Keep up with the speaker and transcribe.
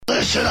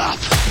Listen up.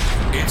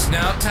 It's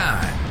now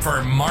time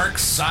for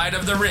Mark's Side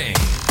of the Ring,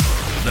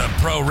 the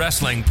pro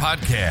wrestling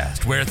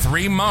podcast where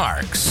three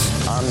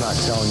Marks I'm not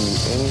telling you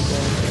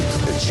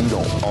anything that you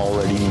don't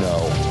already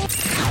know.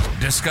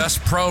 discuss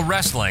pro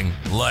wrestling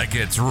like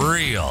it's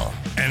real.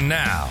 And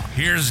now,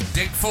 here's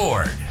Dick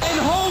Ford. And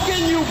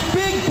Hogan, you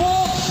big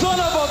bald son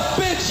of a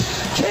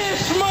bitch,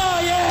 kiss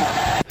my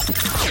ass!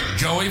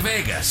 Joey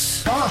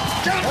Vegas. How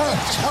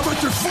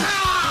about your foot?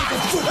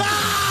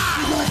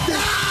 You like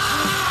that?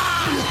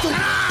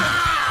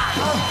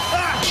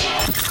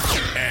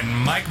 And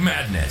Mike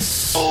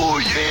Madness. Oh,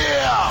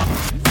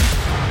 yeah!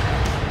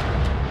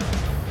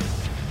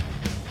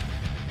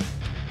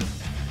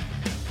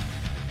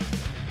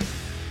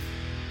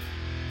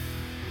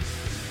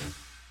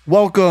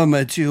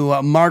 Welcome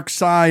to Mark's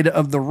Side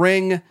of the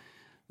Ring,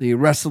 the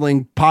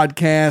wrestling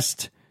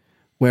podcast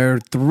where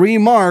three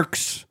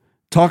Marks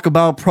talk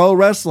about pro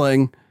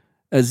wrestling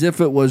as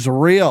if it was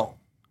real.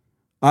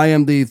 I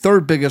am the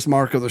third biggest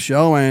Mark of the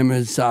show. I am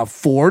his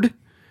Ford,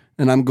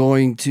 and I'm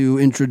going to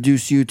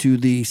introduce you to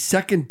the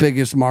second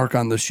biggest Mark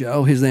on the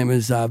show. His name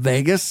is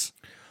Vegas.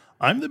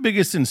 I'm the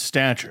biggest in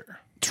stature.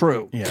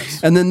 True.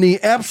 Yes. And then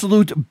the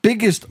absolute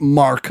biggest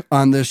Mark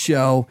on this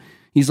show,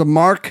 he's a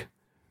Mark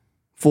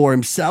for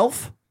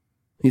himself.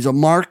 He's a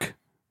Mark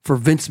for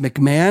Vince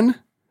McMahon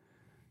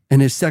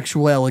and his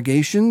sexual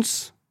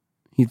allegations.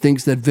 He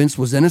thinks that Vince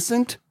was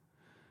innocent.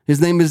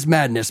 His name is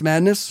Madness.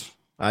 Madness?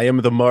 I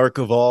am the Mark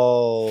of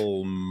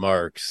all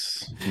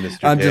Marks, Mr.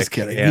 I'm Dick, just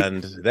kidding.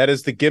 And that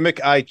is the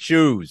gimmick I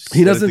choose.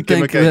 He doesn't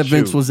think that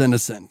Vince choose. was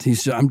innocent.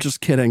 I'm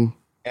just kidding.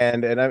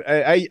 And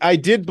I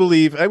did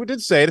believe, I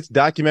did say it, it's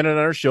documented on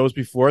our shows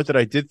before, that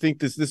I did think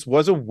this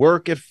was a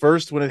work at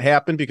first when it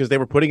happened because they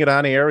were putting it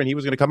on air and he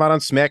was going to come out on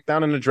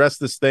SmackDown and address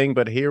this thing.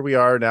 But here we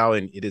are now,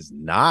 and it is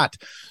not.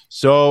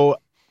 So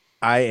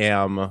I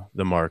am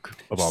the Mark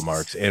of all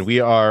Marks. And we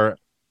are,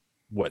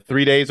 4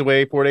 days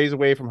away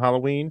from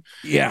Halloween?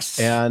 Yes.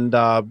 And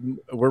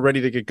we're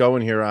ready to get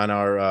going here on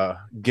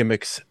our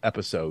Gimmicks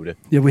episode.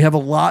 Yeah, we have a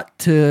lot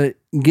to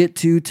get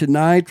to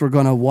tonight. We're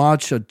going to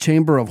watch a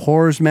Chamber of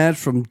Horrors match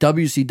from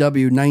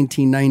WCW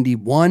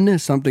 1991.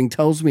 Something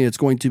tells me it's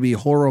going to be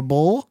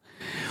horrible.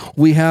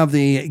 We have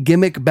the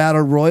Gimmick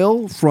Battle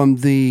Royal from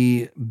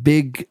the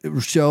big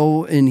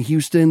show in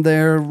Houston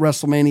there,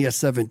 WrestleMania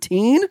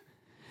 17.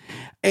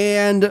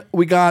 And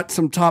we got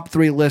some top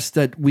 3 lists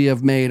that we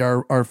have made,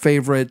 our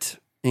favorite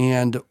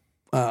and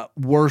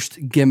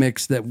worst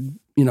gimmicks that,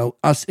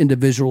 us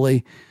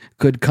individually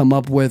could come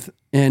up with.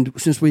 And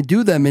since we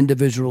do them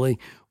individually,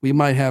 we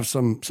might have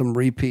some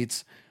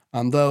repeats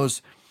on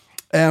those.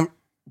 And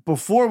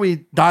before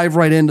we dive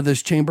right into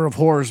this Chamber of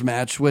Horrors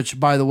match, which,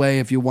 by the way,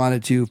 if you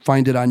wanted to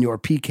find it on your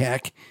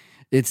PCAC,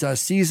 it's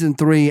Season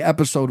 3,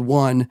 Episode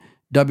 1,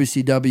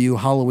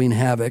 WCW Halloween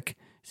Havoc.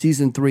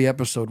 Season 3,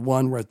 Episode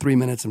 1. We're at 3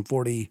 minutes and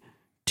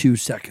 42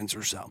 seconds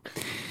or so.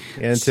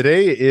 And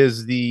today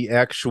is the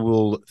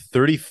actual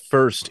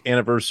 31st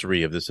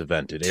anniversary of this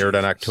event. It aired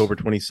on October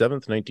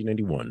 27th,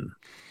 1991.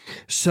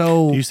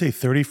 So, Do you say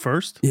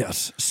 31st?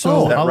 yes.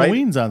 So,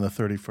 Halloween's on the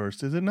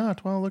 31st, is it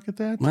not? Well, look at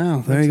that.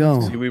 wow, there you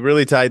go. See, we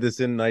really tied this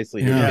in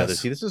nicely here Yes. together.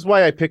 See, this is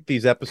why I picked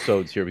these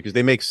episodes here, because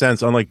they make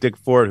sense, unlike Dick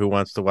Ford, who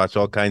wants to watch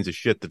all kinds of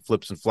shit that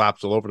flips and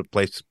flops all over the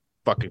place,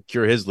 fucking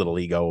cure his little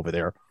ego over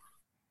there.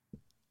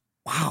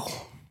 Wow.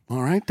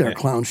 All right there,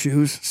 clown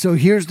shoes. So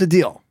here's the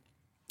deal.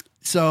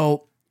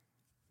 So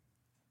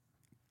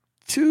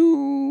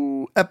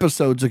 2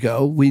 episodes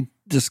ago, we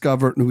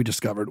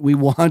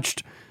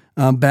watched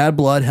Bad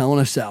Blood, Hell in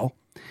a Cell,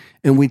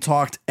 and we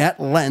talked at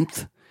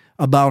length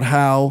about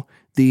how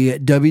the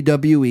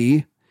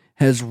WWE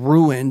has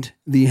ruined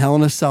the Hell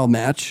in a Cell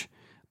match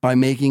by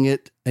making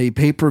it a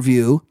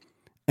pay-per-view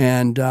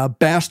and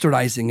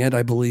bastardizing it,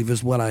 I believe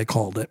is what I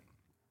called it.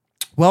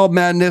 Well,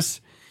 Madness,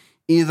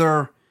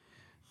 either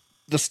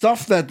the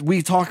stuff that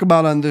we talk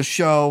about on this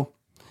show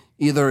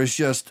either is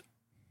just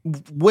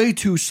way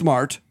too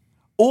smart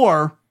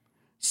or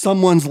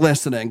someone's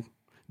listening,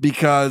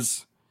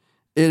 because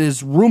it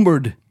is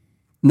rumored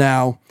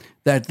now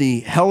that the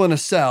Hell in a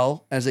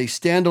Cell as a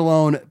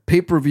standalone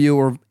pay-per-view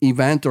or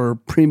event or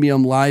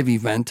premium live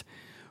event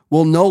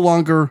will no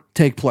longer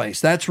take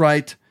place. That's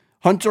right.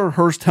 Hunter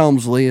Hearst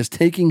Helmsley is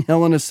taking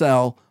Hell in a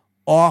Cell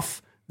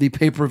off the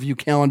pay-per-view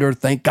calendar.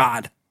 Thank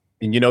God.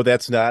 And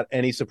that's not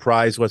any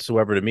surprise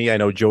whatsoever to me. I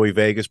know Joey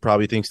Vegas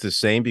probably thinks the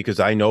same, because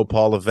I know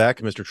Paul Levesque,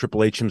 Mr.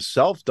 Triple H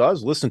himself,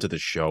 does listen to the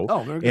show. Oh,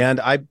 very good. And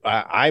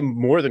I'm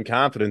more than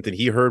confident that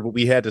he heard what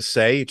we had to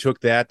say. He took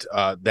that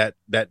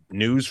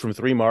news from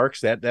 3 Marks,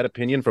 that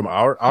opinion from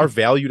our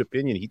valued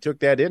opinion. He took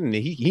that in and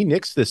he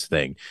nixed this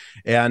thing.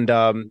 And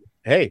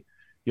hey,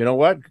 you know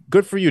what?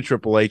 Good for you,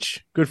 Triple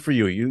H. Good for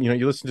you.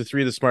 You listen to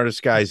 3 of the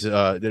smartest guys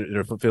that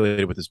are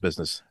affiliated with this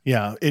business.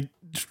 Yeah, it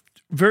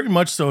very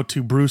much so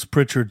to Bruce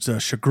Pritchard's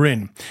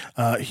chagrin.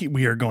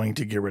 We are going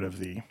to get rid of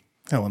the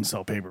Hell in a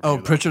Cell pay-per-view. Oh,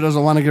 Pritchard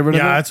doesn't want to get rid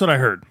of it? Yeah, that's what I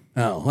heard.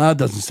 Oh, well, that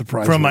doesn't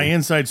surprise From me. my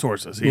inside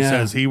sources. He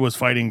says he was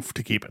fighting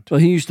to keep it. Well,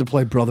 he used to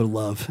play Brother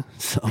Love.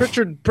 So.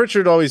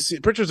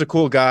 Pritchard's a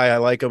cool guy. I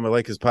like him. I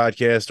like his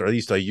podcast, or at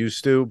least I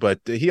used to. But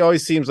he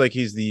always seems like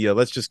he's the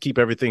let's just keep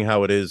everything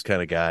how it is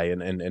kind of guy,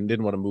 and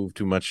didn't want to move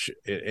too much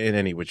in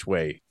any which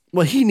way.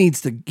 Well, he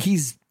needs to.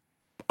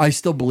 I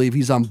still believe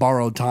he's on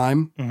borrowed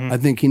time. I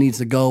think he needs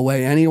to go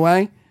away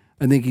anyway.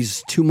 I think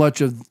he's too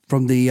much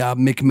from the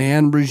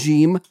McMahon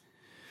regime,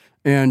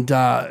 and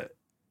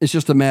it's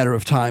just a matter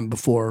of time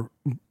before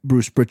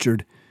Bruce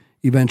Pritchard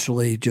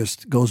eventually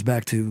just goes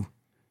back to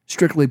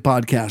strictly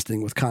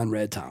podcasting with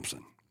Conrad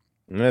Thompson.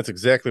 And that's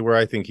exactly where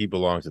I think he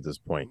belongs at this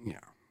point. Yeah.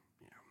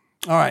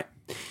 All right.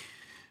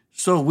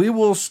 So we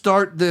will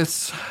start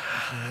this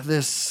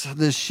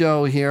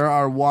show here,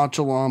 our watch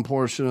along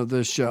portion of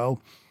this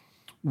show,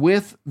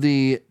 with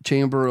the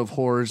Chamber of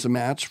Horrors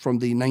match from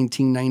the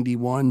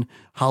 1991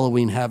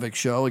 Halloween Havoc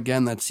show.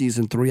 Again, that's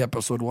season 3,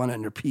 episode 1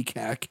 under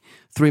PCAC.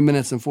 3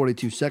 minutes and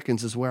 42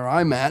 seconds is where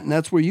I'm at, and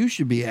that's where you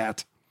should be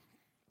at.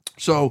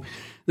 So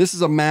this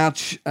is a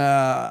match. We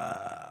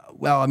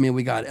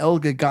got El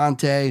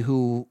Gigante,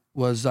 who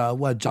was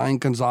Giant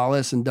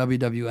Gonzalez in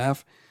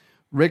WWF,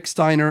 Rick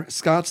Steiner,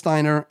 Scott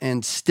Steiner,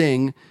 and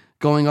Sting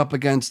going up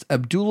against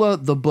Abdullah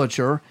the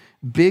Butcher,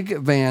 Big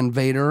Van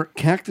Vader,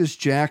 Cactus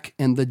Jack,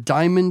 and the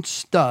Diamond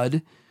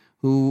Stud,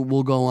 who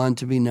will go on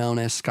to be known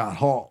as Scott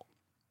Hall.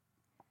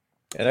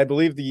 And I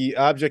believe the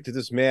object of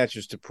this match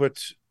is to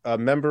put a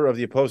member of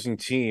the opposing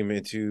team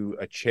into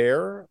a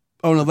chair.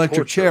 Oh, an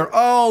electric chair.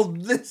 Oh,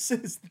 this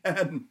is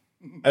that.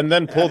 And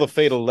then pull the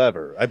fatal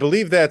lever. I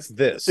believe that's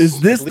this.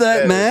 Is this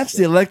that match,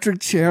 the electric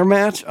chair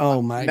match?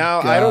 Oh, my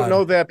God. Now, I don't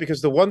know that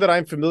because the one that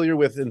I'm familiar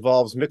with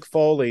involves Mick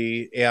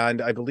Foley,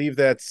 and I believe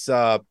that's...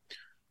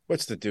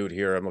 what's the dude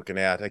here I'm looking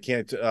at? I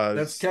can't...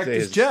 that's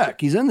Cactus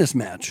Jack. He's in this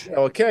match.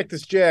 Oh,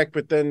 Cactus Jack,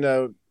 but then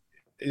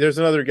there's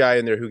another guy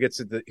in there who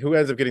who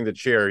ends up getting the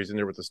chair. He's in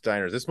there with the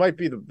Steiners. This might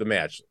be the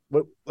match.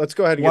 Let's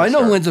go ahead and I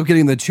know who ends up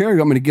getting the chair. You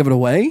want me to give it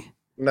away?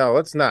 No,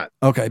 let's not.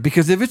 Okay,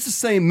 because if it's the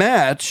same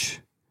match,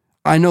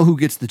 I know who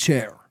gets the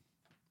chair.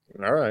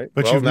 All right.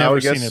 But you've never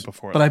seen it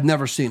before. But I've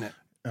never seen it.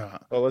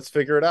 Well, let's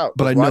figure it out.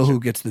 But I know who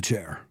gets the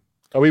chair.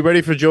 Are we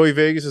ready for Joey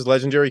Vegas'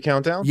 legendary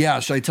countdown? Yeah.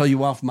 Should I tell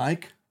you off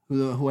mic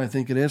who I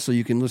think it is so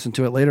you can listen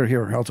to it later?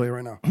 Here, I'll tell you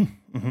right now.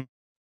 Mm-hmm.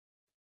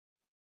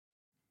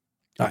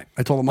 All right.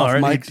 I told him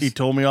off mic. He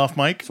told me off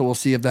mic. So we'll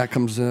see if that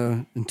comes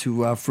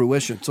into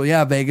fruition. So,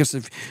 yeah, Vegas,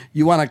 if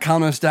you want to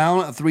count us down,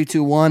 a 3,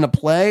 2, 1, a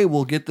play,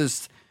 we'll get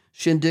this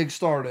shindig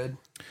started.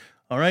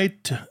 All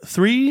right.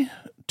 3,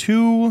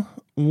 2,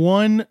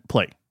 1,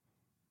 play.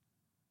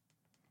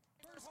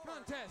 First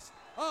contest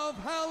of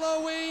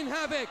Halloween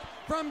Havoc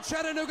from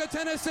Chattanooga,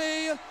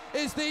 Tennessee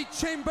is the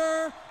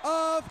Chamber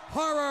of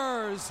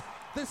Horrors.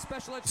 This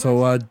special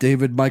So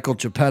David Michael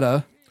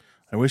Chiappetta.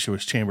 I wish it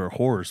was Chamber of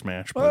Horrors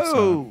match.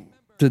 But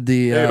did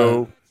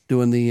the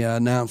doing the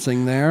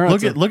announcing there.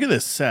 Look at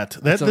this set.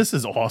 This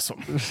is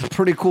awesome. It's a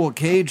pretty cool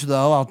cage,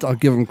 though. I'll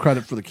give him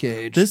credit for the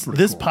cage. This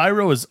cool.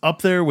 pyro is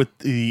up there with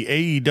the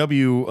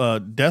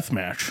AEW death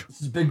match.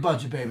 This is big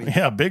budget, baby.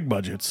 Yeah, big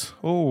budgets.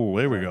 Oh,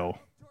 there we go.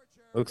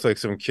 Looks like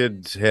some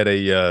kids had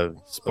a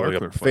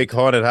Sparkler fake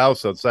haunted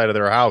house outside of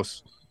their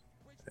house.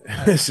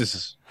 This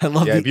is. I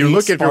love if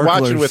you're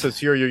watching with us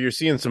here, you're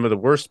seeing some of the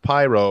worst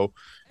pyro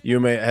you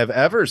may have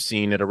ever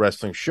seen at a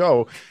wrestling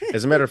show.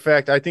 As a matter of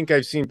fact, I think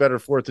I've seen better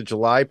 4th of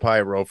July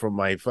pyro from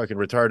my fucking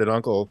retarded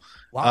uncle.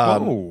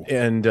 Wow.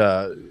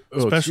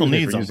 Special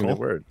needs using uncle. The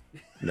word.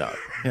 No.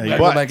 Yeah,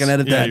 go back and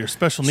edit that. Your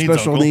special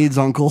needs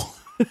uncle.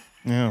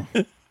 Yeah.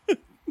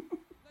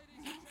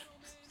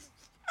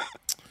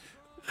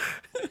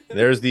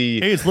 There's the.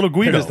 Hey, it's little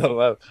Guido. There's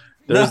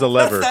the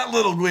lever. That's that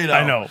little Guido.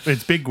 I know.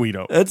 It's big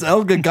Guido. That's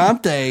El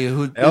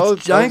Gigante.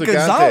 It's Giant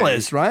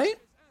Gonzalez, right?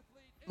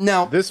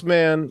 Now, this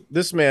man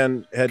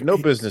had no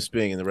business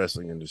being in the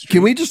wrestling industry.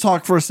 Can we just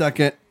talk for a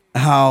second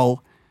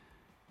how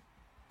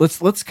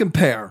let's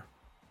compare.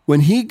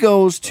 When he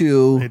goes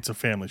to It's a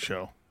family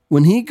show.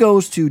 When he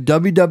goes to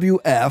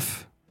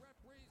WWF,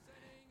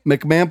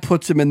 McMahon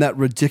puts him in that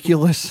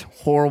ridiculous,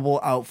 horrible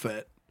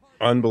outfit.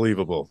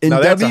 Unbelievable. In now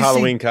that's a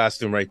Halloween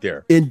costume right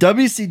there. In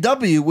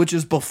WCW, which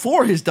is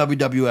before his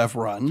WWF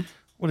run.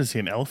 What is he,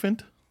 an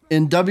elephant?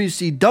 In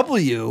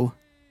WCW,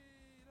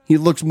 he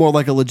looks more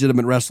like a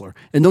legitimate wrestler.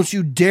 And don't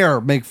you dare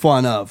make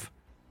fun of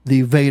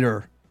the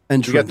Vader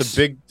entrance. You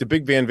got the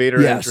big Van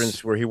Vader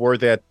entrance where he wore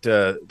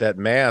that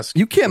mask.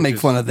 You can't make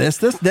fun of this.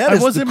 That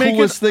is the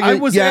coolest thing. I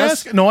was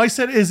asking. No, I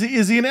said, is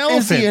he an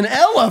elephant? Is he an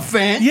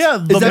elephant? Yeah,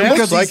 the mask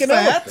looks like an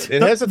elephant.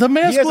 It has the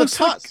mask looks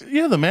tusk. Like,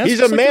 yeah, the mask. He's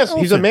a mask.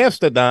 He's a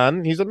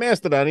mastodon. He's a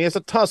mastodon. He has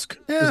a tusk.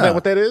 Yeah. Isn't that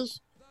what that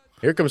is?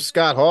 Here comes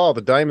Scott Hall,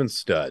 the Diamond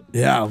Stud.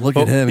 Yeah, look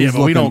at him. Yeah,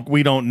 but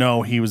we don't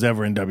know he was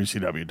ever in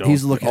WCW.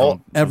 He's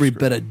looking every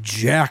bit of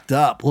jacked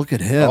up. Look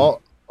at him.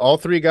 All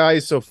 3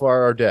 guys so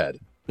far are dead.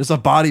 It's a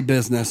body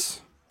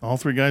business. All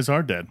 3 guys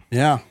are dead.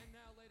 Yeah.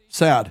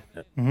 Sad.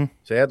 Mm-hmm.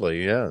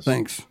 Sadly, yes.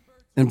 Thanks.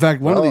 In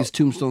fact, one of these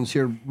tombstones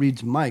here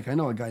reads Mike. I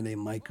know a guy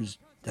named Mike who's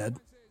dead.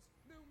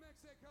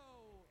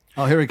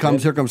 Oh, here he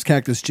comes. Here comes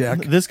Cactus Jack.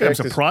 This guy, I'm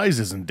Cactus- surprised,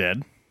 isn't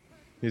dead.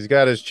 He's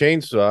got his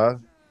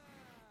chainsaw,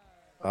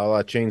 a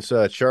la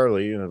Chainsaw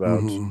Charlie, in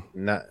about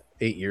not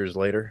 8 years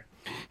later.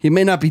 He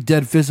may not be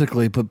dead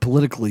physically, but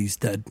politically he's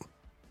dead.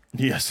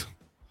 Yes.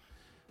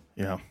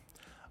 Yeah.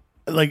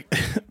 Like,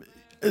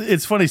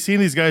 it's funny seeing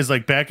these guys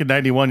like back in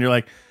 91. You're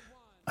like,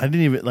 I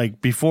didn't even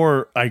like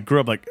before I grew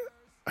up, like,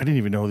 I didn't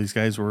even know these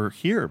guys were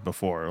here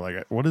before.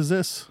 Like, what is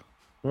this?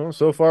 Well,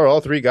 so far, all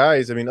three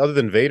guys, I mean, other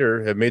than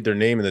Vader, have made their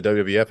name in the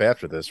WWF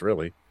after this,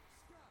 really.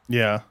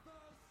 Yeah.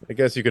 I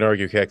guess you can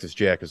argue Cactus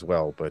Jack as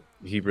well, but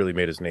he really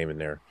made his name in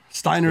there.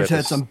 Steiner's Yeah,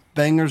 had some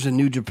bangers in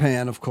New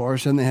Japan, of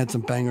course, and they had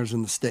some bangers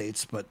in the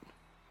States, but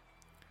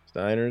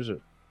Steiner's are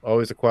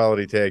always a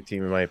quality tag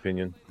team, in my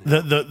opinion.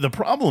 The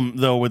problem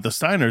though with the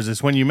Steiners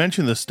is when you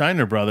mention the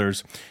Steiner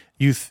brothers,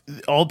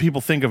 all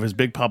people think of is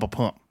Big Papa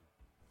Pump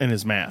and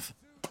his math.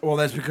 well,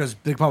 that's because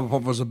Big Papa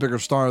Pump was a bigger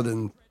star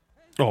than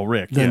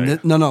Rick.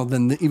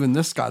 even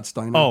this Scott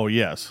Steiner. Oh,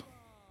 yes.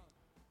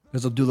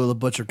 There's Abdullah the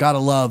Butcher. Gotta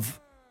love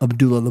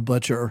Abdullah the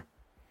Butcher.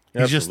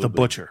 He's just the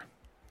butcher.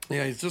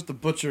 Yeah, he's just the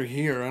butcher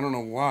here. I don't know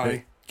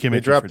why. They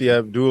dropped the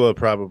Abdullah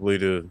probably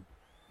to,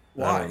 I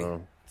Why? don't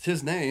know. It's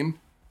his name.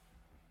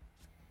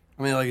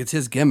 I mean, like, it's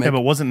his gimmick. Yeah,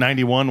 but wasn't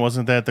 91?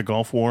 Wasn't that the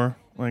Gulf War?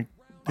 Like,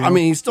 I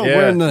mean, he's still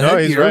wearing the no,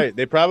 headgear. he's right.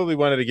 They probably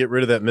wanted to get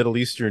rid of that Middle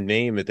Eastern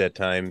name at that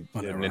time.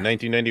 And in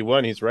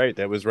 1991, he's right.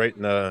 That was right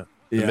in the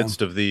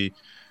midst of the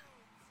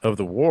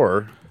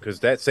war, because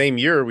that same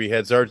year we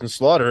had Sergeant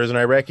Slaughter as an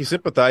Iraqi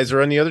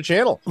sympathizer on the other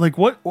channel. like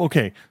what?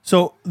 Okay,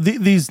 so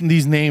these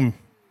name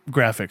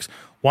graphics.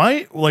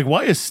 Why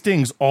is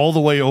Sting's all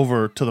the way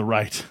over to the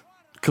right?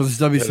 Because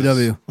it's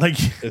WCW. Like,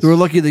 They were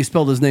lucky they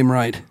spelled his name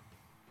right.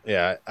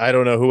 Yeah, I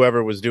don't know.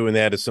 Whoever was doing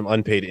that is some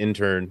unpaid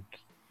intern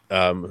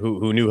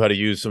who knew how to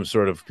use some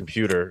sort of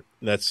computer.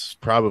 That's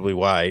probably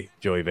why,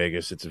 Joey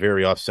Vegas. It's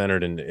very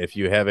off-centered, and if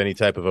you have any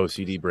type of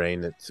OCD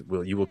brain,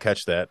 you will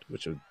catch that,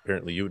 which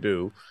apparently you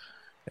do,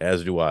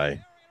 as do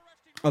I.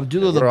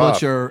 Abdullah the We're off.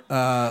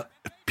 Butcher.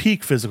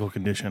 peak physical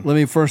condition. Let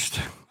me first.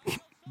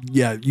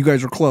 Yeah, you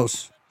guys are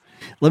close.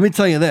 Let me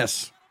tell you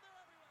this.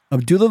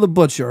 Abdullah the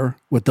Butcher,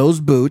 with those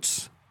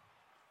boots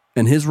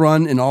and his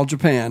run in All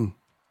Japan,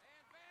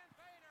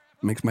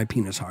 makes my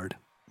penis hard.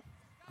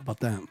 How about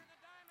that?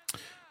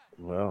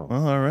 Well,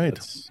 All right.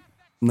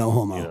 No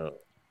homo. you know,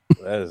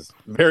 that is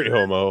very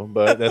homo,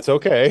 but that's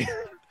okay.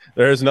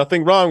 There's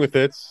nothing wrong with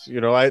it.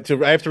 You know, I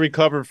have to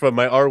recover from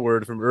my R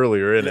word from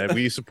earlier, and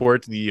we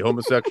support the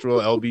homosexual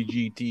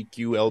LBGTQ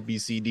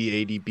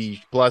LBCD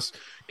ADB plus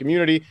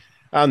community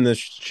on this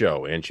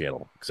show and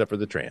channel, except for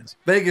the trans.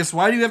 Vegas,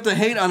 why do you have to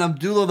hate on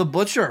Abdullah the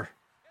Butcher?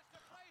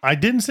 I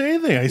didn't say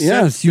anything. I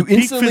Yes, said you the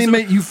peak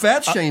instantly you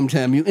fat shamed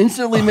him. You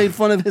instantly made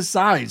fun of his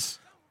size.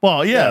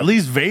 Well, yeah, at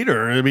least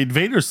Vader. I mean,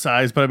 Vader's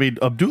size, but I mean,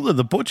 Abdullah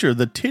the Butcher,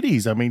 the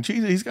titties. I mean,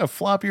 geez, he's got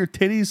floppier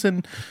titties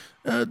than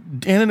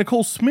Anna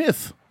Nicole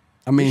Smith.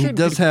 I mean, he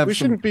does have We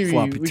some shouldn't be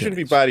floppy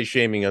titties. body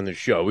shaming on the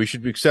show. We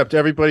should accept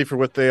everybody for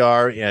what they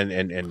are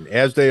and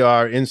as they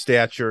are in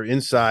stature, in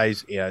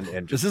size, and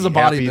This just is be a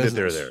body happy business.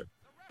 that they're there.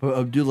 But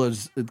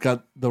Abdullah's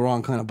got the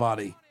wrong kind of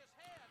body.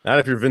 Not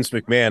if you're Vince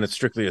McMahon. It's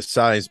strictly a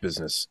size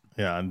business.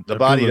 Yeah, and The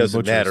body Abdullah doesn't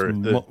Butcher is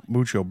matter.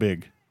 mucho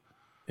big.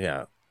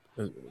 Yeah,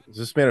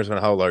 this matters on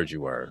how large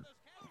you are.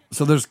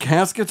 So there's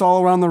caskets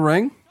all around the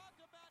ring?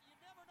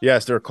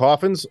 Yes, there are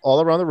coffins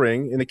all around the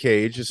ring in a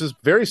cage. This is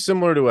very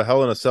similar to a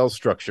Hell in a Cell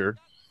structure.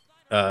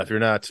 If you're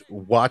not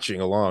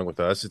watching along with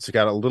us, it's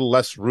got a little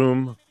less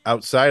room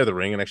outside of the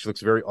ring and actually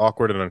looks very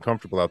awkward and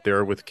uncomfortable out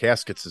there with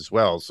caskets as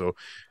well. So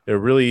they're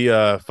really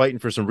fighting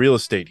for some real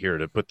estate here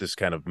to put this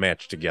kind of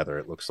match together,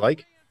 it looks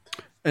like.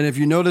 And if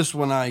you notice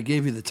when I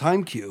gave you the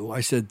time cue,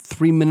 I said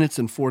 3 minutes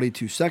and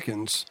 42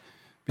 seconds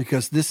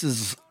because this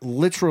is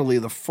literally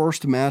the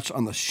first match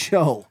on the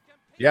show.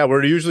 Yeah,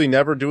 we're usually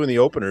never doing the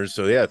openers.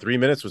 So, yeah, 3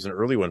 minutes was an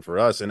early one for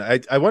us. And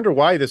I wonder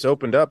why this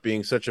opened up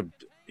being such a,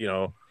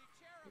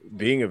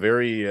 being a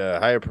very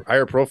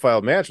higher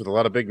profile match with a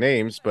lot of big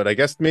names. But I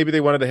guess maybe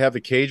they wanted to have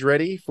the cage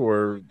ready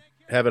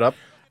have it up.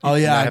 Oh,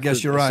 yeah, I Have guess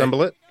to you're right.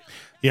 Assemble it.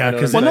 Yeah, You know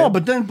because what Well, I'm no,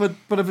 but then,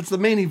 but if it's the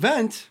main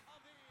event,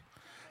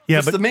 yeah,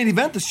 it's but the main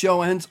event, the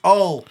show ends.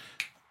 Oh,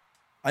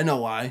 I know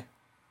why.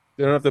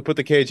 They don't have to put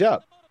the cage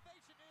up.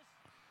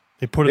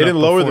 they put They it up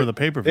didn't lower before the the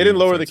pay per view. They didn't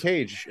lower the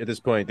cage at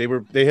this point.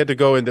 They had to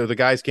go and the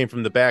guys came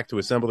from the back to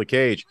assemble the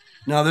cage.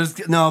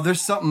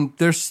 There's something.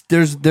 There's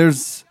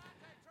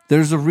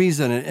a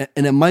reason,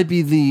 and it might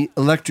be the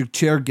electric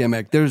chair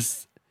gimmick.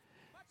 There's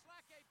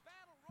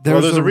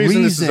a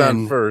reason this is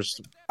on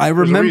first. I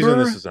There's a reason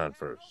remember this is on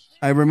first.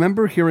 I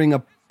remember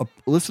hearing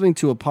listening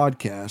to a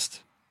podcast.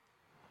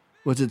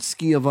 Was it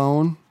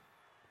Skiavone?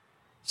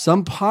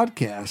 Some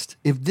podcast.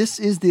 If this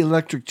is the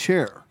electric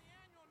chair,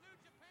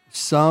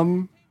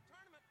 some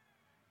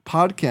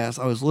podcast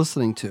I was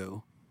listening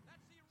to,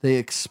 they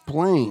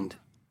explained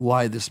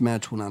why this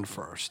match went on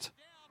first,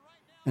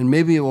 and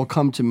maybe it will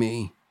come to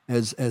me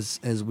as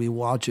we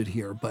watch it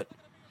here. But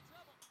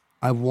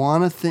I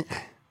want to think.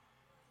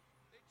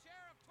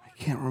 I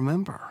can't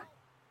remember.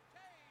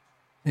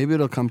 Maybe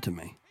it'll come to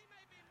me.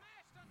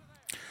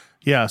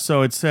 Yeah,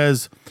 so it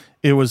says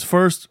it was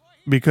first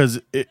because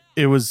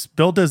it was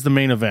built as the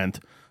main event,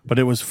 but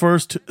it was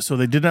first so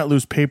they did not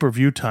lose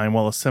pay-per-view time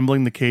while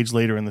assembling the cage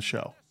later in the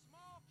show.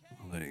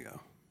 Well, there you go.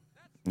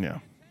 Yeah.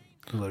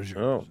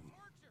 Oh.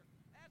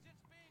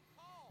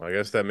 I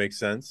guess that makes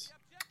sense.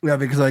 Yeah,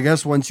 because I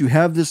guess once you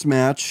have this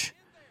match,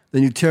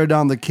 then you tear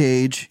down the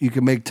cage, you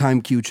can make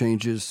time cue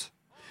changes.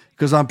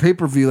 Because on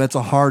pay-per-view, that's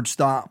a hard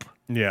stop.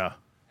 Yeah.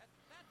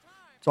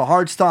 It's a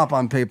hard stop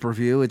on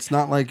pay-per-view. It's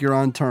not like you're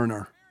on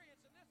Turner.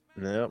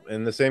 No,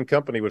 and the same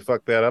company would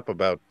fuck that up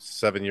about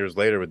 7 years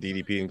later with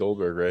DDP and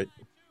Goldberg, right?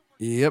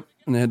 Yep,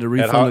 and they had to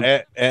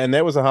refund. And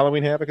that was a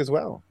Halloween Havoc as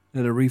well. They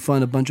had to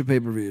refund a bunch of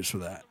pay-per-views for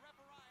that.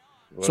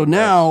 What So a mess.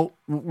 now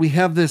we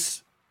have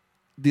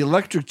the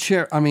electric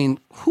chair. I mean,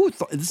 who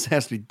thought this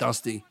has to be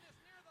Dusty?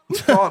 Who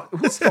thought?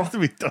 This has to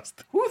be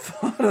Dustin. Who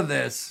thought of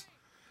this?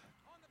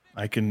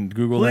 I can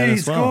Google that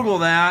Please as well. Google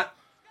that.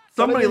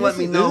 Somebody let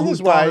me know who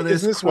Isn't thought of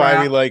this. this crap.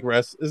 why we like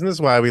Isn't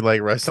this why we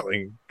like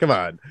wrestling? Come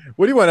on,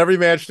 what do you want every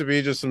match to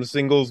be? Just some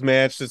singles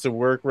match? Just a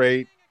work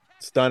rate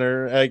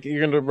stunner? Like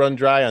you're gonna run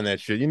dry on that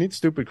shit. You need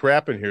stupid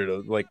crap in here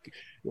to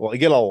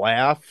get a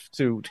laugh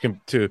to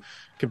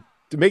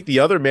make the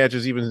other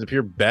matches even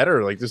appear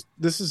better. Like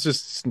this is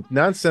just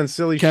nonsense,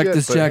 silly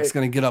Cactus shit. Jack's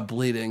gonna get up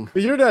bleeding.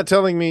 But you're not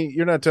telling me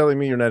you're not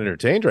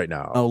entertained right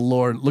now. Oh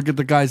Lord, look at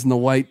the guys in the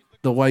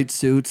white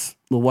suits,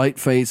 the white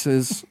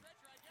faces.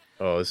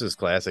 Oh, this is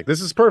classic. This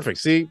is perfect.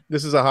 See,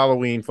 this is a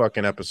Halloween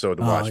fucking episode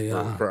to watch. Oh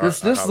yeah, for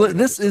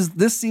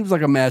this seems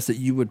like a match that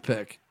you would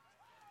pick.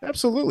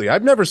 Absolutely.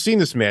 I've never seen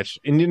this match,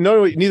 and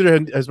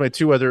neither has my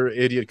two other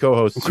idiot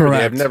co-hosts.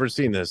 Correct. I've never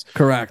seen this.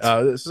 Correct.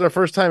 This is our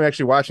first time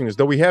actually watching this,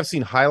 though we have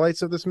seen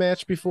highlights of this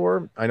match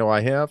before. I know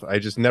I have. I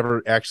just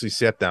never actually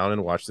sat down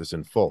and watched this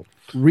in full.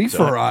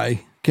 Reefer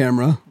eye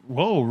camera.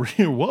 Whoa,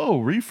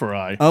 reefer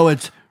eye. Oh,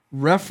 it's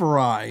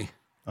referee.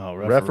 Oh,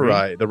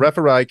 Referee. The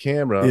referee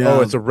camera. Yeah.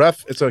 Oh,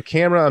 it's a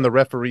camera on the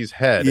referee's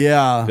head.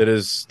 Yeah. That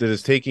is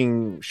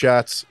taking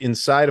shots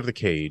inside of the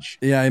cage.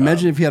 Yeah,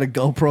 imagine if he had a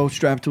GoPro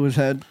strapped to his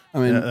head. I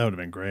mean, that would have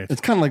been great.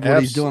 it's kind of like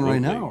what he's doing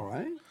right Absolutely. now,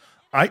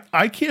 right?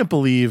 I can't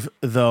believe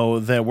though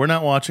that we're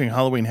not watching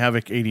Halloween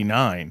Havoc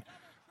 '89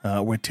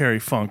 with Terry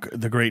Funk,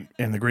 the Great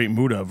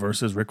Muta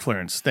versus Ric Flair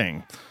and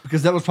Sting.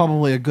 Because that was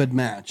probably a good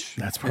match.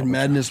 That's probably and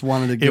Madness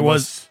wanted to give It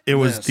was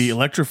us the this.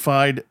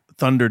 electrified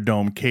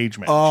Thunderdome cage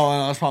match. Oh,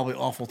 and that's probably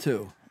awful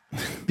too.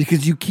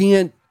 Because you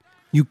can't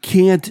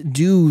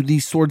do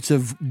these sorts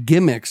of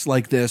gimmicks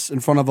like this in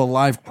front of a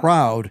live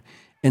crowd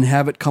and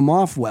have it come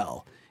off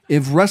well.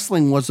 If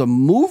wrestling was a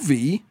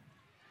movie,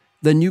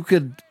 then you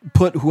could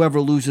put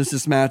whoever loses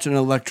this match in an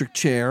electric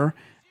chair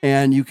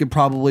and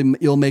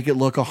you'll make it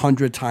look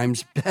 100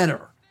 times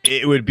better.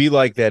 It would be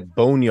like that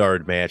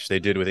Boneyard match they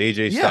did with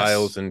AJ Yes.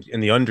 Styles and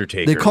The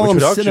Undertaker. They call them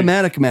which would actually-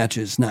 cinematic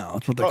matches now.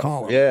 That's what they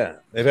call them. Yeah,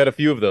 they've had a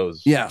few of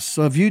those. Yes.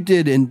 So if you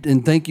did,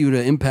 and thank you to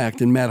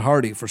Impact and Matt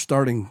Hardy for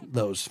starting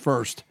those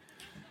first.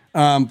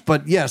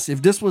 But yes,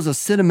 if this was a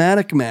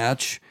cinematic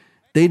match,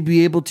 they'd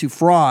be able to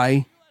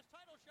fry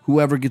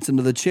whoever gets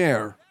into the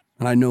chair.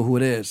 And I know who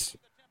it is.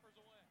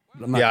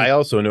 I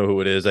also know who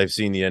it is. I've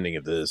seen the ending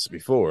of this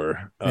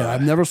before.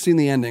 I've never seen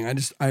the ending.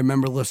 I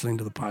remember listening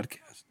to the podcast.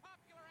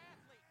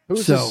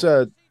 Who's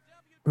so- this?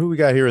 Who we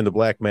got here in the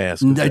black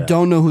mask? I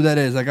don't know who that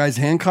is. That guy's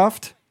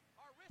handcuffed?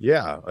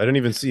 Yeah, I didn't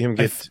even see him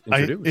get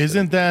introduced.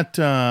 Isn't that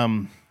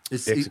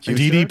Executioner?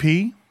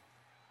 DDP?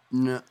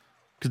 No.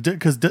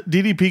 Because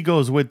DDP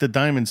goes with the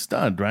Diamond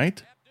Stud,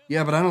 right?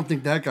 Yeah, but I don't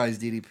think that guy's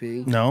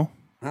DDP. No.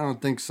 I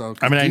don't think so.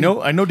 I mean, I know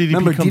DDP.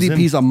 Remember, comes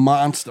DDP's in. a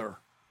monster.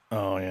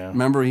 Oh yeah.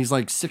 Remember, he's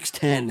like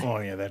 6'10". Oh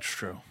yeah, that's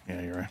true.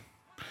 Yeah, you're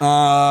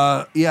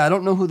right. Yeah, I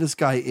don't know who this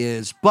guy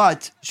is,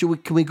 but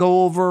can we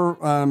go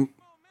over?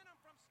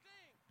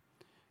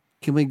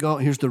 Can we go?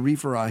 Here's the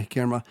reefer eye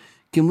camera.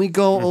 Can we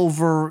go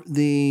over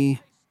the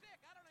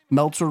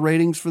Meltzer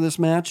ratings for this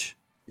match?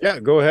 Yeah,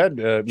 go ahead.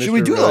 Should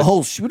we do the whole?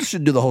 We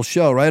should do the whole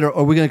show, right? Or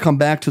are we going to come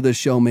back to this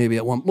show maybe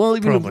at one? Well,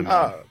 even Probably if,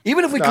 not.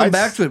 even if we come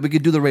back to it, we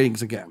could do the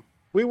ratings again.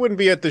 We wouldn't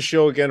be at the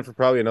show again for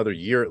probably another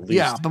year at least.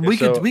 Yeah, but we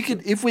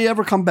could if we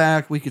ever come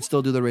back, we could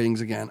still do the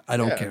ratings again. I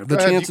don't care. The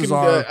chances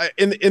are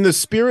in the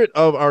spirit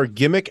of our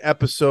gimmick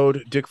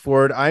episode, Dick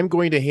Ford, I'm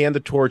going to hand the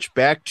torch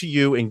back to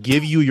you and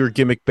give you your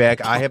gimmick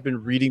back. I have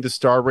been reading the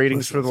star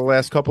ratings for the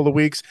last couple of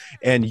weeks,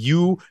 and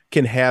you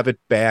can have it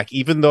back,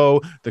 even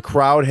though the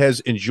crowd has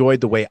enjoyed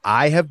the way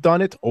I have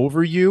done it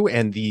over you,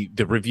 and the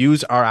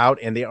reviews are out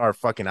and they are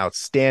fucking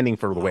outstanding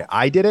for the way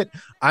I did it.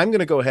 I'm going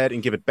to go ahead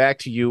and give it back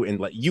to you and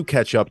let you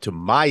catch up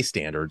to my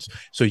standards,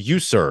 so you,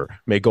 sir,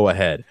 may go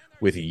ahead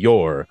with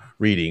your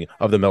reading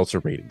of the Meltzer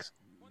ratings.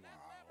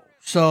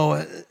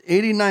 So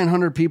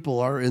 8,900 people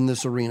are in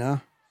this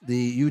arena,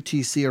 the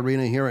UTC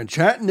arena here in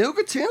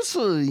Chattanooga,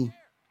 Tennessee.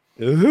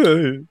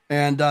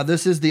 And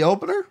this is the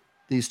opener,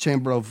 these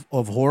Chamber of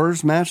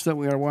Horrors match that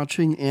we are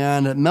watching.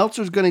 And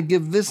Meltzer's going to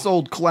give this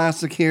old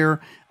classic here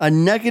a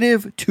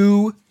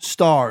 -2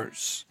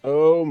 stars.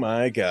 Oh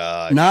my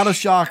God. Not a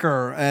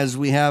shocker, as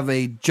we have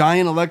a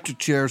giant electric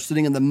chair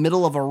sitting in the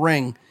middle of a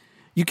ring.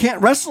 You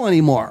can't wrestle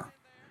anymore.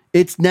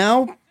 It's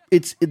now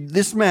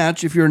this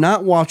match, if you're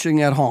not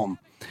watching at home,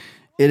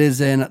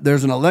 there's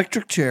an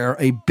electric chair,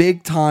 a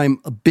big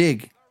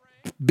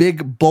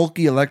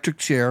bulky electric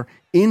chair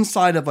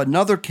inside of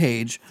another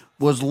cage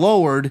was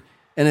lowered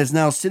and is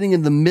now sitting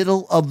in the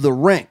middle of the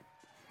ring.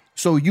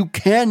 So you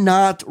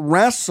cannot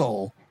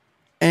wrestle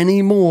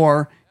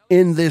anymore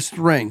in this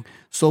ring.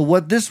 So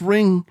what this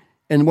ring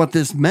and what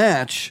this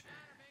match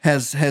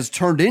has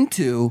turned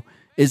into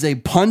is a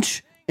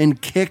punch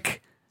and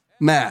kick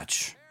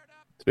match.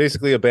 It's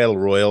basically a battle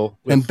royal.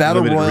 And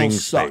battle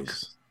royals suck.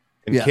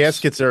 And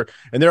caskets and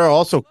there are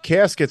also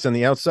caskets on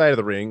the outside of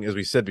the ring, as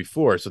we said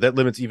before. So that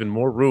limits even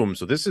more room.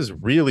 So this is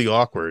really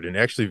awkward and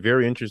actually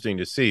very interesting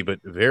to see, but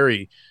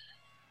very,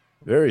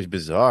 very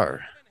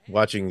bizarre.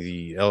 Watching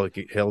the El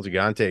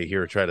Gigante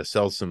here try to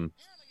sell some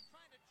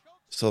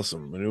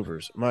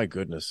maneuvers. My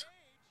goodness.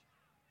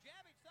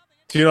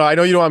 So, I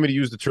know you don't want me to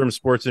use the term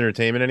sports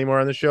entertainment anymore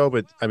on the show,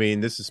 but I mean,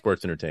 this is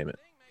sports entertainment.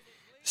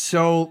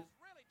 So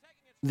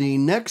the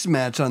next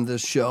match on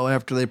this show,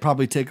 after they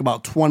probably take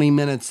about 20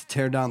 minutes to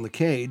tear down the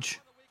cage,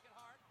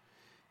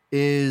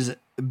 is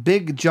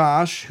Big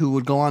Josh, who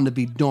would go on to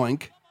be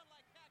Doink,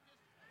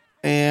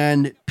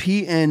 and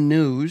PN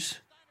News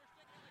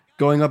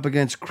going up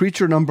against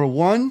Creature number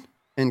 1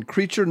 and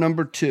Creature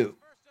number 2.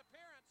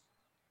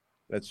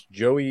 That's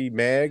Joey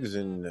Maggs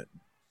and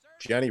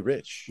Johnny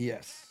Rich.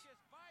 Yes.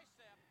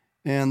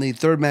 And the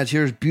third match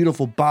here is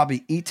Beautiful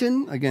Bobby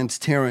Eaton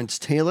against Terrence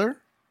Taylor.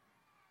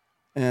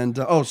 And,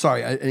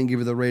 sorry, I didn't give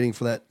you the rating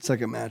for that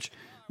second match.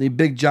 The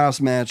Big Josh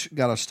match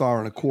got a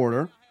 1.25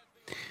 stars.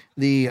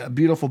 The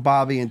Beautiful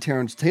Bobby and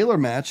Terrence Taylor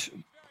match,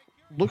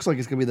 looks like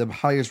it's going to be the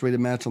highest rated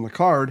match on the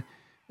card,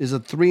 is a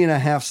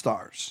 3.5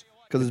 stars.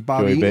 Because it's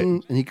Bobby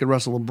Eaton and he could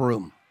wrestle a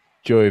broom.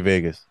 Joey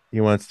Vegas. He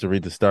wants to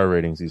read the star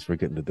ratings. He's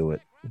forgetting to do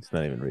it. He's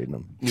not even reading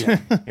them. Yeah.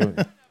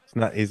 It's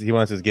not. He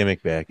wants his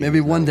gimmick back.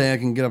 Maybe one day I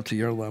can get up to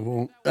your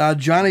level.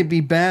 Johnny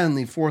B. Bad in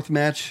the fourth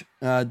match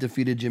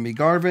defeated Jimmy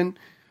Garvin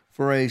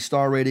for a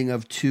star rating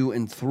of 2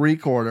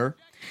 3/4.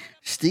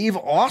 Steve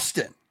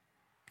Austin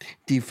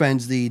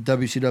defends the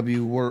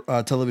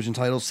WCW television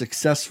title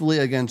successfully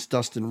against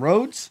Dustin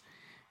Rhodes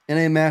in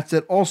a match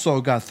that also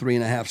got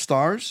 3.5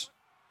 stars.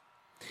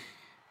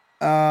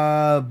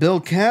 Bill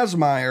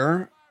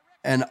Kazmaier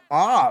and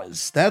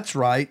Oz. That's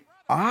right.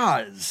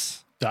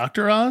 Oz.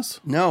 Dr. Oz?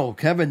 No,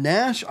 Kevin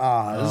Nash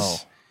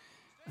Oz.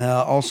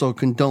 Also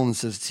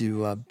condolences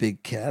to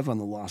Big Kev on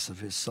the loss of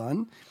his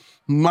son.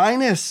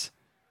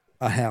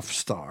 -0.5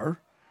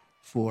 star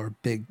for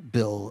Big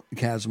Bill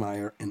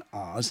Kazmaier and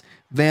Oz.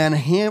 Van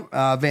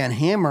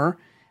Hammer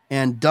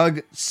and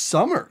Doug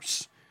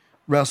Summers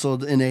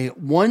wrestled in a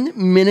 1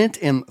 minute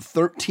and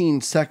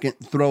 13-second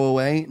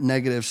throwaway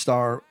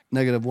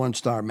 -1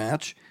 star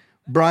match.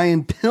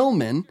 Brian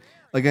Pillman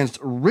against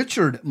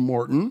Richard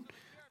Morton,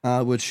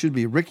 which should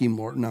be Ricky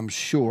Morton, I'm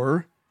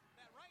sure.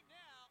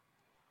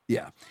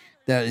 Yeah,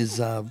 that is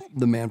the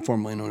man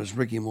formerly known as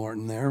Ricky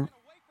Morton there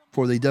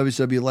for the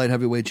WCW Light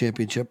Heavyweight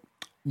Championship,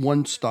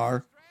 1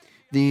 star.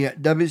 The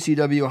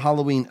WCW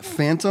Halloween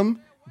Phantom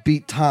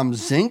beat Tom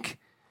Zink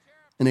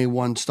in a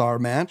 1-star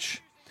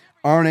match.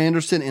 Arn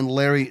Anderson and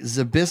Larry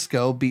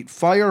Zbyszko beat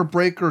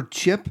Firebreaker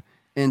Chip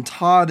and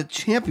Todd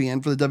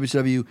Champion for the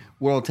WCW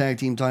World Tag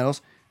Team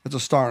titles. That's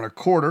 1.25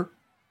 stars.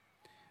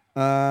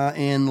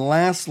 And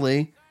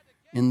lastly,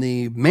 in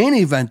the main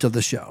event of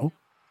the show,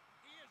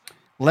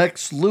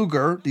 Lex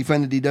Luger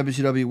defended the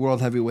WCW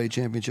World Heavyweight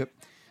Championship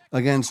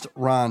against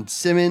Ron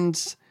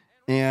Simmons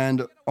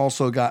and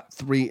also got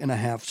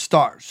 3.5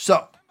 stars.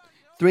 So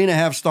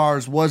 3.5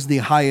 stars was the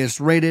highest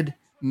rating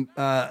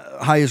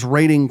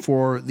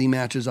for the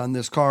matches on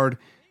this card,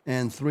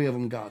 and 3 of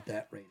them got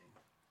that rating.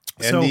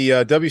 And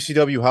the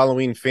WCW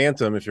Halloween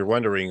Phantom, if you're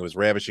wondering, was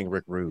Ravishing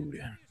Rick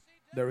Rude.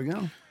 There we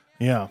go.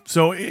 Yeah.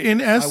 So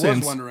in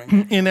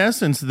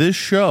essence, this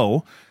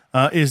show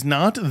is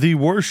not the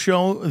worst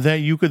show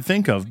that you could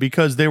think of,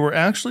 because there were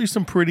actually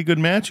some pretty good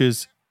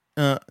matches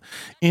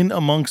in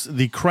amongst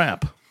the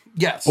crap.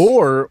 Yes.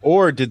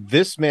 Or did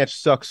this match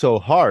suck so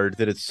hard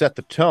that it set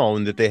the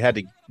tone that they had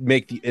to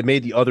made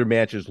the other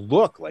matches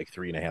look like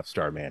 3.5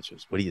 star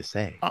matches? What do you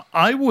say?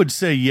 I would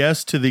say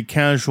yes to the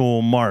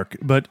casual Mark,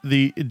 but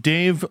the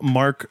Dave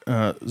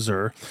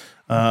Markzer,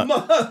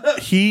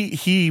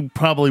 he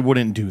probably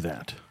wouldn't do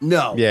that.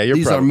 No. Yeah,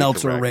 these are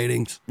Meltzer correct.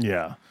 ratings.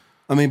 Yeah.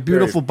 I mean,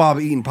 Beautiful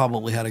Bobby Eaton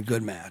probably had a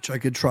good match. I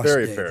could trust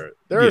Very Dave. fair.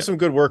 There are some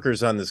good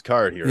workers on this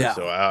card here. Yeah.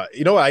 So,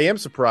 I am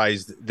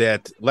surprised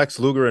that Lex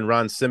Luger and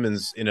Ron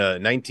Simmons in a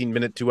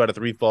 19-minute 2 out of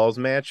 3 falls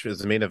match as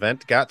the main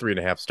event got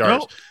 3.5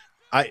 stars. Oh.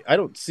 I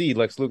don't see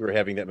Lex Luger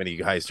having that many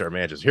high star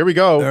matches. Here we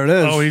go. There it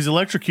is. Oh, he's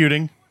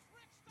electrocuting.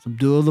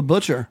 Subdue the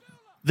Butcher.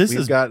 This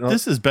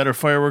is better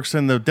fireworks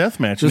than the death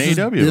match in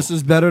AEW. This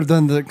is better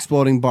than the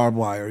exploding barbed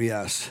wire,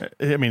 yes.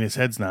 I mean, his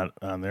head's not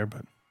on there,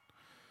 but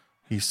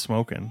he's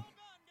smoking.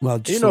 Well,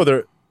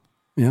 they're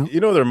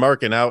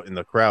marking out in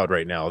the crowd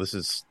right now. This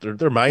is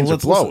their minds are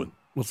blowing.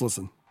 Let's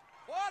listen.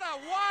 What a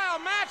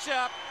wild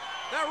matchup.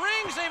 The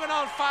ring's even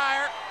on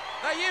fire.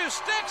 They use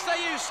sticks, they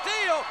use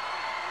steel.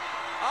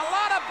 A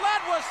lot of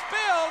blood was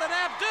spilled, and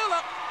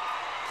Abdullah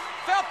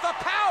felt the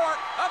power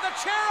of the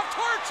chair of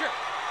torture.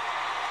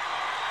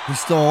 He's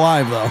still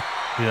alive, though.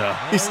 Yeah.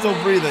 He's still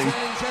breathing. Ladies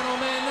and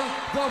gentlemen,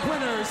 the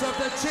winners of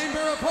the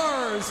Chamber of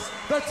Horrors,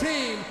 the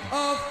team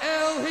of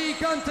El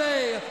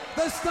Gigante,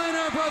 the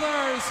Steiner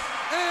Brothers,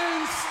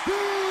 and Sting.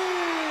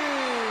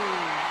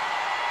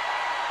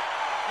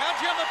 Now,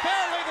 Jim,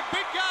 apparently the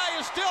big guy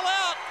is still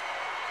out.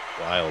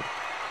 Wild.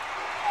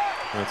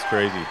 That's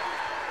crazy.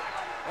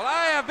 Well,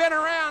 I have been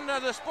around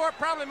the sport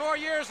probably more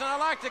years than I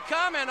like to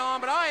comment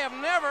on, but I have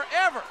never,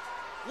 ever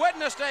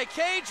witnessed a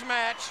cage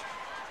match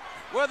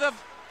with the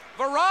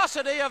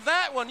ferocity of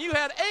that one. You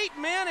had 8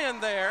 men in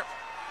there.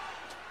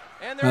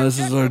 And Now, this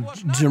is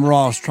Jim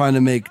Ross trying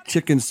to make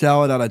chicken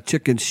salad out of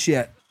chicken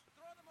shit.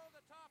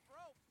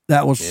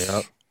 That was...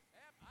 Yep.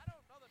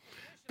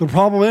 The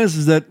problem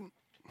is that...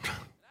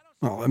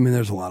 Well, I mean,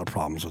 there's a lot of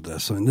problems with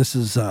this. I mean, this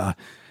is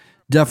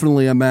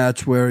definitely a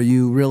match where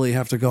you really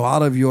have to go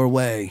out of your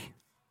way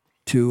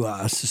to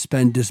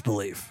suspend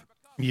disbelief.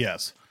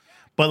 Yes.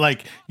 But,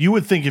 like, you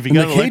would think if you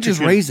And got the cage is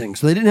raising,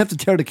 so they didn't have to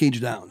tear the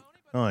cage down.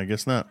 Oh, I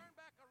guess not.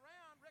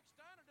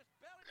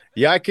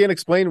 Yeah, I can't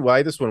explain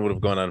why this one would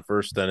have gone on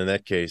first then in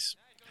that case.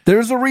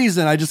 There's a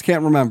reason, I just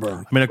can't remember.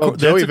 I mean, Well,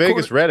 Joey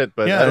Vegas read it,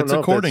 but yeah, I don't it's know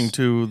if according that's-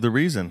 to the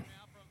reason.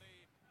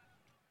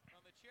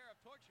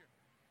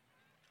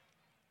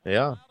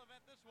 Yeah.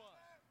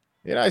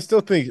 Yeah, I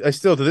still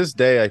to this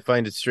day, I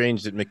find it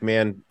strange that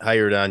McMahon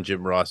hired on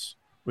Jim Ross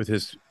with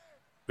his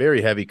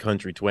very heavy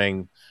country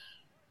twang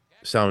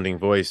sounding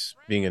voice,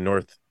 being a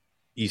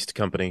Northeast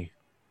company.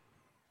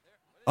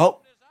 Oh.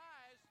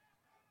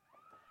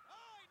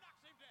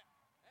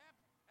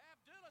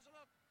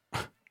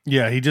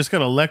 Yeah, he just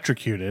got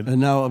electrocuted. And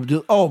now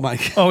Abdul... Oh, my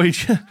God. Oh,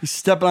 He's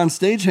stepping on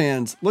stage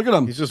hands. Look at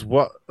him. He's just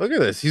what? Look at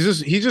this.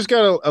 He just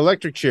got an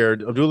electric chair,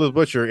 Abdullah the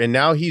Butcher, and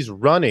now he's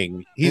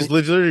running. He's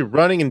literally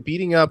running and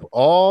beating up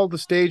all the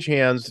stage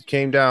hands that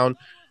came down,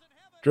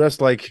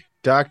 dressed like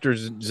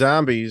doctors,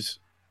 zombies.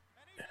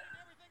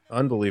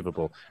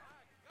 Unbelievable.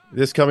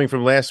 This coming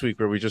from last week,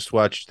 where we just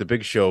watched the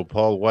Big Show,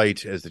 Paul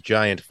White, as the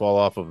Giant fall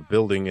off of a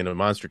building in a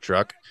monster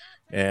truck,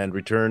 and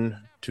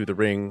return to the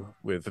ring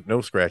with no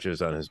scratches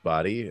on his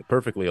body,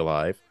 perfectly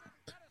alive.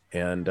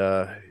 And,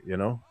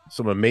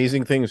 some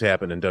amazing things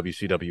happen in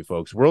WCW,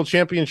 folks. World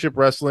Championship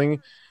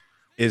Wrestling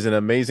is an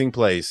amazing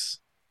place.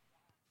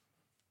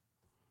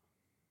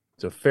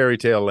 It's a fairy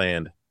tale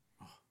land.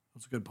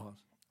 That's a good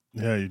pause.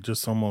 Yeah, you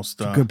just almost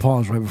Good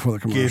pause right before the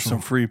commercial. gave some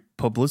free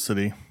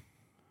publicity.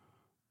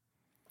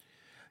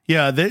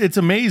 Yeah, it's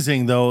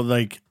amazing, though,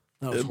 like,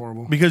 That was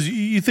horrible. because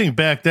you think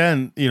back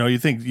then, you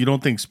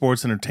don't think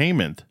sports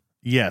entertainment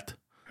yet.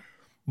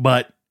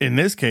 But in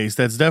this case,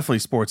 that's definitely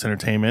sports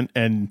entertainment.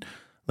 And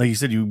like you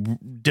said, you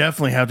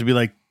definitely have to be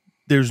like,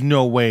 there's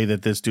no way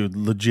that this dude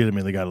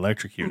legitimately got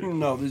electrocuted.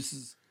 No,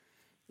 this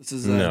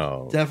is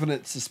No. a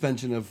definite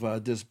suspension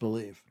of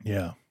disbelief.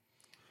 Yeah.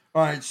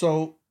 All right,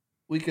 so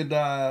we could,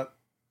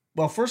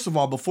 well, first of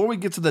all, before we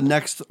get to the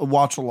next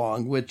watch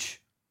along,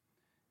 which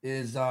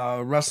is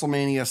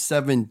WrestleMania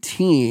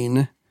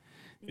 17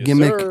 Yes,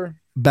 Gimmick sir.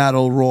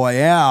 Battle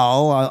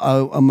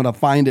Royale. I'm going to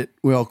find it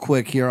real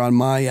quick here on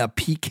my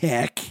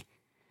Peacock.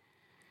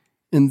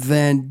 And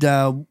then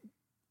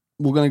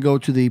we're going to go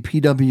to the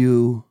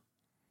PW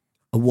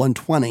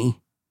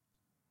 120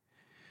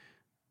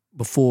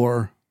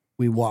 before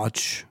we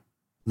watch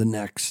the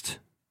next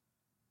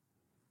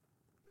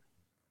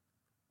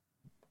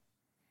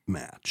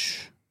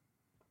match.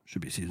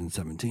 Should be season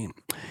 17.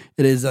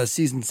 It is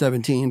season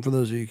 17 for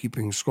those of you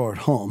keeping score at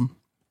home.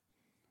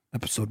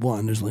 Episode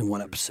 1. There's only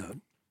one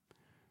episode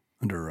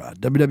under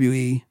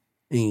WWE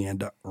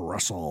and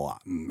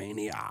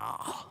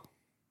WrestleMania.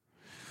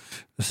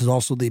 This is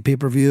also the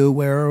pay-per-view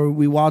where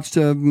we watched,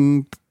 I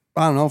don't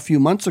know, a few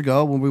months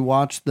ago when we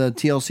watched the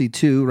TLC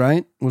 2,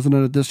 right? Wasn't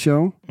it at this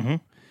show? Mm-hmm.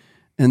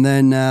 And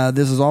then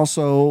this is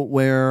also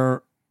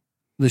where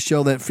the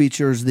show that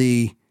features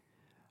the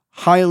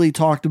highly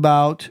talked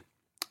about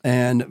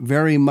and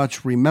very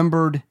much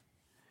remembered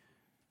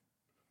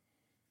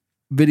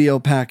video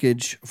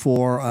package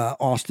for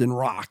Austin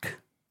Rock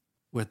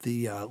with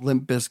the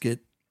Limp Bizkit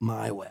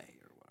My Way.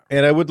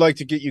 And I would like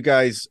to get you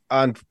guys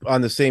on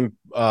the same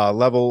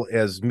level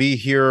as me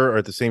here, or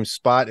at the same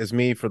spot as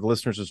me for the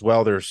listeners as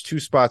well. There's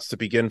 2 spots to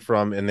begin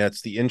from, and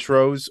that's the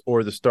intros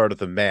or the start of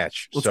the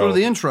match. Let's go to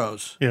the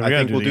intros. Yeah, I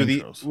think we'll do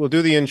intros. we'll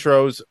do the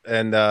intros,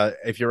 and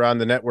if you're on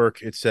the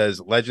network, it says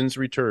Legends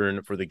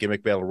Return for the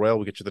Gimmick Battle Royal.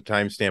 We'll get you the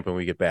timestamp when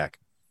we get back.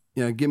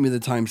 Yeah, give me the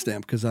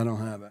timestamp because I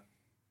don't have it.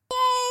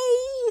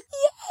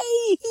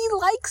 Yay! He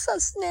likes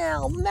us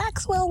now.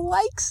 Maxwell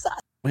likes us.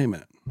 Wait a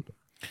minute.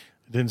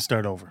 It didn't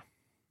start over.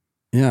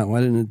 Yeah, why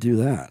didn't it do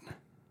that?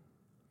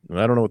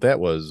 I don't know what that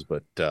was,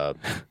 but I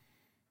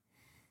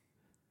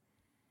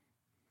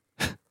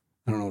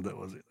don't know what that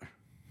was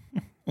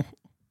either.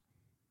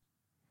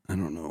 I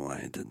don't know why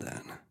it did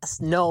that.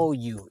 No,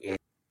 you idiot.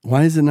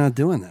 Why is it not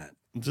doing that?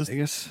 Just, I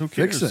guess who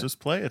fix cares? it. Just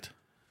play it.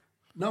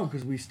 No,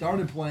 because we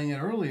started playing it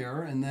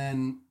earlier and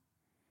then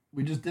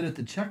we just did it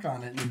to check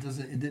on it and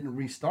it didn't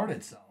restart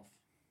itself.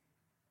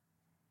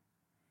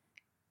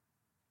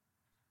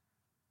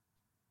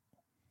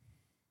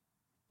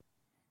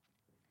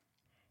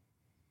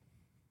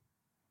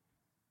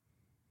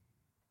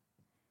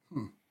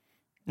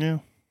 Yeah.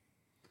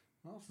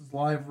 Well, this is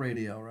live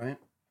radio, right?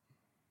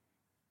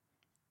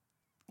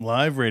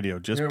 Live radio.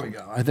 Just There we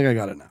go. I think I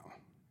got it now.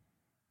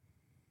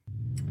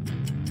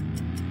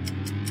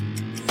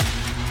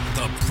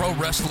 The Pro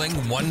Wrestling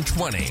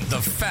 120, the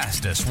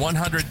fastest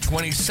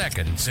 120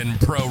 seconds in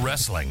pro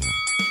wrestling.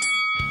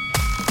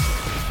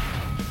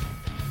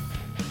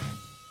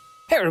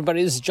 Hey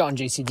everybody, this is John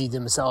JCD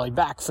DiMaselli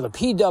back for the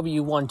PW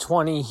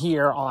 120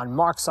 here on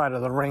Mark's Side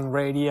of the Ring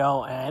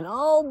Radio, and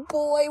oh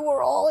boy,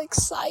 we're all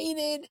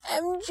excited.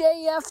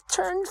 MJF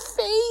turned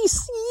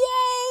face.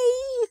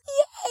 Yay!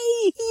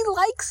 Yay! He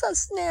likes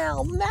us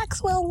now.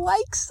 Maxwell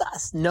likes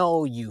us.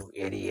 No, you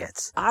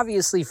idiots.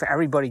 Obviously, for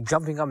everybody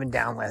jumping up and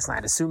down last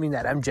night, assuming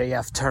that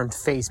MJF turned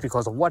face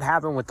because of what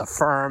happened with the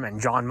firm and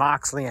Jon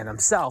Moxley and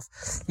himself,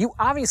 you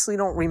obviously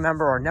don't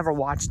remember or never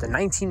watched the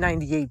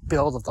 1998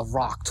 build of The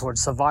Rock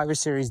towards Survivor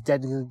Series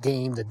Deadly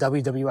Game, the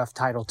WWF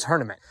title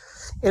tournament.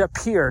 It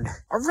appeared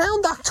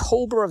around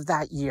October of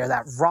that year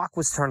that Rock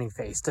was turning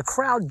face. The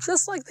crowd,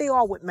 just like they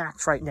are with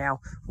Max right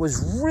now,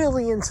 was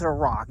really into The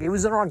Rock. It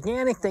was an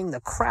organic thing. The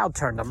crowd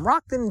turned him.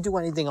 Rock didn't do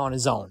anything on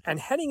his own. And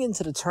heading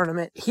into the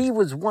tournament, he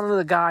was one of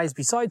the guys,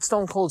 besides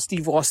Stone Cold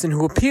Steve Austin,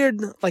 who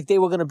appeared like they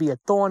were going to be a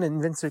thorn in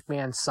Vince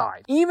McMahon's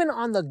side. Even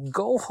on the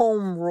Go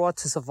Home Raw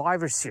to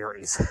Survivor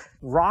Series,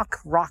 Rock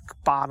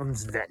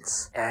bottoms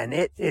Vince. And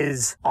it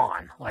is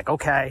on. Like,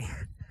 okay,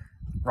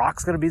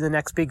 Rock's going to be the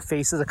next big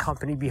face of the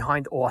company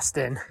behind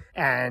Austin,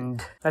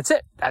 and that's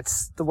it.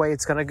 That's the way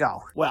it's going to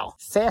go. Well,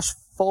 fast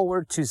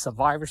forward to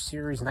Survivor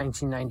Series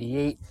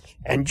 1998,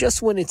 and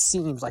just when it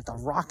seems like The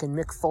Rock and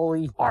Mick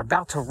Foley are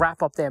about to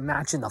wrap up their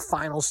match in the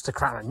finals to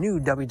crown a new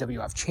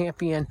WWF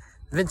champion,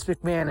 Vince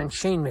McMahon and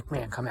Shane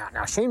McMahon come out.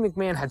 Now, Shane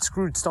McMahon had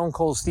screwed Stone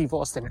Cold Steve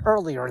Austin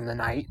earlier in the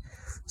night,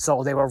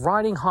 so they were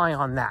riding high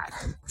on that.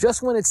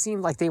 Just when it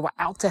seemed like they were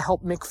out to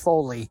help Mick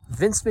Foley,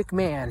 Vince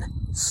McMahon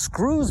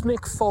screws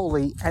Mick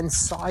Foley and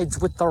sides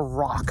with The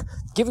Rock,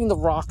 giving The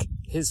Rock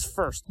his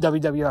first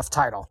WWF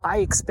title. I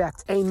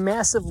expect a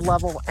massive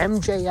level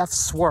MJF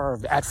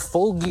swerve at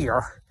Full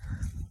Gear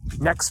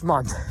next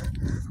month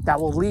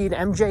that will lead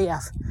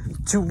MJF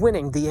to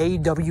winning the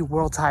AEW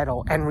World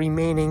title and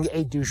remaining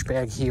a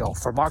douchebag heel.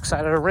 For Mark's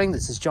Side of the Ring,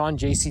 this is John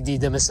JCD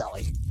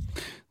DiMaselli.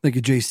 Thank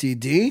you,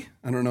 JCD.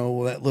 I don't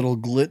know that little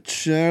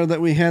glitch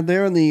that we had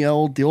there in the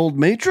old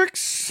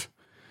Matrix,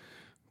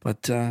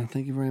 but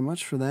thank you very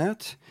much for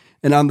that.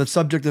 And on the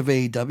subject of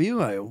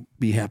AEW, I'll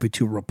be happy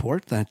to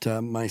report that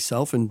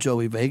myself and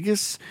Joey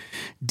Vegas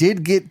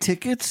did get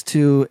tickets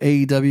to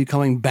AEW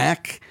coming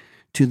back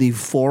to the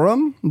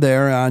Forum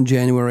there on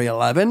January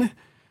 11.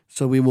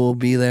 So we will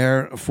be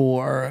there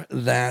for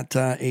that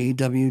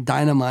AEW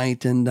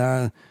Dynamite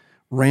and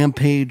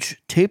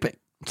Rampage taping.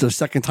 It's the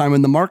second time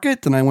in the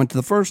market, and I went to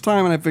the first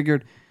time, and I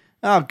figured,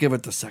 I'll give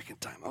it the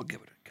second time. I'll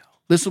give it a go.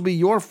 This will be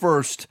your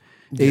first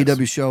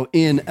AEW show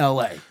in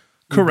LA.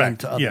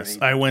 Correct. Yes,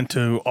 I went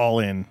to All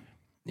In.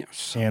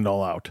 Yes. And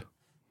All Out.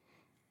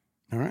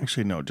 All right.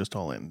 Actually, no, just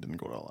All In. Didn't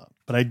go to All Out.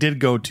 But I did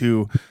go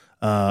to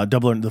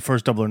the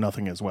first Double or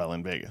Nothing as well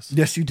in Vegas.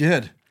 Yes, you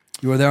did.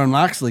 You were there when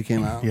Moxley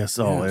came out. Yes.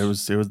 Oh,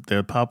 yes. It was.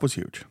 The pop was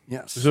huge.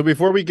 Yes. So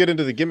before we get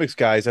into the gimmicks,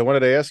 guys, I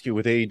wanted to ask you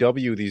with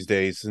AEW these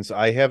days, since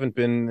I haven't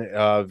been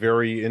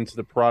very into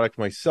the product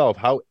myself,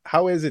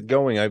 how is it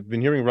going? I've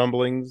been hearing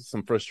rumblings,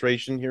 some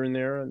frustration here and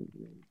there.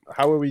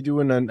 How are we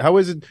doing? And how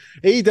is it?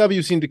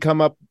 AEW seemed to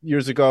come up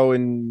years ago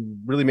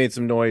and really made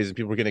some noise, and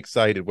people were getting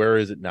excited. Where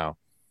is it now?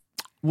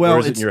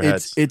 Well,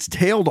 it's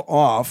tailed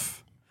off.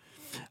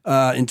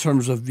 In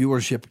terms of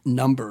viewership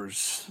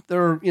numbers,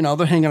 they're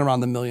hanging around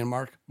the million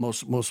mark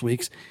most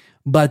weeks,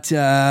 but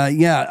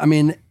yeah, I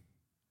mean,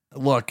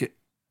 look,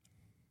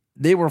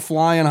 they were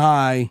flying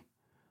high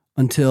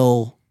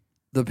until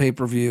the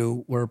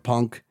pay-per-view where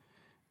Punk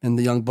and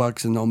the Young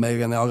Bucks and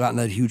Omega and they all got in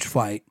that huge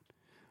fight,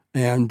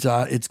 and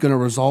it's going to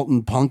result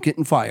in Punk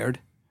getting fired,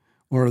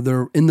 or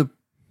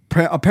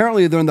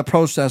apparently they're in the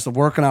process of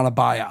working on a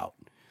buyout,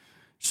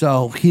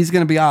 so he's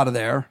going to be out of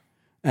there,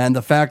 and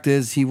the fact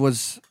is he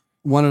was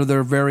one of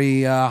their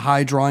very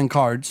high drawing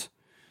cards.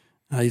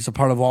 He's a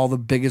part of all the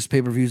biggest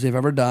pay-per-views they've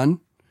ever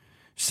done.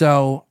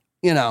 So,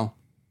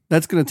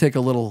 that's going to take a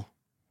little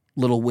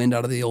wind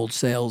out of the old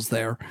sails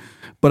there.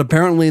 But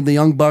apparently the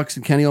Young Bucks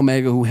and Kenny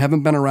Omega, who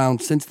haven't been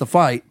around since the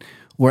fight,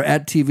 were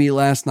at TV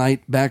last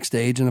night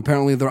backstage, and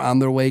apparently they're on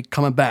their way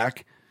coming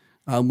back,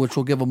 which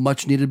will give a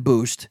much-needed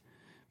boost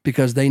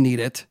because they need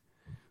it.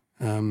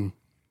 And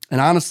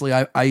honestly,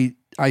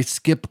 I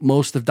skip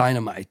most of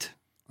Dynamite.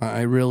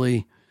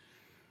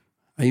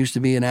 I used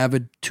to be an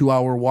avid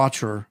 2-hour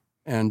watcher,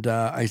 and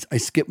I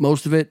skip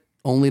most of it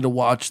only to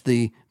watch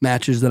the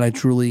matches that I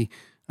truly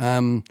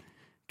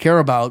care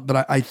about.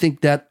 But I think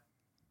that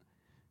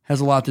has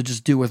a lot to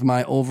just do with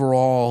my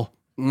overall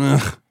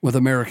with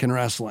American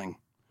wrestling,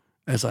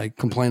 as I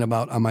complain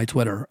about on my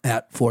Twitter,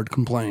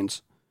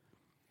 @FordComplains.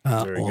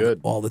 Very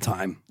good. all the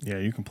time. Yeah,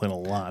 you complain a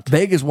lot.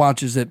 Vegas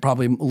watches it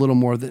probably a little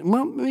more than,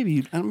 well, maybe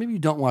you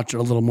don't watch it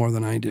a little more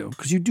than I do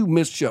because you do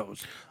miss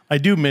shows. I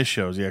do miss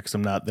shows, yeah, because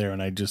I'm not there,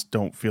 and I just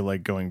don't feel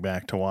like going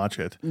back to watch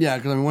it. Yeah,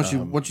 because I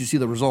mean, once you see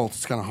the results,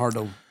 it's kind of hard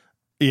to.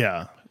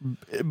 Yeah,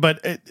 but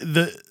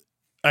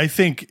I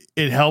think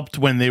it helped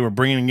when they were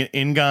bringing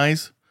in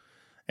guys,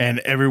 and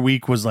every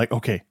week was like,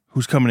 okay,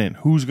 who's coming in?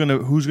 Who's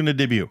gonna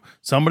debut?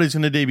 Somebody's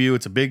gonna debut.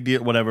 It's a big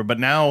deal, whatever. But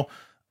now,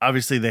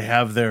 obviously, they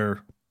have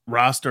their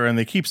roster and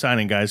they keep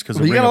signing guys because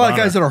you got a lot of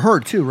guys that are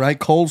hurt too,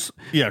 right?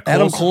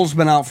 Adam Cole's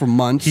been out for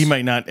months. He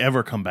might not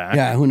ever come back.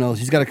 Yeah, who knows?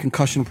 He's got a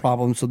concussion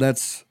problem, so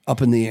that's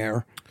up in the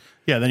air.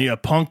 Yeah, then you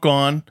have Punk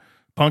on.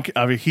 Punk,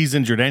 I mean, he's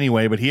injured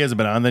anyway, but he hasn't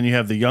been on. Then you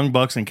have the Young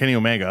Bucks and Kenny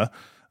Omega.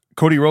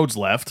 Cody Rhodes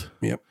left.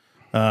 Yep.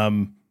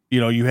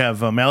 You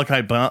have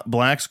Malachi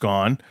Black's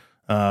gone.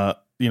 So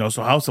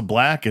House of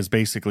Black is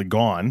basically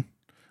gone.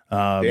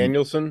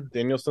 Danielson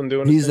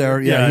doing. He's there.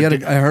 Yeah,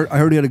 I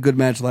heard he had a good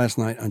match last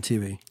night on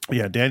TV.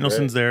 Yeah,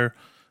 Danielson's there.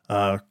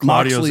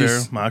 Claudio's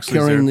there. Moxley's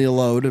carrying there. the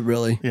load,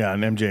 really. Yeah,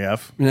 and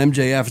MJF. And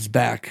MJF is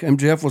back.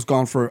 MJF was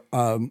gone for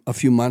a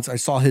few months. I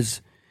saw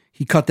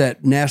he cut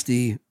that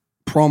nasty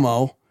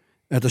promo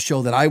at the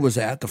show that I was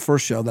at, the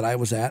first show that I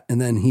was at,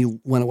 and then he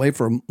went away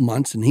for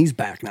months, and he's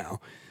back now,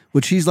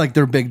 which he's like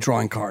their big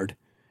drawing card.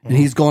 And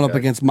he's going up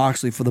against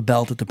Moxley for the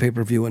belt at the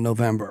pay-per-view in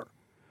November,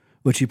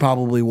 which he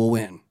probably will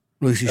win.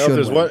 At least he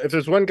should win. If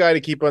there's one guy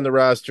to keep on the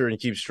roster and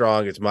keep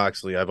strong, it's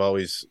Moxley. I've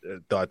always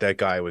thought that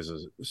guy was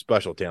a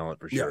special talent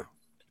for sure.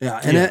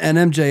 Yeah.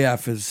 And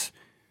MJF is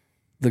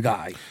the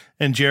guy.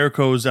 And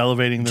Jericho's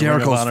elevating the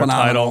Ring of Honor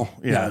phenomenal.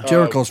 title. Yeah,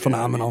 Jericho's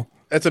phenomenal.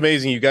 That's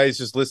amazing. You guys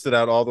just listed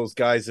out all those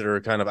guys that are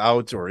kind of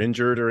out or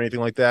injured or anything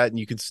like that, and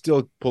you could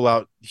still pull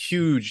out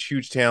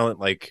huge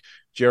talent like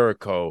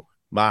Jericho,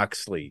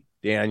 Moxley,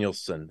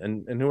 Danielson,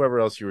 and whoever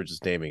else you were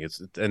just naming.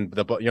 And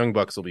the Young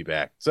Bucks will be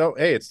back. So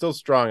hey, it's still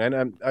strong.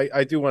 And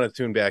I do want to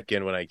tune back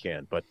in when I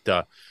can, but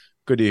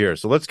good to hear.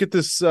 So let's get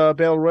this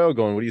Battle Royal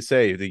going. What do you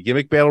say? The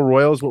Gimmick Battle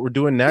Royal is what we're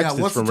doing next.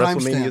 Yeah, it's from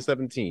WrestleMania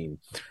 17.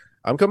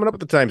 I'm coming up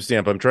with the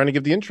timestamp. I'm trying to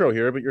give the intro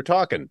here, but you're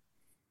talking.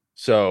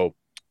 So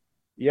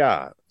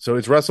yeah. So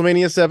it's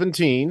WrestleMania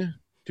 17,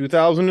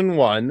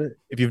 2001.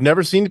 If you've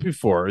never seen it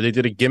before, they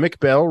did a Gimmick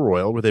Battle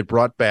Royal where they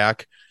brought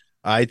back,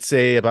 I'd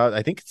say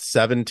I think it's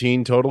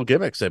 17 total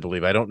gimmicks, I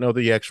believe. I don't know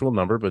the actual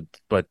number,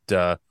 but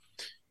the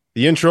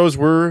intros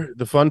were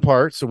the fun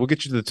part. So we'll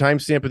get you to the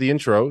timestamp of the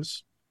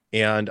intros.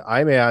 And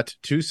I'm at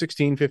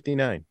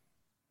 2:16:59.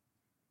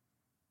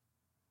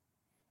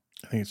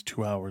 I think it's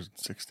 2 hours and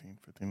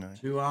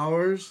 16:59. 2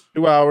 hours?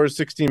 2 hours,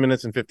 16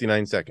 minutes, and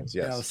 59 seconds.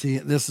 Yes. Yeah, see,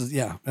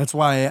 that's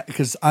why,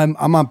 because I'm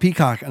on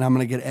Peacock and I'm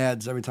going to get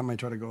ads every time I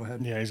try to go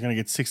ahead. Yeah, he's going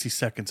to get 60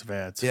 seconds of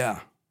ads.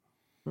 Yeah.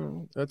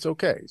 That's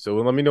okay. So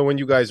let me know when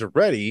you guys are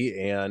ready,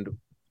 and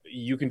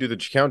you can do the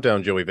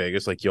countdown, Joey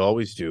Vegas, like you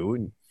always do,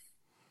 and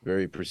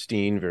very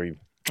pristine, very.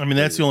 I mean,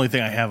 that's the only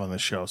thing I have on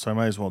this show, so I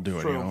might as well do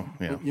it. True. You know,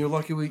 yeah. You're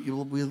lucky we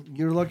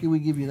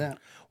give you that.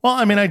 Well,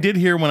 I mean, I did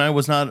hear when I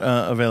was not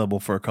available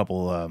for a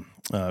couple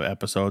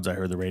episodes, I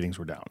heard the ratings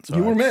were down. So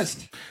you were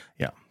missed.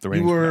 Yeah, the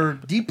ratings you were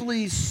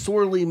deeply,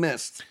 sorely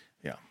missed.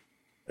 Yeah,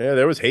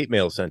 there was hate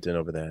mail sent in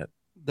over that.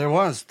 There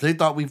was.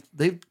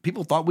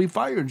 People thought we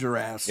fired your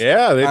ass.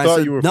 Yeah, they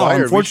thought you were fired.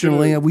 No,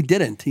 unfortunately, we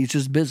didn't. He's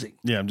just busy.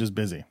 Yeah, I'm just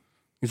busy.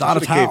 He's out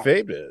of town.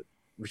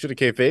 We should have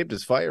kayfabed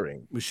his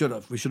firing. We should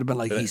have. We should have been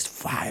like, he's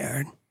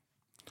fired.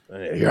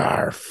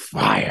 You're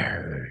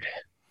fired.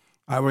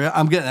 All right,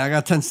 I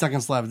got 10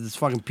 seconds left. It's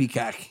fucking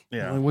Peacock.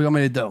 Yeah. What do you want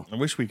me to do? I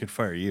wish we could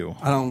fire you.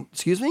 I don't.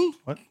 Excuse me?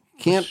 What?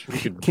 Can't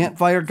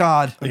fire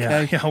God.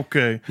 Okay. Yeah.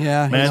 Okay.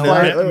 Yeah. Man,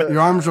 your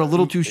arms are a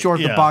little too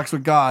short to box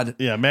with God.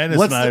 Yeah.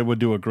 Madness and I would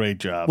do a great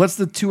job. What's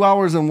the 2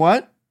 hours and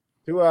what?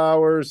 2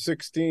 hours,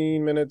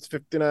 16 minutes,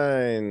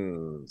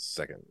 59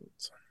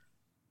 seconds.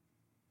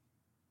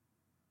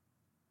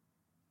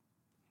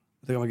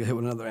 I think I'm gonna get hit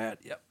with another ad.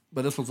 Yep.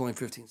 But this one's only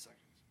 15 seconds.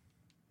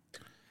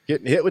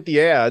 Getting hit with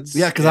the ads.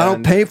 Yeah, because I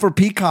don't pay for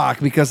Peacock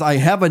because I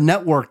have a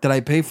network that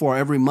I pay for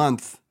every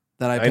month.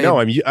 I know.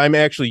 I'm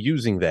actually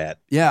using that.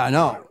 Yeah, I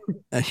know.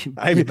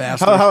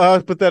 How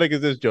pathetic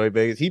is this, Joey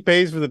Vegas? He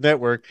pays for the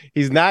network.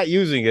 He's not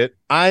using it.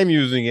 I'm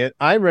using it.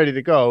 I'm ready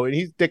to go, and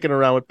he's dicking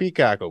around with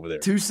Peacock over there.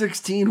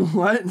 216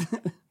 what?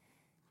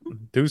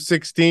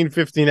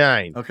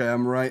 2:16:59. Okay,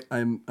 I'm right.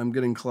 I'm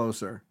getting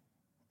closer.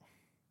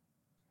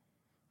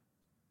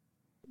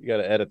 You got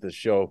to edit this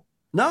show.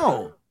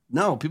 No.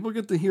 People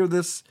get to hear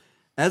this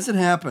as it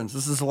happens.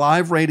 This is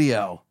live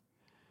radio.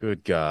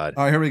 Good God.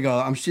 All right, here we go.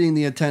 I'm seeing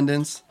the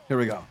attendance. Here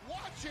we go.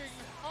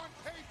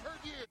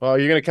 Oh,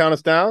 you're going to count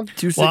us down?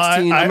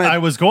 216. Well, I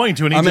was going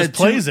to, and he just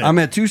plays it. I'm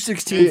at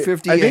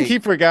 2:16:58. I think he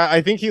forgot.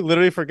 I think he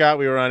literally forgot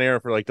we were on air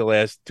for like the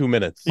last 2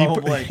 minutes.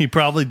 He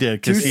probably did.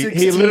 Because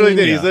he literally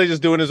did. He's literally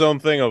just doing his own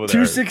thing over there.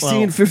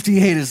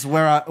 2:16:58 is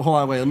where I... Hold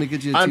on, wait. Let me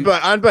get you...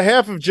 On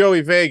behalf of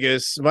Joey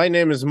Vegas, my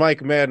name is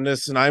Mike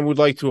Madness, and I would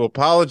like to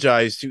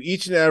apologize to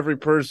each and every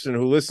person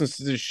who listens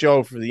to this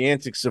show for the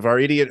antics of our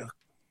idiot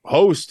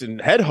host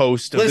and head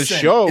host of this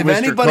show. If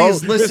anybody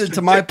has listened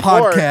to my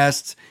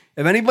podcast...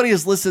 If anybody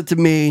has listened to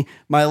me,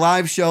 my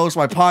live shows,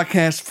 my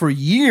podcast for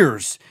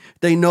years,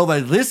 they know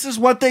that this is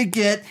what they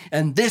get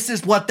and this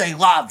is what they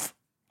love.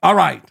 All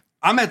right.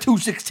 I'm at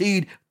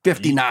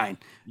 216.59.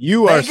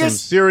 You are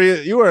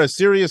a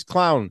serious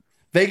clown.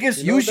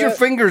 Vegas, use your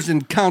fingers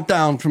and count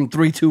down from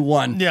 3, 2,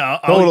 1. Yeah.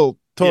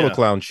 Total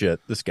clown shit.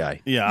 This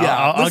guy.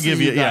 Yeah. I'll give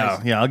you.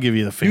 I'll give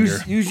you the finger.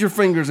 Use your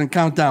fingers and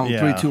count down.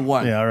 3, 2,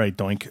 1. Yeah. All right,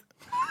 Doink.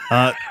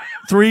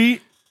 3,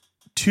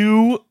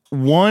 2,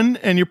 1,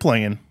 and you're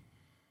playing.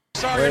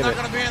 Sorry, you're not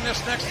going to be in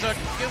this next gimmick.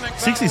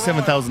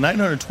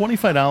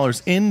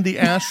 $67,925 in the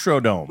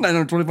Astrodome.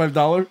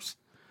 $925.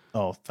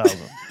 Oh,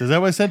 $1,000. Is that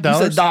what I said?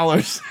 Dollars? You said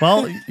dollars.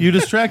 Well, you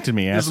distracted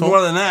me, It's asshole.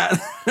 more than that.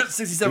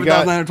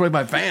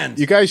 67,925 fans.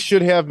 You guys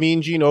should have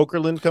Mean Gene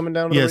Okerlund coming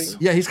down to the ring.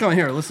 Yeah, he's coming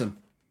here. Listen.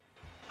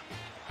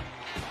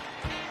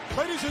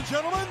 Ladies and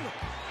gentlemen,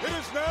 it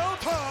is now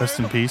time Rest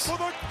in peace. for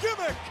the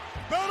Gimmick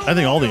Battle I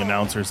think all the Royale.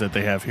 announcers that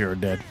they have here are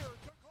dead.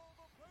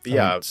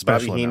 Yeah, Bobby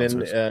special Heenan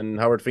announcers. and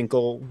Howard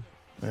Finkel,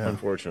 Yeah.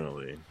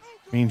 unfortunately.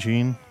 Mean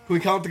Gene. Can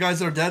we count the guys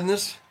that are dead in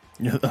this?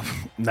 Yeah,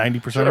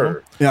 90% of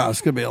them. Yeah,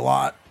 it's going to be a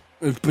lot.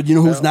 But you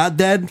know who's not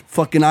dead?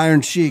 Fucking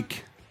Iron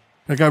Sheik.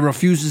 That guy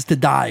refuses to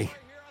die.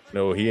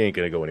 No, he ain't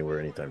going to go anywhere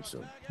anytime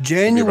soon.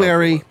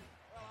 January,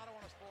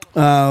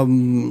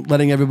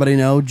 letting everybody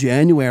know,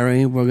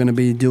 January, we're going to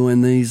be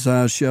doing these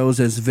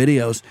shows as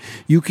videos.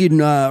 You can,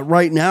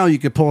 right now, you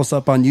could pull us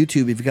up on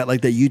YouTube. If you got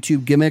like that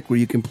YouTube gimmick where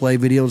you can play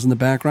videos in the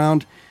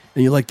background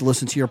and you like to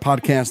listen to your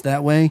podcast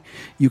that way,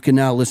 you can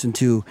now listen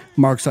to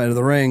Mark's Side of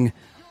the Ring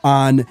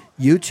on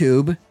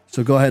YouTube.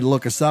 So go ahead and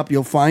look us up.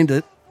 You'll find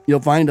it. You'll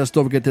find us.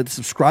 Don't forget the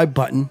subscribe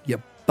button, you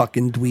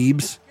fucking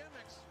dweebs.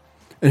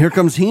 And here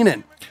comes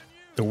Heenan.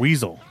 The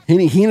Weasel.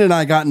 Heenan and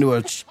I got into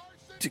a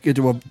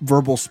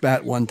verbal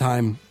spat one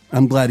time.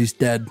 I'm glad he's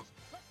dead. How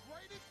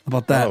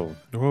about that? Oh.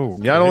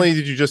 Not only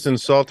did you just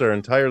insult our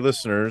entire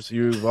listeners,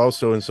 you've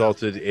also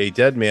insulted a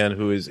dead man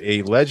who is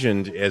a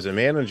legend as a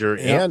manager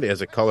and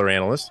as a color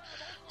analyst.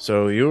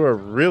 So you are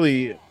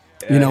really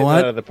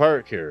out of the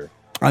park here.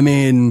 I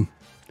mean,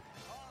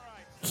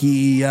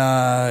 he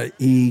cut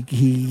a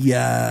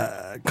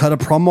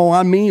promo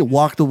on me,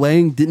 walked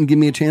away, didn't give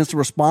me a chance to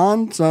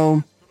respond.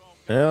 So,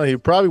 well, he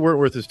probably weren't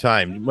worth his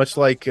time. Much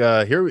like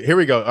here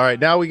we go. All right,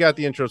 now we got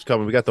the intros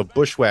coming. We got the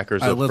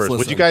Bushwhackers up first.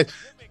 Would you guys?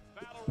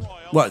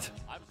 What?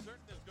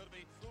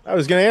 I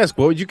was going to ask,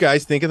 what would you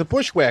guys think of the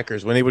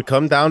Bushwhackers when they would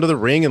come down to the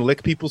ring and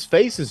lick people's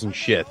faces and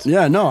shit?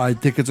 Yeah, no, I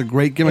think it's a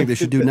great gimmick they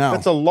should do now.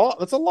 That's a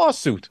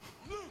lawsuit.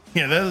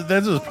 Yeah,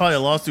 that was probably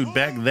a lawsuit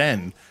back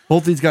then.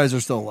 Both these guys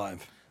are still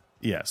alive.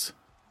 Yes.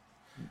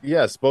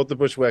 Yes, both the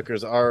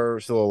Bushwhackers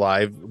are still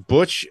alive.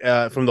 Butch,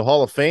 from the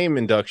Hall of Fame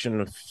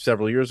induction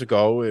several years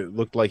ago, it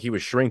looked like he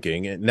was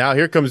shrinking. And now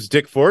here comes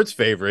Dick Ford's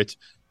favorite,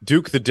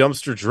 Duke the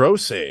Dumpster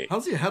Drose.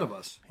 How's he ahead of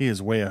us? He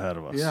is way ahead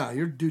of us. Yeah,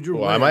 you're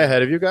Well, am I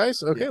ahead of you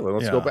guys? Okay, well,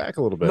 let's go back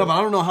a little bit. No, but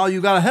I don't know how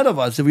you got ahead of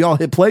us if we all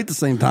hit play at the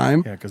same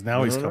time. Yeah, because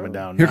now he's coming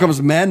down. Here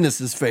comes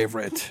Madness's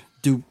favorite,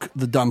 Duke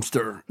the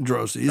Dumpster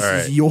Drose. This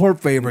is your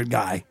favorite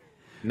guy.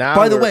 Now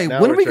by the way,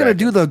 when are we going to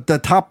do the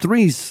top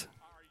threes?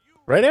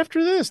 Right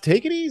after this,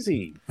 take it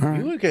easy. Right.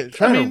 You look at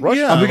trying to rush.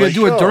 Are we going to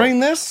do it during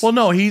this? Well,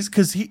 no, he's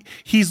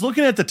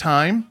looking at the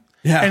time.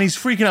 Yeah. And he's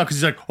freaking out because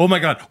he's like, oh my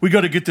God, we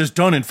got to get this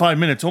done in 5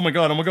 minutes. Oh my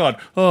God.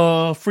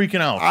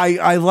 Freaking out.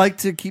 I like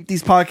to keep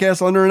these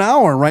podcasts under an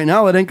hour. Right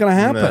now, it ain't going to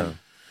happen.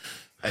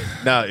 No.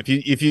 Now, if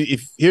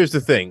here's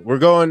the thing, we're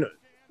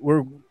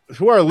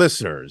to our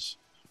listeners.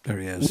 There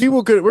he is.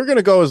 We're going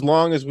to go as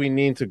long as we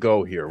need to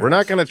go here. We're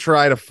not going to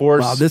try to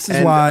force. Wow, this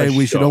is why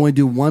we should only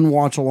do one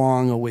watch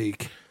along a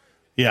week.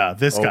 Yeah,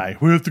 this guy.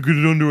 We have to get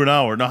it under an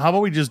hour. Now, how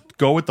about we just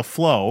go with the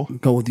flow?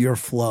 Go with your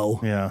flow.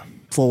 Yeah.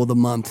 Flow of the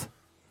month.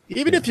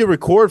 Even if you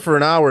record for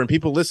an hour and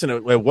people listen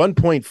at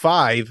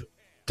 1.5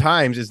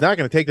 times, it's not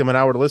going to take them an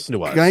hour to listen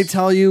to us. Can I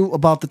tell you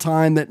about the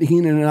time that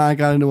Heenan and I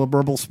got into a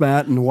verbal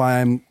spat and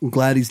why I'm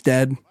glad he's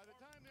dead?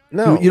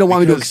 No. You don't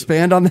want me to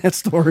expand on that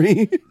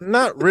story?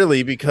 Not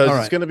really, because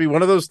it's going to be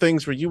one of those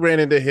things where you ran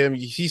into him,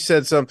 he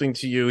said something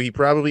to you, he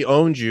probably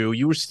owned you,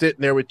 you were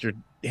sitting there with your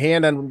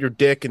hand on your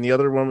dick and the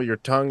other one with your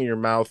tongue in your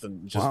mouth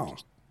and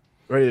just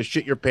ready to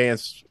shit your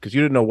pants because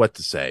you didn't know what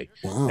to say.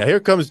 Wow. Now here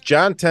comes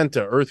John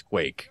Tenta,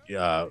 Earthquake,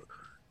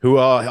 who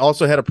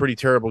also had a pretty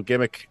terrible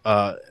gimmick,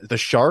 the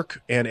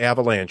Shark and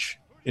Avalanche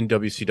in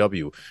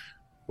WCW.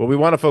 What we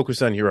want to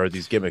focus on here are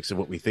these gimmicks and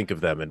what we think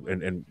of them,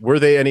 and were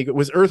they any good?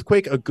 Was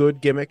Earthquake a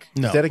good gimmick?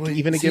 No. Is that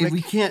even a gimmick?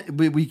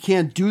 We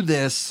can't do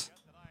this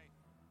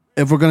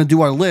if we're going to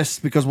do our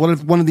list, because what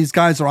if one of these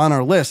guys are on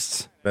our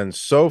lists? Then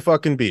so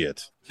fucking be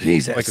it.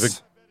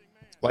 Jesus.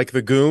 Like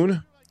the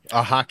Goon,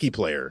 a hockey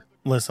player.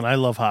 Listen, I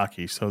love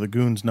hockey, so the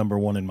Goon's number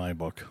one in my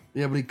book.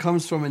 Yeah, but he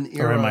comes from an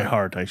era. Or in my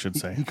heart, I should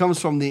say. He comes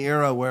from the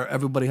era where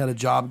everybody had a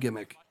job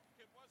gimmick.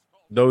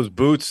 Those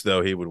boots,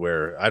 though, he would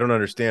wear. I don't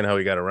understand how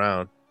he got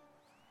around.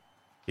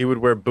 He would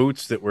wear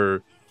boots that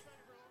were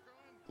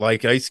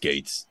like ice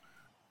skates.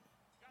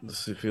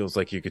 This feels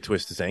like you could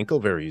twist his ankle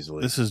very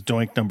easily. This is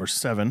Doink number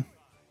 7.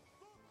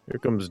 Here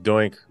comes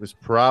Doink. This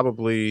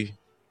probably,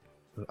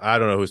 I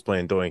don't know who's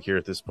playing Doink here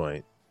at this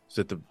point. Is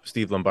it the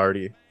Steve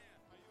Lombardi?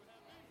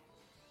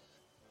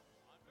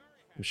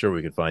 I'm sure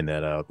we could find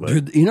that out. But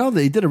Dude,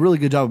 they did a really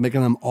good job of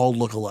making them all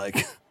look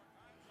alike.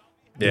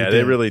 yeah,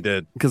 they really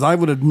did. Because I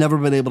would have never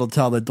been able to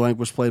tell that Doink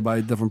was played by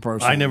a different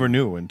person. I never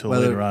knew until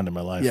later on in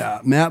my life.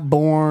 Yeah, Matt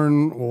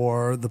Bourne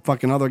or the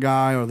fucking other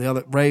guy or the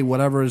other Ray,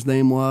 whatever his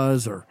name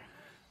was, or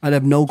I'd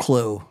have no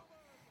clue.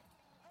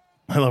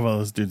 I love how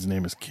this dude's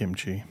name is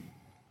Kimchi.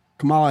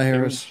 Kamala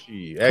Harris.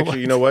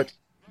 Actually, you know what?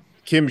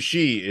 Kim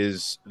Shi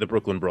is the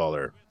Brooklyn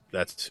Brawler.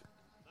 That's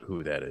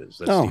who that is.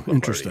 That's Steve Lombardi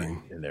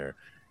interesting. In there.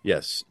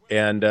 Yes.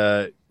 And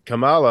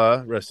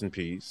Kamala, rest in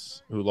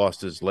peace, who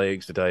lost his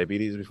legs to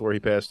diabetes before he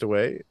passed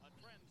away.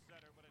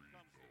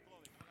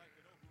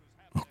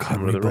 Oh, God,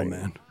 Repo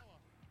Man.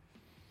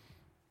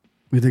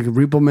 You think of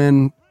Repo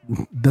Man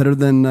better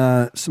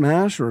than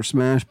Smash or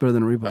Smash better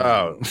than Repo Man?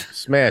 Oh,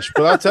 Smash.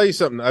 But I'll tell you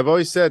something. I've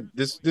always said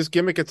this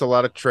gimmick gets a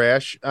lot of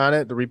trash on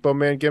it, the Repo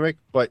Man gimmick,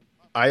 but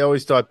I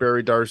always thought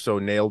Barry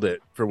Darsow nailed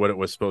it for what it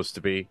was supposed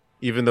to be,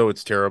 even though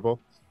it's terrible.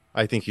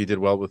 I think he did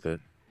well with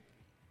it.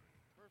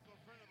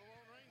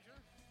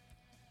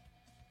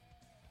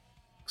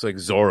 Looks like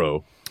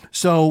Zorro.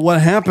 So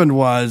what happened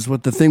was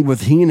with the thing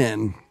with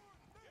Heenan.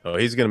 Oh,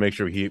 he's going to make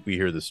sure we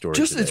hear the story.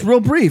 It's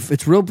real brief.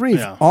 It's real brief.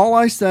 Yeah. All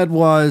I said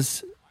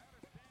was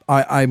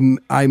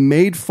I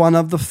made fun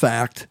of the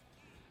fact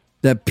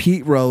that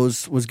Pete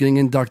Rose was getting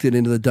inducted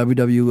into the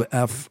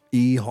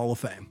WWFE Hall of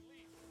Fame.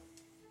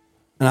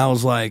 And I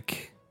was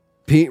like,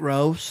 Pete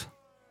Rose?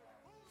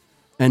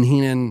 And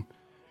Heenan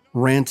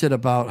ranted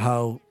about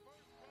how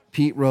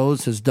Pete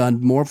Rose has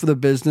done more for the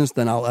business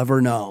than I'll ever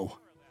know.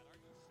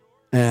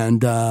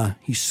 And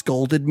he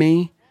scolded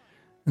me,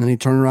 and then he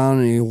turned around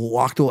and he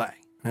walked away.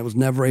 I was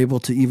never able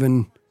to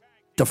even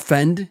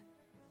defend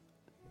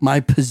my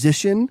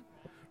position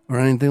or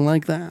anything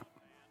like that.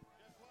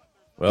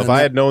 Well, if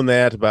I had known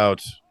that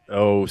about,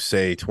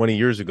 say 20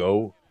 years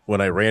ago, when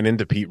I ran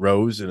into Pete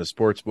Rose in a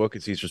sports book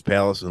at Caesar's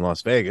Palace in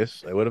Las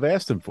Vegas, I would have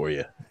asked him for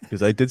you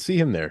because I did see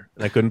him there,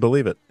 and I couldn't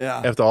believe it.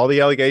 Yeah. After all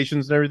the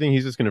allegations and everything,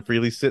 he's just going to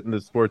freely sit in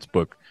the sports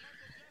book.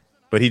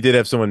 But he did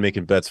have someone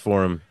making bets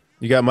for him.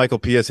 You got Michael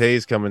P.S.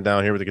 Hayes coming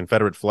down here with a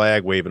Confederate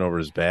flag waving over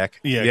his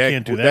back. Yeah,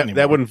 can't do that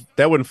anymore.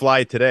 That wouldn't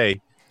fly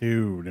today.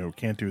 No,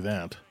 can't do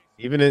that.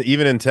 Even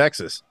in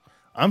Texas.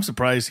 I'm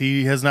surprised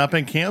he has not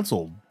been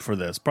canceled for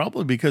this.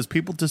 Probably because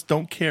people just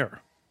don't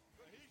care.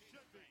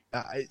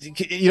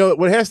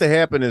 What has to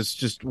happen is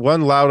just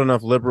one loud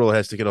enough liberal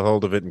has to get a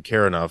hold of it and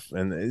care enough.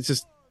 And it's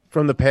just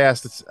from the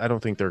past. I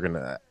don't think they're going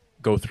to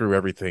go through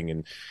everything.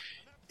 And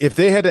if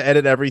they had to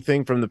edit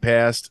everything from the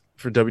past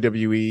for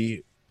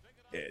WWE,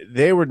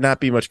 there would not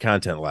be much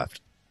content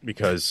left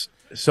because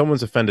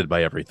someone's offended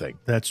by everything.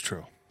 That's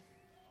true.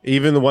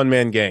 Even the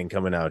one-man gang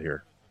coming out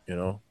here,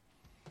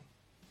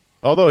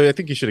 Although I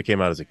think he should have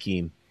came out as a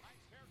Keen.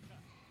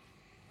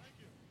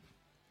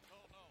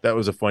 That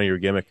was a funnier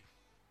gimmick.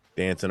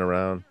 Dancing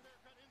around.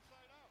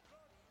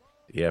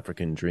 The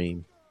African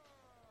Dream.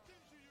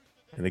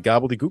 And the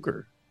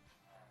Gobbledygooker.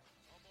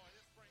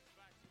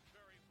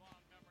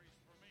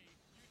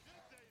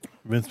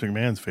 Vince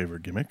McMahon's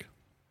favorite gimmick.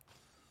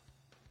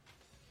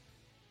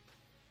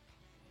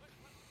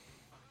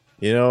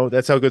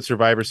 That's how good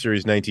Survivor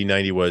Series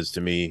 1990 was to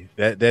me.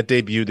 That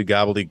debuted the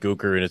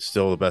Gobbledygooker, and it's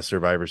still the best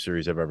Survivor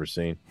Series I've ever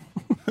seen.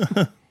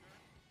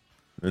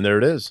 And there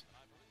it is.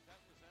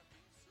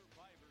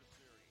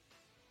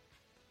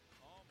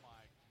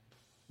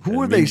 Who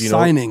were they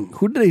signing?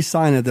 Who did they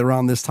sign at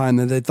around this time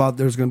that they thought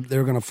they were going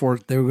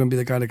to be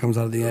the guy that comes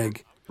out of the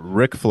egg?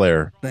 Ric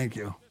Flair. Thank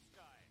you.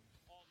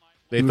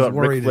 They thought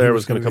Ric Flair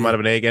was going to come out of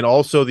an egg, and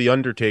also the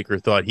Undertaker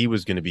thought he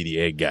was going to be the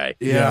egg guy.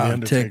 Yeah,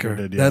 Undertaker.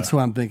 Did, That's who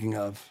I'm thinking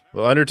of.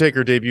 Well,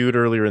 Undertaker debuted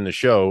earlier in the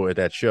show, at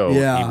that show.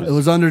 Yeah, it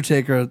was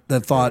Undertaker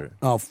that thought,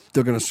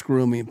 they're going to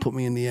screw me and put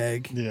me in the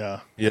egg.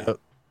 Yeah. Yeah.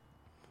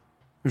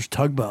 There's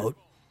Tugboat.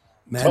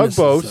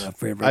 Tugboat.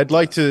 Fred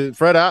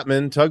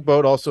Ottman,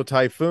 Tugboat, also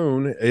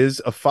Typhoon,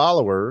 is a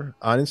follower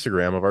on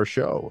Instagram of our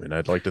show, and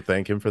I'd like to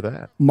thank him for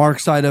that. Mark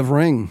Side of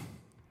Ring.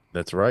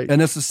 That's right.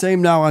 And it's the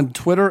same now on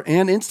Twitter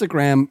and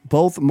Instagram,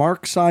 both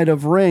Mark Side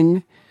of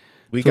Ring.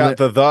 We got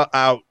the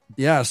out.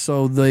 Yeah,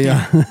 so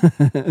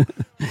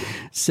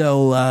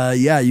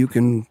you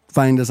can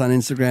find us on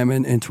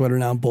Instagram and Twitter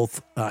now.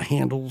 Both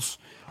handles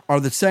are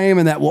the same,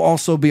 and that will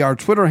also be our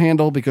Twitter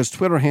handle because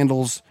YouTube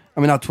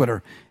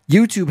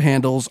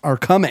handles are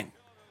coming.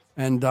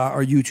 And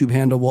our YouTube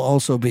handle will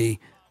also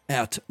be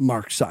at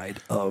Mark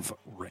Side of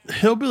Ring.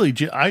 Hillbilly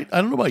Jim, I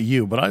don't know about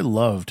you, but I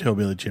loved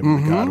Hillbilly Jim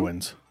and the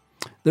Godwins.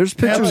 There's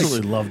pictures.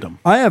 Absolutely loved them.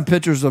 I have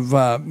pictures of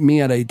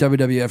me at a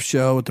WWF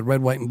show with the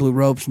red, white, and blue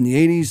ropes in the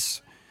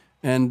 80s.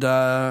 And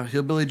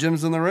Hillbilly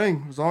Jim's in the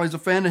ring. I was always a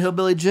fan of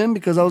Hillbilly Jim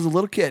because I was a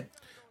little kid.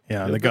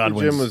 Yeah, the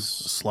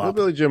Godwins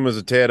Hillbilly Jim was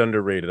a tad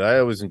underrated. I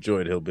always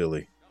enjoyed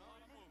Hillbilly.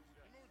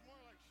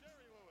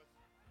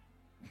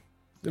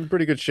 In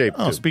pretty good shape,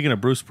 too. Speaking of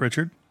Bruce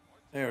Pritchard.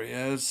 There he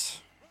is.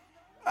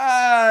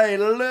 I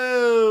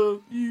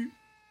love you.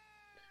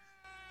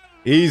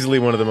 Easily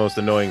one of the most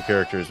annoying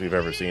characters we've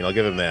ever seen. I'll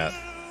give him that.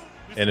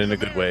 And in a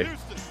good way.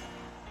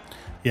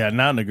 Yeah,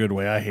 not in a good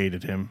way. I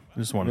hated him. I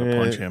just wanted to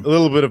punch him. A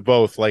little bit of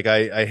both. Like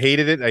I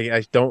hated it.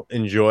 I don't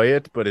enjoy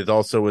it, but it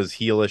also was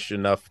heelish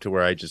enough to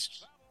where I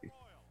just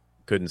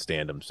couldn't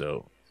stand him.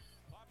 So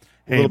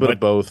a little bit of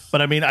both.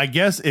 But I mean, I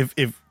guess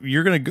if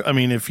you're gonna, I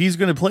mean, if he's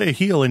gonna play a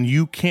heel and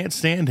you can't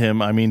stand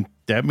him, I mean,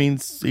 that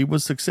means he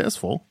was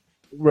successful.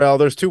 Well,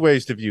 there's two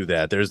ways to view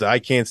that. There's the I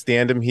can't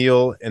stand him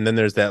heel, and then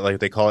there's that,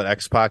 like they call it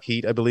X-Pac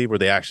heat, I believe, where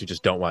they actually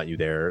just don't want you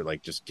there.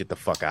 Like, just get the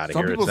fuck out of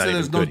here. Some people say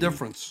there's no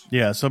difference.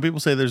 Yeah, some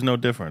people say there's no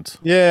difference.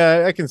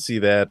 Yeah, I can see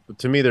that. But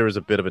to me, there was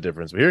a bit of a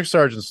difference. But here's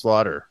Sergeant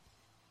Slaughter.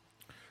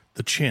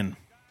 The chin.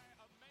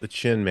 The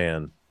chin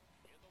man.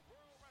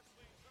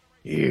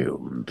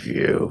 You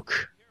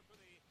puke.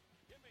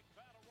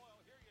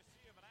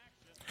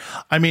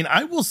 I mean,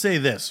 I will say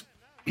this.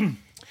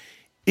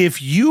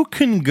 If you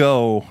can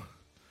go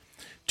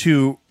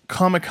to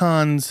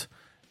Comic-Cons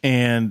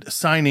and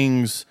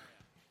signings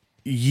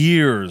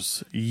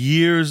years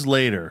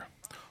later,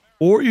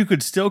 or you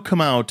could still come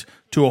out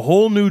to a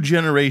whole new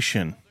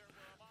generation,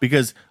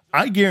 because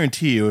I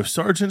guarantee you, if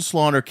Sergeant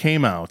Slaughter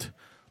came out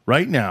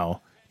right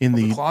now in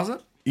the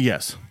closet,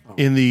 yes,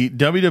 in the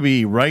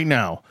WWE right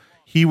now,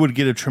 he would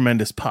get a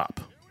tremendous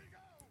pop.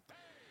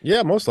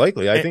 Yeah, most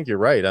likely. I think you're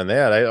right on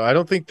that. I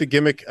don't think the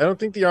gimmick. I don't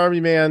think the Army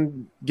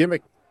Man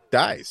gimmick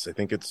dies. I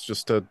think it's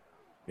just a,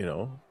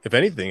 if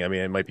anything, I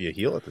mean, it might be a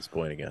heel at this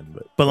point again.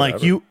 But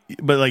like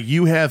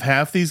you have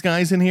half these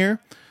guys in here,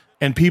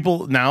 and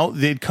people now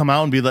they'd come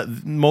out and be like,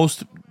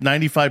 most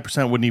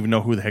 95% wouldn't even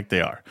know who the heck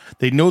they are.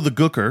 They know the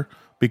Gooker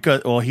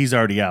because he's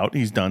already out,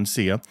 he's done.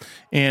 See ya,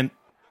 and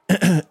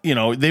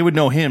they would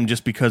know him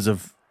just because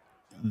of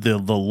the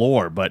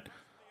lore. But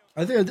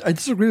I think I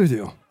disagree with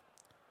you.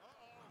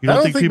 You I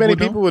don't think many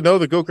people would know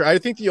the Gooker. I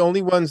think the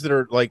only ones that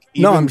are like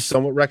even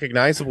somewhat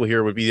recognizable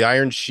here would be the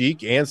Iron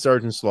Sheik and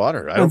Sergeant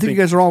Slaughter. I don't think you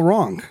guys are all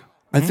wrong.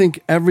 I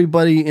think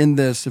everybody in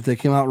this, if they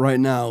came out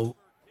right now,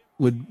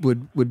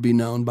 would be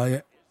known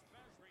by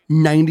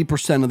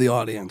 90% of the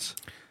audience.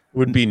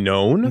 Would be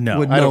known?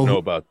 No, I don't know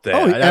about that.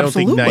 Oh, I don't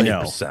think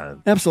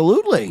 90%.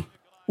 Absolutely.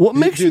 What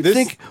makes you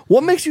think?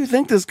 What makes you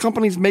think this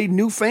company's made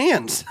new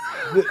fans?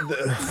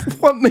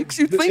 What makes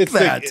you think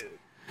that?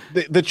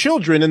 The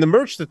children and the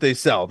merch that they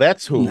sell.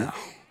 That's who. No.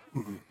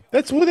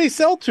 That's who they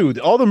sell to.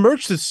 All the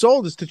merch that's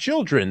sold is to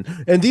children.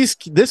 And this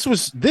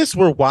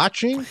we're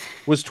watching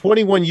was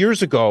 21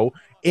 years ago,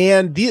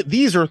 and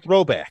these are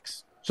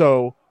throwbacks.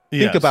 So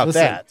think about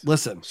that.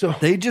 Listen. So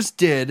they just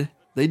did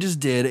a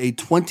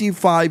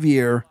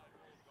 25-year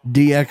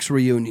DX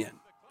reunion,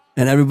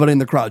 and everybody in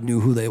the crowd knew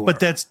who they were. But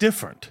that's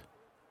different.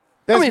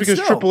 That's because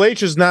Triple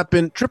H has not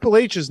been.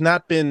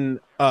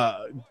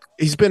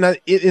 He's been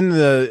in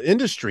the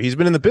industry. He's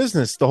been in the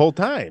business the whole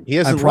time. He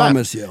hasn't. I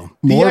promise you,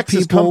 more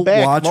people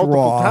watch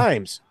Raw.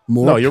 Times.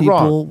 More you're people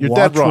wrong. You're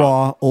watch dead wrong.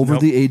 Raw over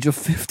the age of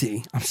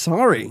 50. I'm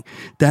sorry,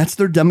 that's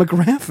their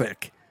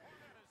demographic.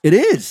 It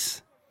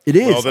is. It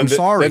is. Well, I'm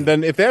sorry.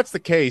 Then if that's the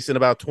case, in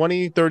about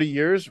 20, 30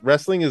 years,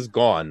 wrestling is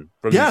gone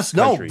from this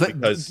country.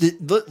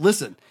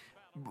 Listen,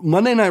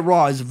 Monday Night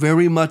Raw is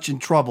very much in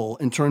trouble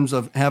in terms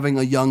of having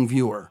a young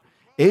viewer.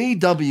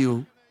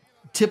 AEW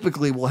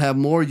typically will have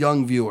more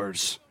young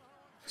viewers.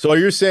 So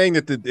you're saying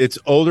that it's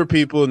older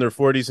people in their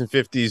 40s and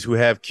 50s who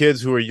have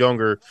kids who are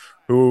younger,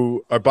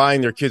 who are buying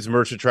their kids'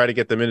 merch to try to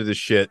get them into this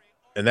shit,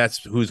 and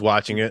that's who's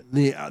watching it?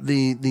 The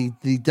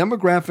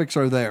demographics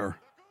are there.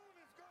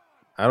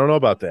 I don't know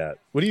about that.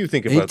 What do you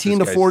think about 18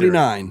 to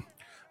 49? Theory?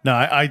 No,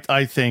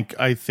 I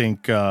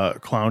think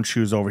Clown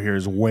Shoes over here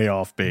is way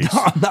off base.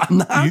 No, I'm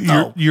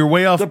not. You're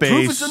way off the base. The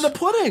proof is in the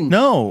pudding.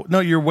 No,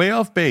 you're way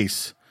off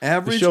base.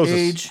 Average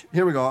age.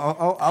 Here we go.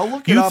 I'll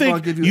look it up. And I'll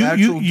give you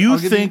actual.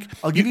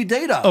 I'll give you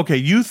data. Okay,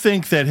 you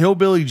think that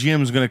Hillbilly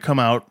Jim's going to come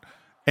out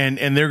and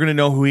they're going to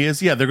know who he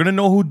is? Yeah, they're going to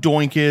know who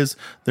Doink is.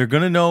 They're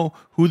going to know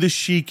who the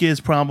Sheik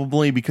is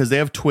probably because they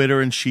have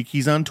Twitter and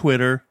Sheiky's on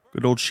Twitter.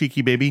 Good old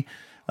Sheiky baby.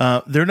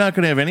 They're not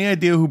going to have any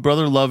idea who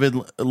Brother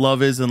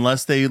Love is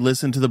unless they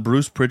listen to the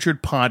Bruce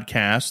Pritchard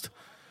podcast.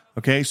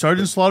 Okay,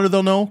 Sergeant Slaughter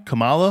they'll know.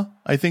 Kamala,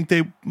 I think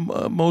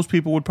most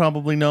people would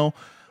probably know.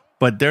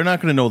 But they're not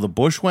going to know the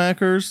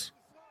Bushwhackers.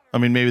 I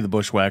mean, maybe the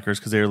Bushwhackers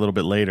because they're a little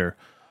bit later.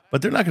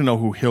 But they're not going to know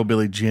who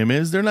Hillbilly Jim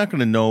is. They're not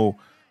going to know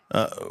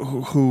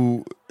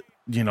who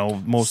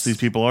most of these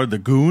people are. The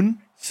Goon.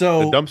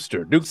 So the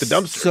Dumpster. Duke the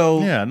Dumpster.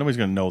 So yeah, nobody's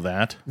going to know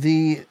that.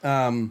 The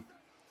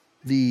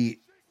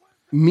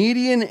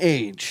median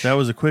age. That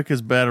was the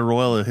quickest Battle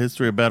Royal in the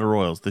history of Battle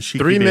Royals. The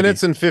Sheik. 3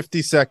 minutes and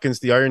 50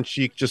 seconds. The Iron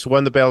Sheik just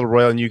won the Battle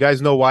Royal. And you guys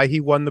know why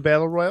he won the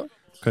Battle Royal?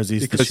 Because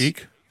he's the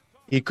Sheik?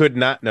 He could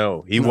not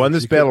know. He won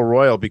this Battle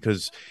Royal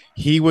because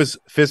he was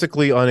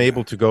physically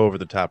unable to go over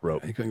the top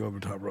rope. He couldn't go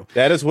over the top rope.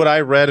 That is what I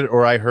read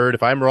or I heard.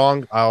 If I'm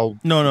wrong, I'll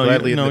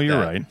gladly admit you're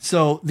that. right.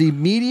 So the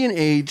median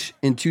age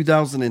in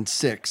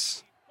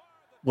 2006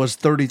 was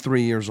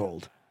 33 years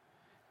old.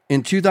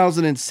 In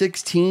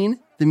 2016,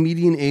 the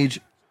median age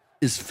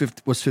was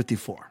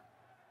 54.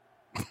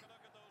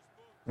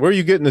 Where are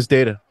you getting this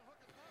data?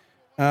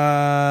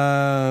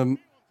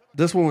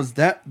 This one was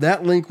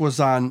that link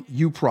was on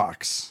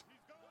Uproxx.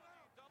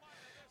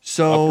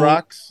 So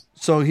Rocks.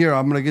 So here,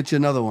 I'm gonna get you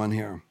another one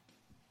here.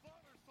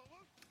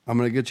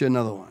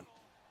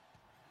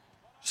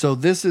 So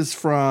this is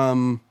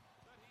from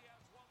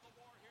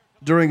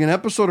during an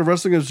episode of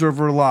Wrestling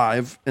Observer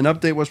Live, an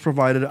update was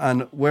provided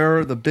on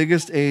where the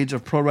biggest age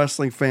of pro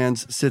wrestling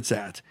fans sits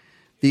at.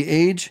 The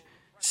age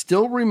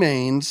still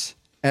remains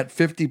at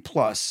 50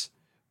 plus,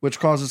 which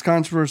causes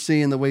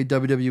controversy in the way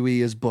WWE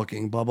is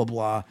booking, blah, blah,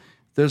 blah.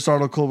 This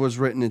article was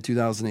written in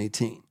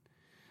 2018.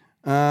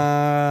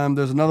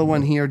 There's another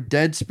one here.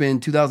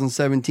 Deadspin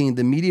 2017.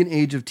 The median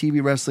age of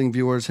TV wrestling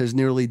viewers has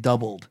nearly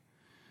doubled.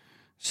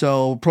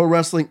 So pro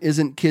wrestling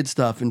isn't kid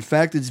stuff. In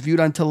fact, it's viewed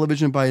on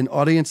television by an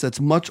audience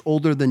that's much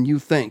older than you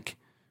think.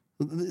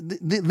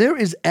 There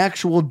is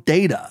actual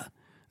data.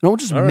 Don't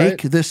just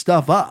make this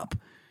stuff up.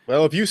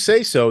 Well, if you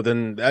say so,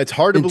 then it's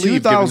hard to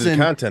believe given the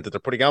content that they're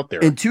putting out there.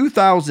 In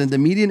 2000, the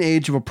median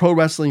age of a pro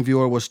wrestling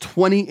viewer was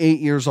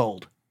 28 years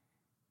old.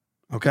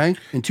 Okay?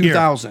 In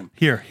 2000.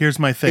 Here's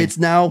my thing. It's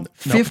now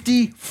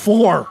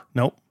 54.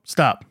 Nope.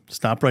 Stop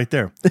right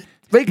there.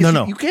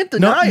 Vegas, you can't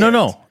deny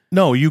it.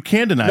 No, you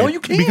can deny it. No,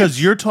 you can't.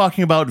 Because you're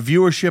talking about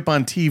viewership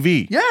on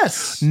TV.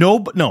 Yes. No.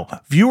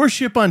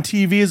 Viewership on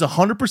TV is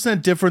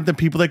 100% different than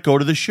people that go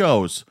to the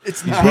shows.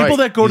 It's not. People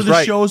that go to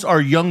the shows are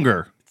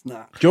younger. It's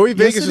not. Joey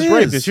Vegas is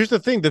right. Because here's the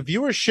thing. The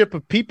viewership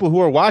of people who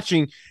are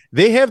watching,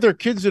 they have their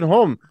kids at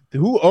home.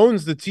 Who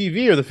owns the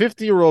TV, or the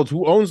 50-year-olds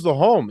who owns the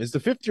home is the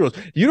 50-year-olds.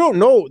 You don't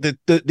know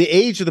the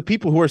age of the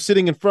people who are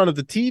sitting in front of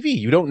the TV.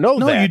 You don't know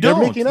that. No, you don't.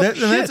 They're making up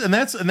shit.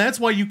 And that's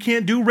why you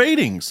can't do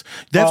ratings.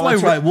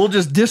 That's right. We'll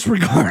just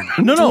disregard.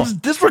 We'll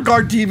just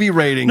disregard TV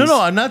ratings.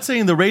 No, I'm not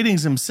saying the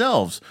ratings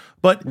themselves.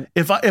 But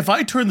if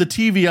I turn the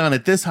TV on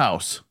at this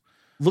house,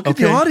 look at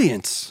the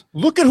audience.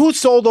 Look at who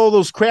sold all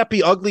those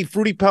crappy, ugly,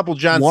 Fruity Pebble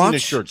John Cena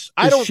shirts.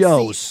 I don't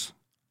shows.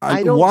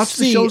 I don't watch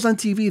the shows on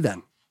TV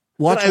then.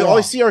 I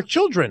see our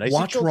children.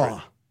 Watch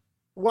Raw.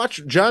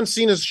 Watch John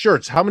Cena's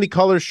shirts. How many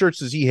color shirts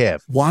does he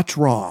have? Watch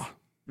Raw.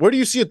 Where do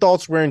you see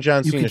adults wearing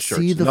John Cena shirts? You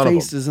can see the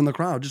faces in the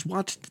crowd. Just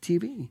watch the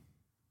TV, and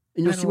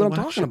you'll see what I'm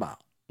talking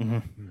about.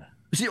 Mm-hmm.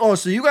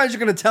 So you guys are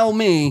going to tell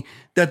me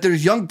that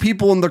there's young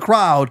people in the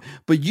crowd,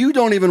 but you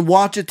don't even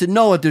watch it to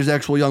know that there's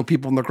actual young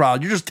people in the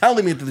crowd. You're just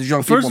telling me that there's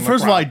young people in the crowd.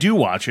 First of all, I do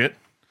watch it.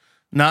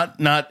 Not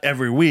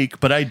every week,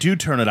 but I do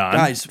turn it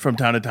on from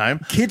time to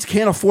time. Kids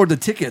can't afford the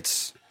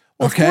tickets.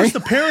 Well, of course, the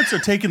parents are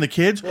taking the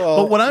kids,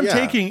 but what I'm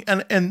taking,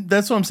 and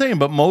that's what I'm saying,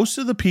 but most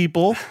of the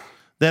people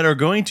that are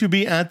going to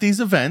be at these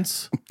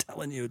events, I'm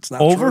telling you, it's not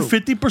over true.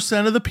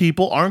 50% of the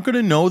people aren't going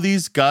to know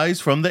these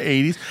guys from the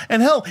 80s,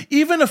 and hell,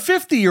 even a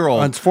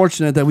 50-year-old. It's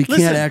fortunate that we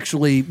can't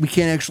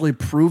actually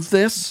prove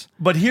this.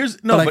 But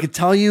I can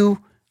tell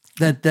you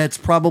that that's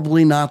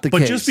probably not the case.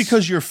 But just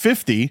because you're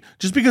 50,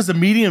 just because the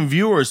median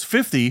viewer is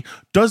 50,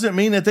 doesn't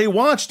mean that they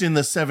watched in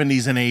the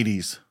 70s and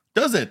 80s,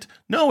 does it?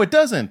 No, it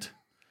doesn't.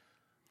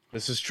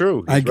 This is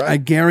true. I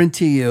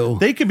guarantee you.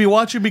 They could be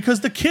watching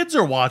because the kids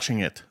are watching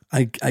it.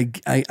 I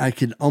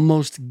can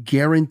almost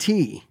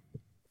guarantee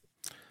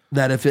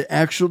that if it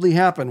actually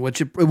happened, which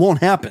it won't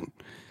happen,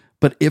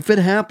 but if it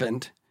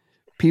happened,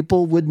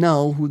 people would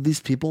know who these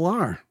people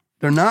are.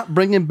 They're not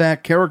bringing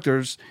back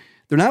characters.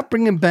 They're not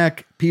bringing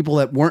back people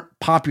that weren't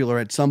popular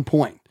at some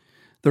point.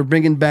 They're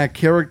bringing back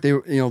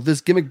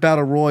this Gimmick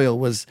Battle Royal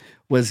was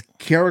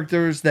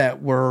characters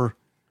that were.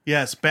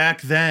 Yes,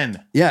 back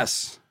then.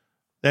 Yes.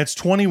 That's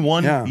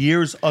 21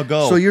 years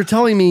ago. So you're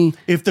telling me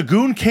if the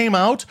Goon came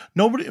out,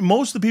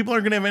 most of the people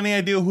aren't going to have any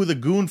idea who the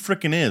Goon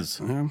frickin' is.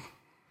 Yeah.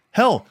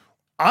 Hell,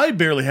 I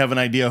barely have an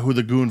idea who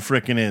the Goon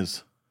frickin'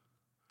 is.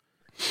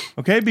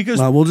 Okay, because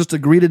we'll just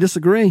agree to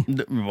disagree.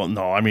 Well,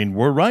 no, I mean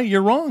we're right,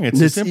 you're wrong.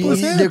 It's as simple as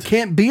that. There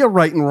can't be a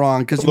right and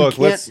wrong because let's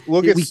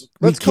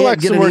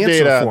collect some more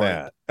data on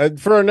that.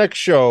 For our next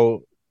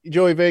show,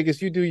 Joey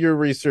Vegas, you do your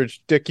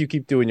research. Dick, you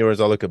keep doing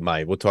yours. I'll look at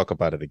mine. We'll talk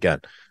about it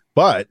again.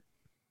 But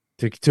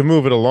to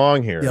move it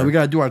along here. Yeah, we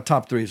got to do our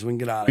top three so we can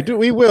get out of here.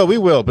 We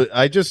will. But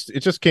it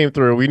just came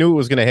through. We knew it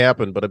was going to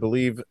happen, but I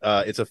believe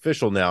it's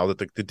official now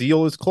that the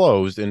deal is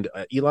closed and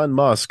Elon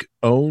Musk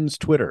owns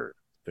Twitter.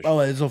 Oh,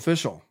 it's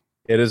official.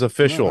 It is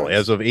official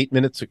as of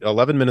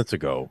 11 minutes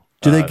ago.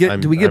 Do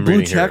we get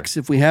blue checks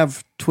if we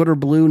have Twitter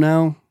Blue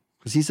now?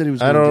 Because he said he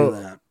was going to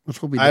do that. Let's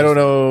hope he does. I don't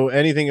know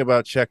anything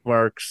about check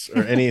marks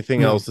or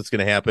anything else that's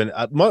going to happen.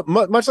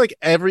 Much like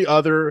every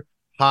other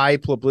high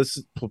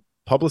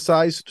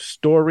publicized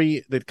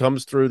story that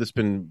comes through that's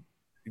been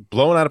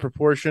blown out of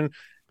proportion,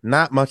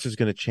 not much is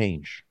going to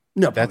change.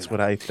 No, that's what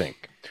I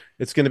think.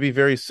 It's going to be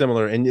very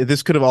similar. And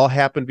this could have all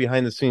happened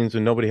behind the scenes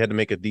and nobody had to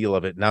make a deal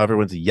of it. Now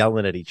everyone's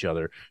yelling at each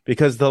other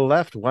because the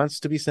left wants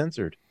to be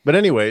censored. But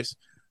anyways,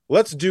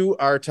 let's do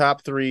our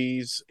top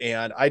threes.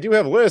 And I do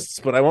have lists,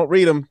 but I won't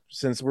read them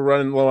since we're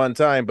running low on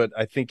time, but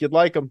I think you'd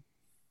like them.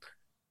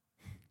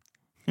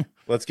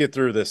 Let's get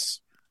through this.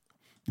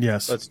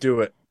 Yes. Let's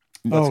do it.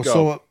 Let's go.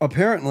 So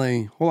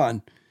apparently, hold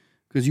on,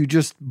 because you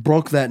just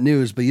broke that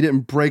news, but you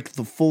didn't break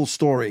the full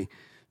story.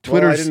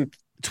 Twitter's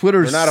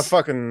we're not a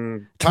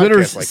fucking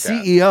Twitter's like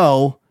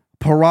CEO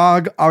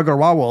Parag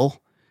Agarwal,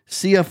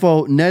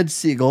 CFO Ned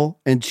Siegel,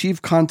 and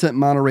Chief Content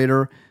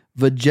Moderator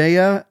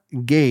Vijaya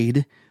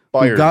Gade, who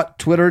Fired. got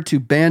Twitter to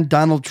ban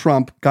Donald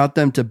Trump, got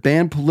them to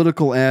ban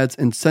political ads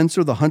and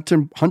censor the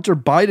Hunter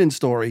Biden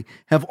story,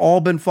 have all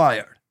been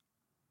fired.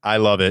 I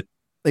love it.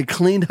 They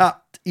cleaned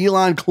up.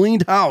 Elon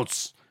cleaned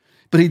house.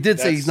 But he did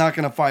say he's not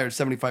going to fire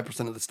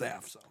 75% of the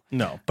staff. So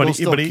No, but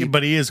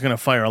he is going to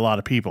fire a lot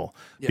of people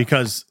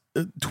because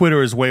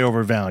Twitter is way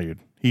overvalued.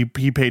 He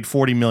paid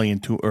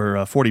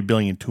 $40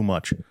 billion too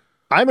much.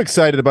 I'm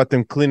excited about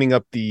them cleaning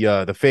up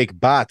the fake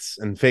bots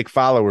and fake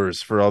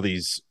followers for all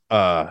these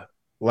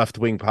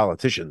left-wing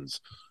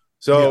politicians.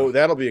 So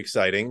that'll be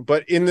exciting.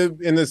 But in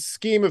the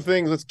scheme of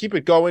things, let's keep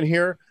it going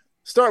here.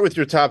 Start with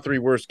your top 3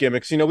 worst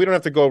gimmicks. We don't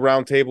have to go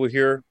round table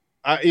here.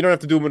 You don't have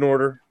to do them in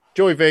order.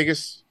 Joey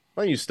Vegas,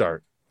 why don't you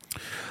start?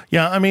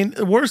 Yeah, I mean,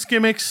 worst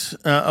gimmicks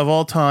of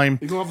all time.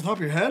 You going off the top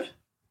of your head?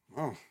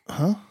 Oh.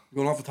 Huh? You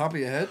going off the top of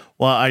your head?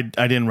 Well, I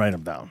didn't write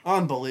them down.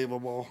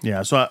 Unbelievable.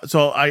 Yeah, so This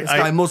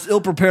guy, most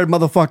ill-prepared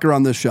motherfucker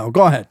on this show.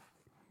 Go ahead.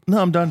 No,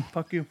 I'm done.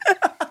 Fuck you.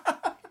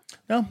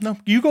 No,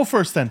 you go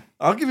first then.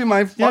 I'll give you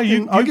my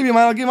fucking, I'll give you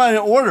mine in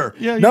order.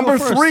 Yeah, Number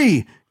go first.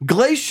 3,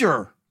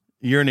 Glacier.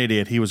 You're an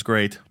idiot. He was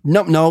great.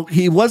 No,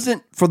 he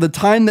wasn't. For the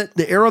time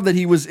the era that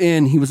he was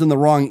in the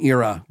wrong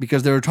era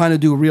because they were trying to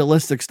do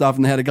realistic stuff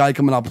and they had a guy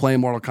coming out playing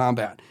Mortal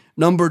Kombat.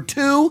 Number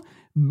 2,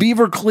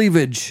 Beaver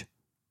Cleavage.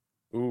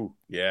 Ooh,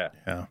 yeah.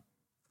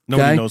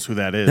 Nobody knows who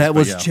that is. That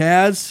was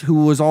Chaz,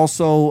 who was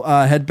also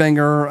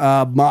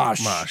headbanger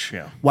Mosh. Mosh,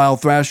 yeah. While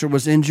Thrasher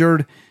was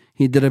injured,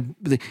 they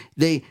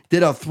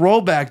did a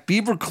throwback.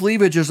 Beaver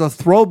Cleavage is a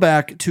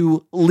throwback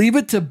to Leave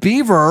It to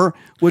Beaver,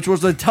 which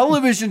was a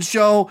television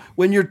show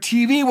when your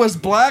TV was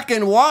black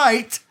and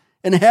white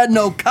and had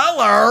no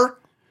color.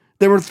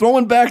 They were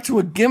throwing back to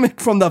a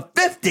gimmick from the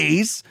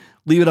 50s.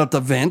 Leave it up to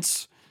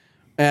Vince.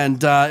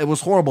 And it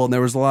was horrible. And there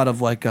was a lot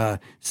of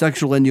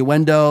sexual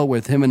innuendo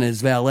with him and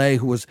his valet,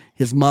 who was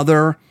his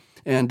mother.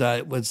 And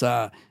it was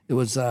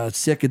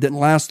sick. It didn't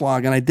last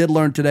long. And I did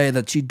learn today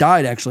that she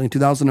died actually in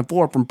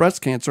 2004 from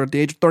breast cancer at the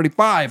age of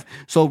 35.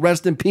 So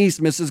rest in peace,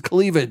 Mrs.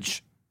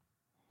 Cleavage.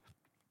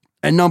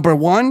 And number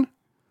 1,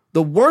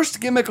 the worst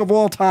gimmick of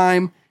all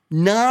time,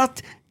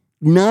 not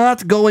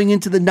going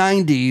into the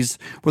 90s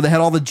where they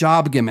had all the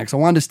job gimmicks. I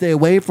wanted to stay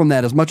away from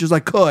that as much as I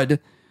could.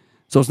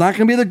 So it's not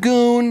going to be the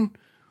Goon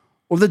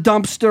or the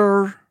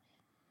Dumpster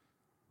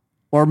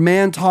or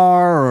Mantar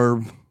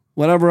or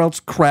whatever else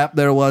crap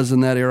there was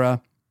in that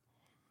era.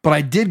 But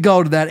I did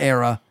go to that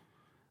era,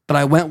 but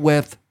I went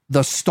with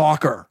the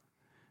Stalker.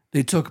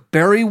 They took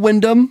Barry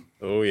Windham.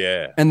 Oh,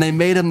 yeah. And they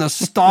made him the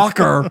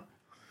Stalker,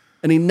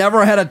 and he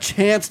never had a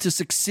chance to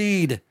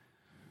succeed.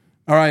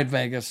 All right,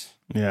 Vegas.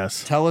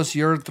 Yes. Tell us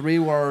your 3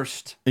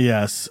 worst.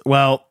 Yes.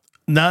 Well,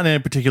 not in a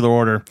particular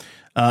order,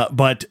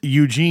 but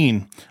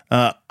Eugene.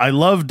 I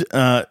loved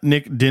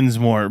Nick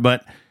Dinsmore,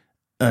 but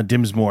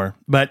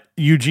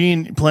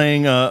Eugene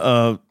playing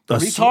a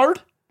retard?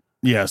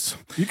 Yes.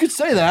 You could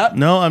say that.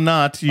 No, I'm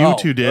not. You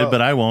two did,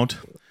 but I won't.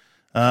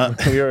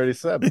 We already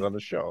said it on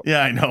the show.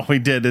 Yeah, I know we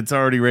did. It's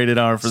already rated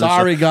R for this.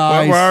 Sorry,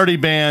 guys. We're already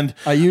banned.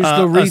 I used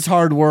the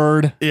retard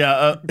word.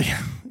 Yeah,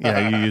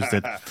 yeah, you used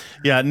it.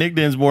 Yeah, Nick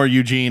Dinsmore,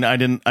 Eugene. I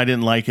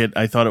didn't like it.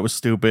 I thought it was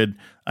stupid.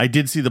 I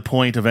did see the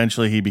point.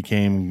 Eventually, he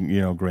became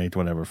great.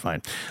 Whatever,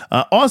 fine.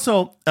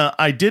 Also,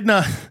 I did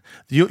not.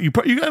 I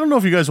don't know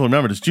if you guys will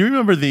remember this. Do you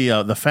remember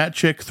the fat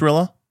chick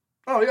Thriller?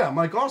 Oh yeah,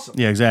 Mike Awesome.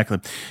 Yeah, exactly.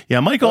 Yeah,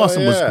 Mike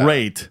Awesome was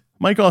great.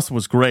 Mike Awesome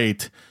was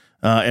great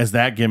as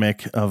that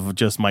gimmick of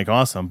just Mike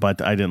Awesome,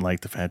 but I didn't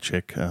like the fat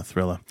chick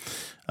Thriller.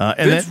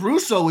 And Vince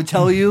Russo would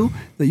tell you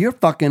that you're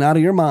fucking out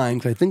of your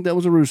mind. I think that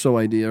was a Russo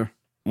idea.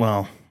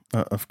 Well,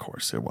 of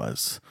course it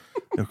was.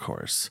 Of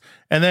course.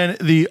 And then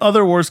the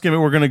other worst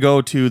gimmick, we're going to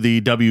go to the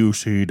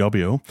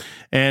WCW.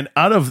 And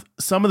out of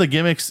some of the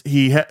gimmicks,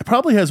 he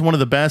probably has one of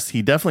the best.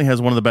 He definitely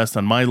has one of the best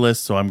on my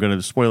list, so I'm going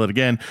to spoil it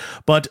again.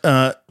 But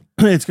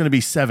it's going to be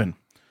 7,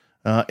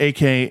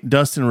 a.k.a.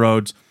 Dustin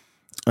Rhodes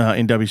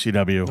in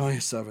WCW. Oh, yeah,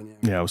 7, yeah.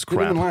 Yeah, it was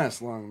crap. It didn't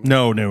last long.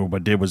 No,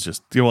 but it was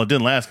just, it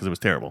didn't last because it was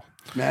terrible.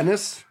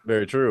 Madness?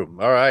 Very true.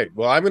 All right.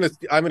 Well, I'm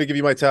gonna give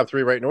you my top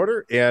 3 right in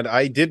order. And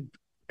I did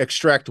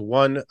extract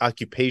one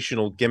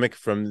occupational gimmick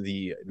from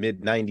the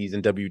mid-90s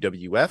in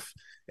WWF.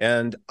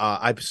 And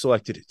I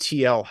selected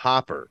TL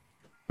Hopper,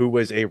 who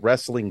was a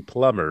wrestling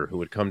plumber who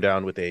would come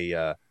down with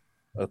a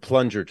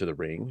plunger to the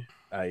ring.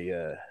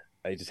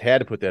 I just had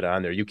to put that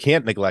on there. You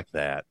can't neglect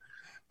that.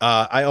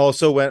 I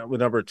also went with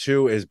number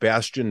 2 is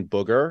Bastion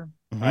Booger.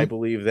 Mm-hmm. I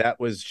believe that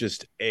was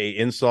just a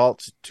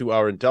insult to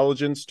our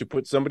intelligence to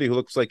put somebody who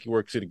looks like he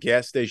works at a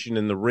gas station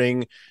in the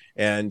ring,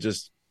 and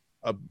just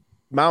a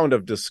mound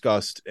of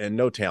disgust and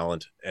no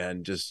talent,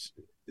 and just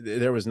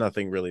there was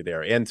nothing really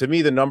there. And to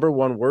me, the number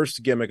 1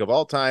 worst gimmick of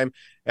all time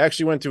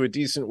actually went to a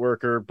decent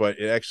worker, but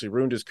it actually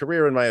ruined his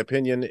career, in my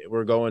opinion.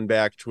 We're going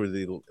back to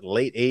the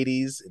late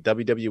 80s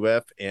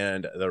WWF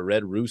and the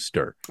Red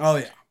Rooster. Oh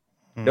yeah.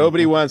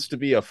 Nobody wants to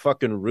be a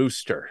fucking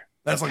rooster.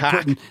 That's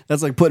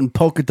like putting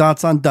polka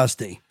dots on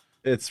Dusty.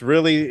 It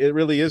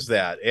really is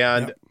that.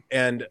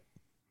 And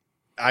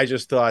I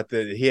just thought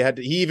that he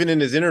even in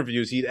his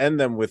interviews, he'd end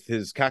them with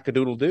his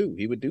cock-a-doodle-doo.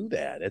 He would do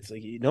that. It's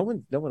like no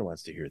one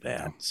wants to hear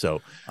that.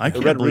 So I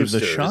can't believe the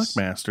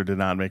Shockmaster did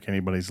not make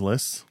anybody's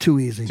lists. Too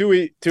easy. Too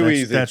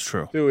easy. That's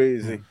true. Too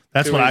easy.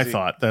 That's Too what easy. I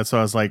thought. That's why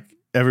I was like,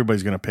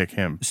 everybody's going to pick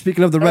him.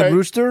 Speaking of the Red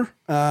Rooster,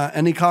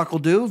 any cock will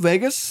do.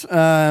 Vegas. Do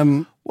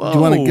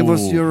you want to give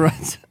us your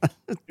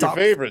Your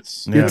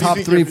favorites? Your top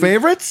 3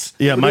 favorites?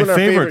 Yeah, my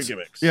favorites.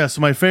 Yeah,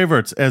 so my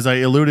favorites, as I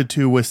alluded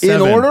to, with 7.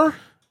 In order?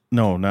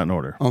 No, not in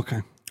order.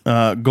 Okay.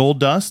 Gold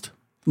Dust.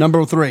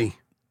 Number 3,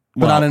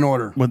 but not in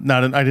order. I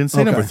didn't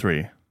say number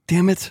 3.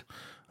 Damn it.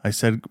 I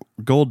said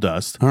Gold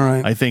Dust. All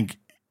right. I think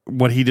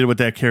what he did with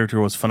that character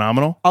was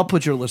phenomenal. I'll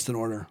put your list in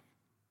order.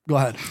 Go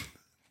ahead.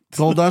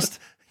 Gold Dust?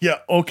 Yeah,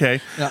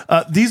 okay.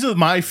 Yeah. These are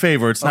my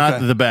favorites,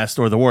 not the best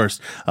or the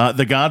worst.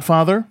 The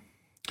Godfather,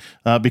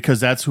 because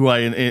that's who I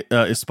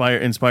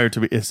inspired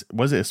to be.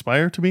 Was it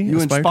aspire to be? You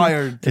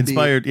inspired to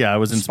be. Yeah, I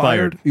was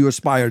inspired. You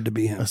aspired to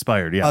be him.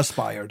 Aspired, yeah.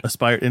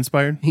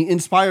 Inspired. He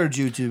inspired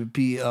you to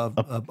be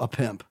a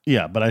pimp.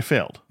 Yeah, but I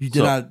failed. You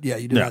did not. Yeah,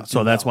 you did not.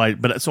 So that's why.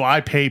 But so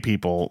I pay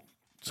people.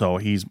 So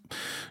he's,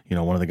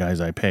 one of the guys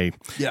I pay.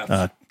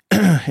 Yeah.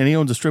 And he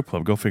owns a strip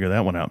club. Go figure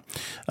that one out.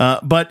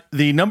 But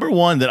the number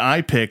 1 that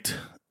I picked,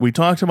 we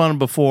talked about him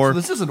before. So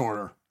this is an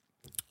order.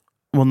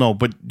 Well, no,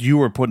 but you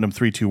were putting him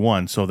 3, 2,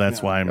 1, so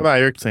that's why I'm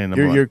saying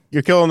number 1.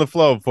 You're killing the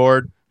flow,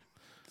 Ford.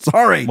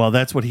 Sorry. Well,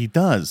 that's what he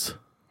does. Oh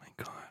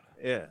my God.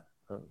 Yeah.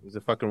 He's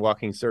a fucking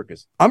walking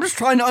circus. I'm just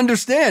trying to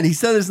understand. He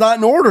said it's not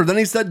in order. Then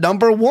he said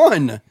number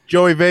 1.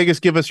 Joey Vegas,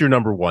 give us your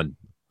number 1.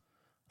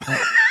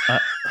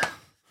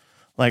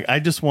 I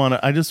just want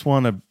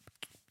to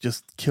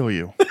just kill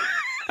you.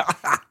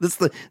 This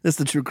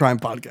the True Crime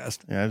Podcast.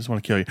 Yeah, I just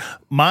want to kill you.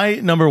 My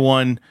number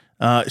 1,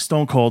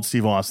 Stone Cold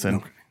Steve Austin.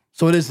 Okay.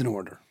 So it is in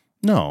order.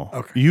 No.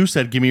 Okay. You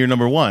said give me your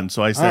number 1,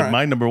 so I said right.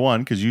 my number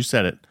 1 because you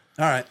said it.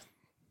 All right.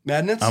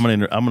 Madness. I'm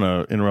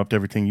gonna interrupt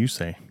everything you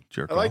say.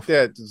 Jerk I like off.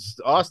 that.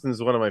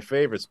 Austin's one of my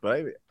favorites, but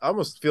I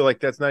almost feel like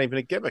that's not even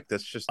a gimmick.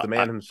 That's just the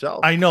man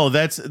himself. I know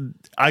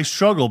I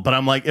struggle, but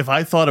I'm like, if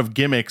I thought of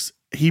gimmicks,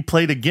 he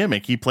played a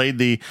gimmick. He played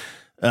the,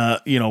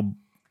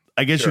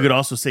 I guess you could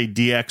also say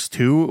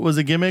DX2 was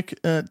a gimmick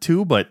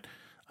too, but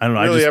I don't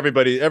know.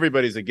 Really,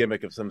 everybody's a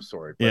gimmick of some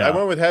sort. But I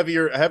went with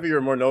heavier,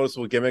 more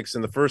noticeable gimmicks.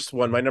 And the first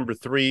one, my number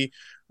 3,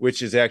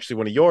 which is actually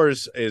one of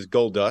yours, is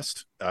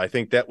Goldust. I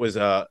think that was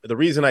the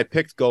reason I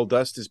picked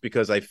Goldust is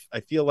because I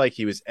feel like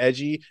he was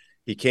edgy.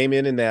 He came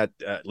in that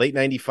late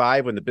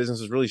 '95 when the business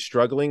was really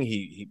struggling.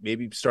 He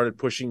maybe started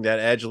pushing that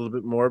edge a little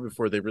bit more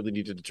before they really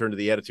needed to turn to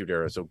the Attitude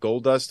Era. So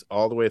Goldust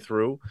all the way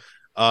through.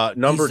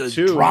 Number He's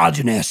 2,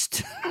 androgynous.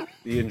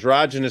 the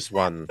androgynous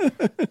one.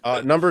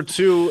 Number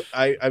 2,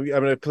 I'm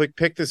going to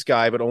pick this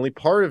guy, but only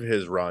part of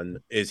his run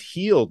is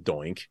heel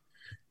Doink.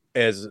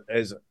 As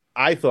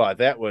I thought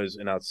that was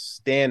an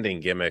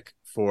outstanding gimmick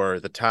for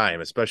the time,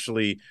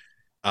 especially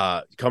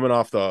coming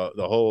off the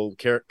whole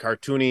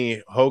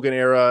cartoony Hogan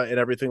era and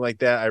everything like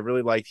that. I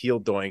really liked heel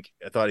Doink.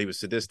 I thought he was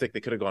sadistic. They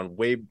could have done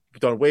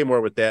way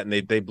more with that, and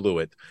they blew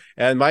it.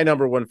 And my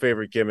number 1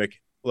 favorite gimmick,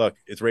 look,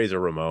 it's Razor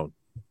Ramon.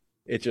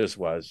 It just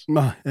was.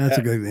 That's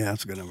a good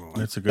number 1.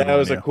 That's a good. That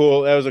was a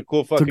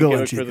cool fucking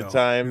gimmick for the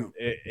time.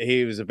 Yeah.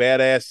 He was a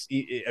badass.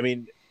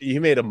 He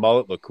made a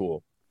mullet look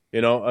cool.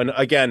 And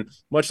again,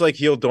 much like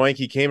heel Doink,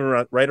 he came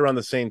right around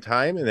the same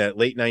time in that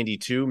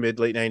mid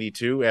late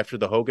 92 after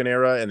the Hogan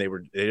era, and they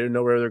didn't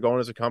know where they're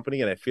going as a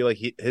company. And I feel like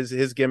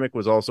his gimmick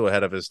was also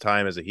ahead of his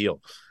time as a heel.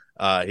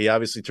 He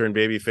obviously turned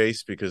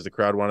babyface because the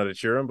crowd wanted to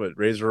cheer him, but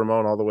Razor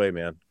Ramon all the way,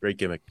 man. Great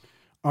gimmick.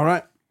 All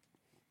right.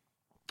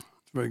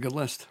 Very good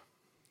list.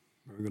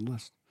 Very good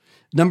list.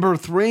 Number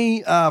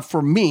 3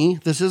 for me,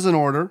 this is in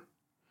order.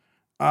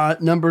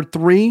 Number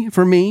 3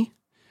 for me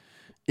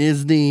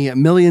is the $1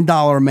 Million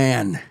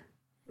Man.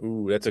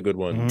 Ooh, that's a good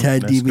one.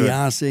 Ted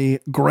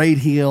DiBiase, great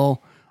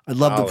heel. I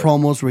love the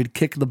promos where he'd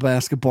kick the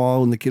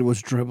basketball when the kid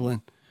was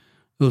dribbling.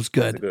 It was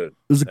good. It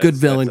was a good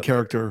villain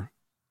character.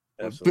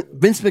 Absolutely.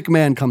 Vince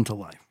McMahon come to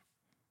life.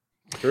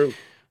 True.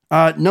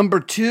 Number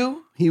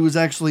 2, he was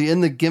actually in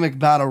the Gimmick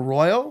Battle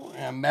Royal,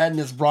 and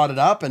Madness brought it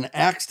up and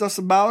asked us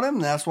about him.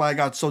 That's why I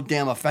got so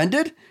damn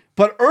offended.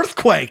 But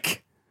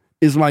Earthquake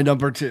is my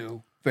number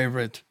 2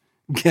 favorite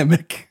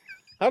gimmick.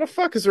 How the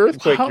fuck is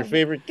Earthquake your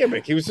favorite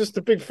gimmick? He was just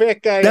a big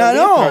fat guy. I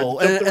know.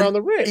 Jumped around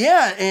the ring.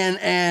 Yeah,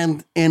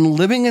 and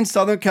living in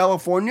Southern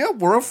California,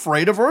 we're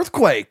afraid of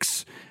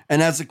earthquakes.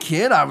 And as a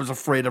kid, I was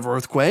afraid of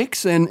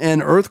earthquakes, and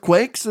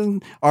earthquakes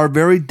are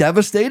very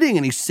devastating.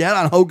 And he sat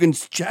on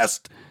Hogan's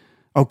chest,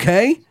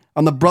 okay,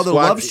 on the Brother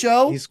Love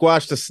show. He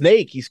squashed a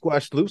snake. He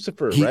squashed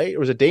Lucifer, right? Or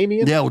was it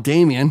Damien? Yeah,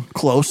 Damien.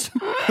 Close.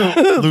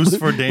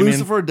 Lucifer, Damien.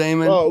 Lucifer,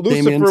 Damien. Well,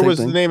 Lucifer Damien, was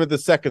the name of the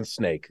second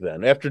snake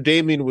then. After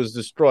Damien was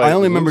destroyed. I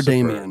only remember Lucifer.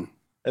 Damien.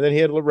 And then he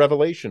had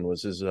Revelation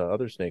was his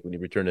other snake when he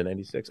returned in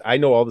 96. I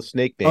know all the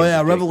snake names. Oh,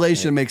 yeah,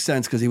 Revelation makes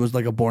sense because he was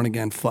like a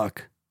born-again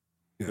fuck.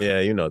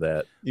 Yeah, you know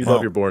that. You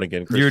love your born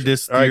again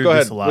Christian. All right, go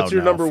ahead. What's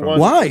your number 1?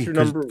 Why?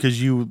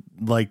 Because you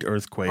liked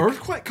Earthquake.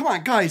 Earthquake? Come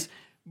on, guys.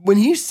 When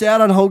he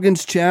sat on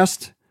Hogan's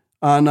chest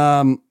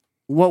on,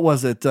 what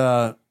was it?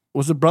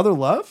 Was it Brother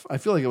Love? I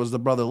feel like it was the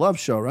Brother Love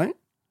show, right?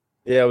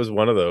 Yeah, it was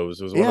one of those.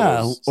 It was one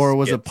of those or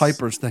was it skits.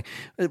 Piper's thing?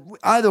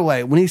 Either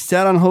way, when he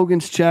sat on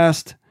Hogan's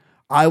chest,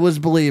 I was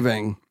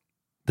believing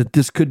that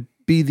this could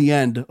be the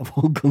end of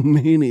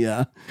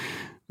Hulkamania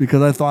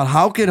because I thought,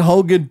 how could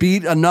Hogan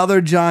beat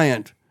another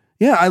giant?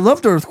 Yeah, I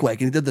loved Earthquake,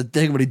 and he did the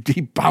thing when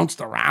he bounced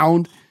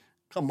around.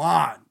 Come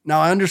on. Now,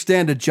 I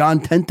understand that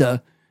John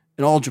Tenta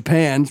in All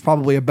Japan is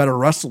probably a better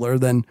wrestler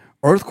than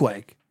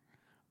Earthquake.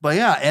 But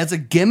yeah, as a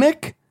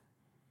gimmick,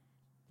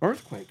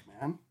 Earthquake,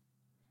 man.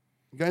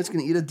 You guys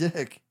can eat a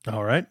dick.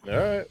 All right. All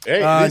right.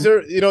 Hey,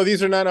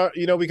 these are not,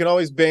 we can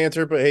always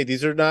banter, but hey,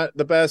 these are not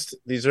the best.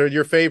 These are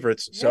your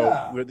favorites.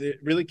 So we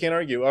really can't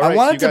argue. All right. I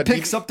wanted to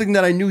pick something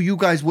that I knew you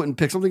guys wouldn't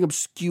pick, something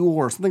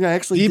obscure, something I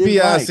actually did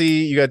like.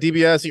 You got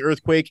DiBiase,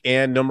 Earthquake,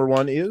 and number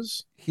one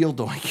is? Heel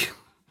Doink.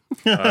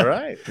 All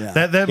right.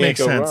 Yeah. That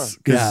makes sense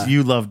because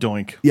you love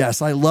Doink.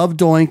 Yes, I love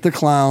Doink the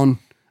Clown.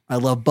 I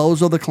love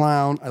Bozo the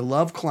Clown. I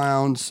love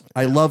clowns.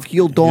 I love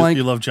Heel Doink.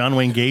 You love John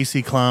Wayne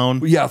Gacy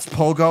Clown. Yes,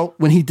 Pogo.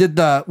 When he did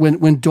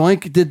when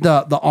Doink did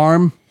the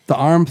arm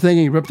thing, and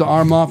he ripped the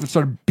arm off and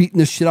started beating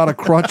the shit out of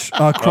Crush.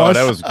 Oh,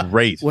 that was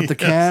great. With the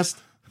cast.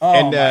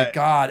 Oh my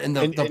God. And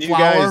the flower. You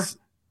guys,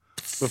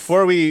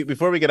 before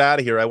we get out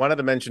of here, I wanted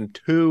to mention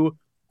two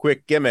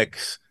quick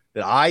gimmicks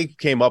that I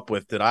came up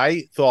with that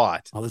I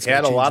thought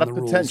had a lot of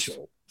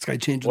potential. This guy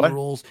changing the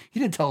rules. He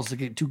didn't tell us to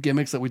get two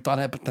gimmicks that we thought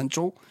had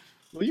potential.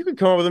 Well, you can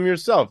come up with them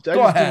yourself. I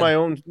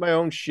just do my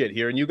own shit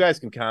here, and you guys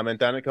can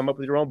comment on it, come up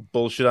with your own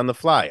bullshit on the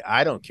fly.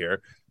 I don't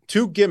care.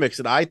 Two gimmicks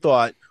that I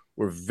thought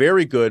were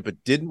very good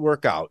but didn't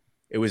work out.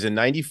 It was in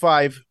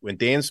 '95 when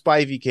Dan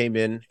Spivey came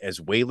in as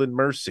Waylon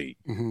Mercy.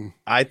 Mm-hmm.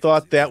 I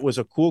thought that was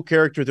a cool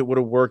character that would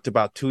have worked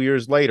about 2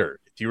 years later.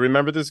 Do you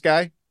remember this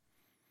guy?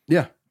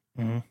 Yeah.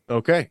 Mm-hmm.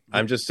 Okay.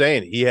 I'm just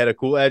saying he had a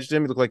cool edge to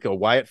him. He looked like a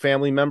Wyatt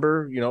family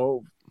member,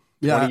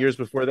 20 years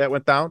before that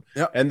went down.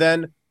 Yep. And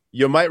then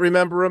you might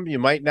remember him. You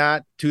might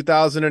not.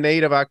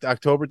 2008 of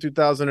October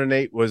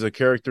 2008 was a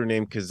character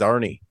named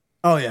Kazarni.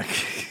 Oh, yeah.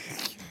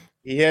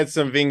 He had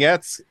some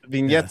vignettes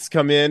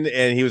come in,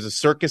 and he was a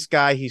circus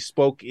guy. He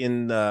spoke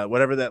in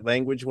whatever that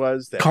language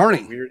was. That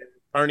Carney. Weird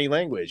Carney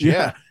language.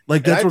 Yeah.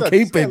 Like that's where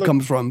kayfabe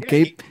comes from.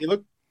 He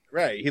looked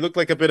right. He looked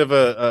like a bit of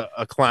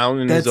a clown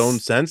in his own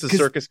sense, a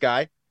circus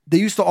guy. They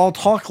used to all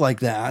talk like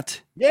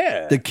that.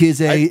 Yeah. The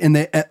kids,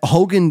 and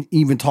Hogan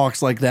even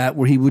talks like that,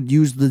 where he would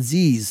use the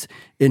Z's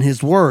in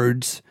his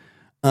words,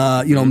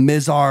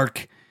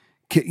 Mizark,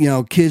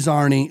 Kiz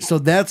Arnie. So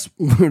that's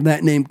where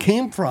that name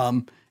came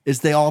from,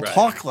 is they all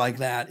talk like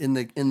that in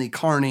the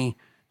Carney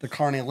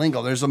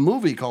lingo. There's a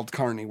movie called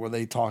Carney where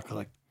they talk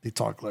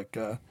like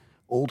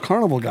old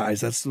carnival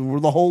guys. That's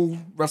where the whole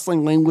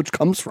wrestling language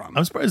comes from.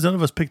 I'm surprised none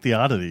of us picked the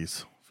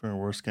oddities for our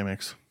worst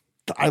gimmicks.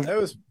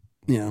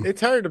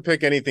 It's hard to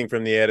pick anything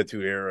from the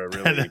Attitude Era,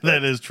 really.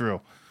 That is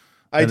true.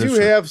 I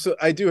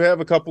do have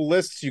a couple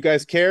lists. You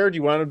guys care? Do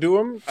you want to do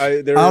them?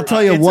 I'll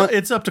tell you what.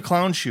 It's up to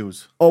Clown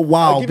Shoes. Oh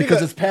wow!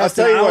 Because it's past.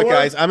 I'll tell you what,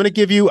 guys. I'm going to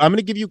give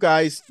you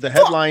guys the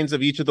headlines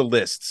of each of the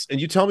lists,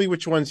 and you tell me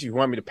which ones you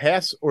want me to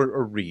pass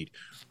or read.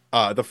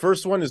 The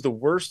first one is the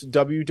worst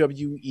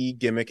WWE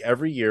gimmick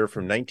every year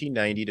from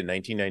 1990 to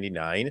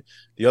 1999.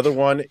 The other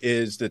one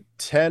is the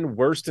 10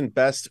 worst and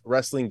best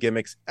wrestling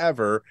gimmicks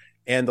ever.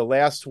 And the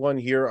last one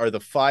here are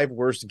the 5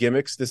 worst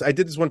gimmicks. I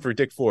did this one for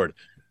Dick Ford.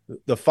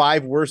 The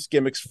 5 worst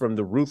gimmicks from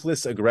the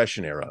Ruthless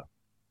Aggression era.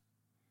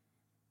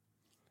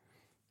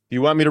 Do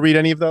you want me to read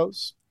any of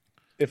those?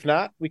 If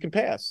not, we can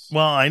pass.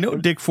 Well, I know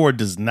Dick Ford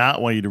does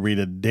not want you to read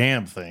a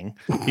damn thing.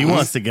 He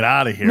wants to get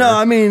out of here. No,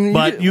 I mean,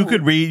 but you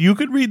could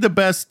read the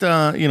best,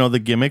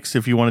 the gimmicks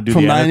if you want to do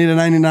from 90 to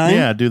 99.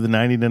 Yeah, do the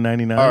 90 to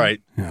 99. All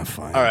right, yeah,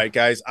 fine. All right,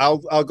 guys, I'll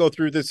go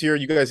through this here.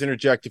 You guys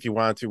interject if you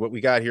want to. What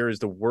we got here is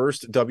the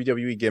worst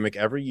WWE gimmick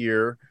every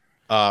year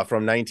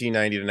from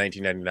 1990 to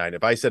 1999.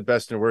 If I said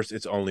best and worst,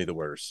 it's only the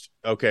worst.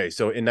 Okay,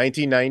 so in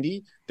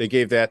 1990, they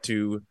gave that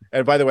to.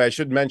 And by the way, I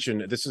should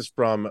mention this is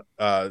from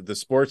the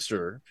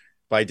Sportster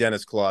by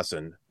Dennis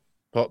Clausen,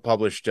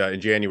 published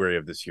in January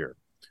of this year.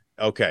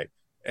 Okay.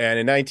 And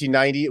in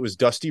 1990, it was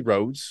Dusty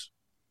Rhodes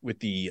with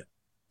the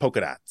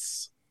polka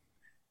dots.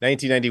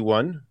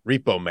 1991,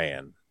 Repo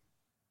Man.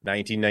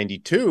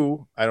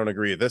 1992, I don't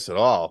agree with this at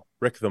all.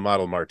 Rick the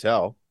Model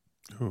Martel.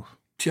 Ooh.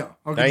 Yeah,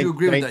 how could you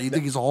agree with that? You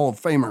think he's a Hall of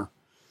Famer?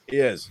 He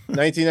is.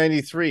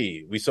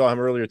 1993, we saw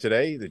him earlier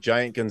today, the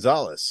Giant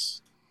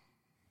Gonzalez.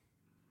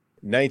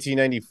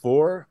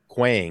 1994,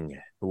 Quang,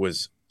 who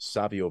was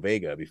Savio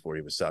Vega before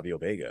he was Savio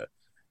Vega.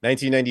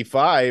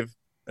 1995,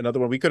 another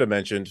one we could have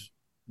mentioned,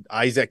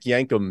 Isaac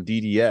Yankem,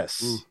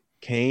 DDS.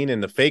 Kane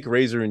and the fake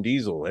Razor and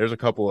Diesel. There's a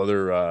couple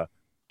other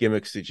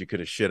gimmicks that you could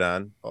have shit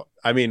on.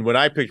 I mean, when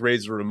I picked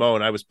Razor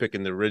Ramon, I was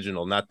picking the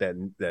original, not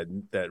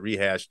that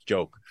rehashed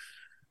joke.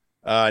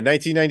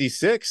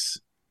 1996,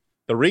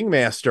 the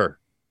Ringmaster,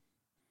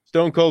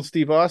 Stone Cold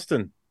Steve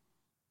Austin.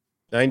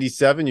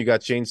 97, you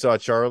got Chainsaw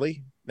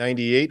Charlie.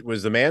 98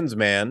 was the Man's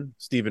Man,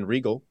 Steven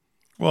Regal.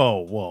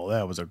 Whoa,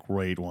 that was a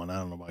great one. I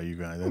don't know about you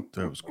guys.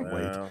 That was great.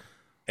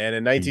 And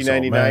in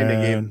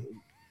 1999,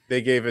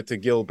 they gave it to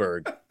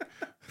Gilbert.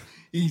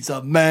 He's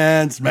a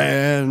man's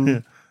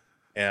man.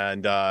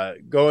 And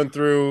going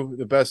through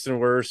the best and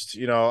worst,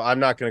 I'm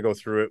not going to go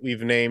through it.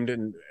 We've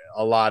named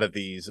a lot of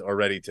these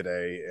already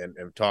today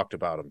and talked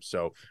about them.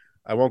 So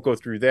I won't go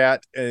through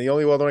that. And the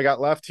only one I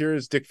got left here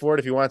is Dick Ford.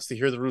 If he wants to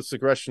hear the Ruthless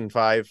Aggression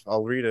 5,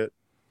 I'll read it.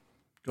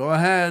 Go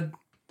ahead.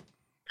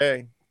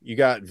 Okay. You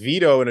got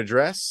Vito in a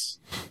dress.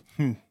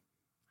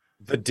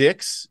 The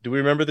Dicks. Do we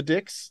remember the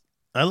Dicks?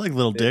 I like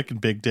Little Dick and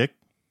Big Dick.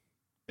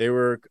 They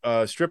were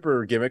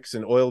stripper gimmicks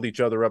and oiled each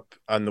other up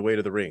on the way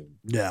to the ring.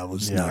 Yeah, it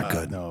was not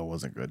good. No, it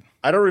wasn't good.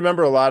 I don't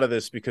remember a lot of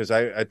this because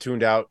I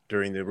tuned out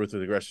during the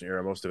Ruthless Aggression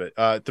era, most of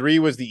it. 3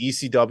 was the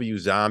ECW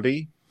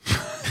Zombie.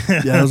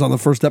 Yeah, it was on the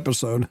first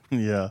episode.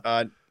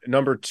 Yeah.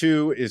 Number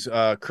 2 is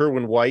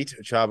Kerwin White,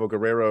 Chavo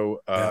Guerrero.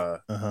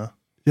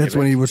 That's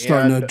when he was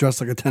starting to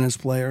dress like a tennis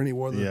player, and he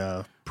wore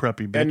the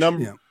preppy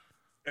bitch.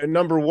 And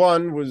number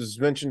 1 was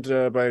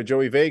mentioned by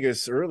Joey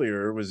Vegas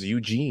earlier, was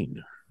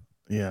Eugene.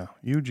 Yeah,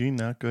 Eugene,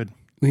 not good.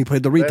 He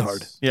played the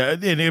retard. Yeah,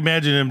 and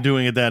imagine him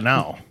doing it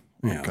now.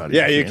 Yeah, God,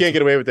 you can't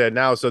get away with that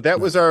now. So that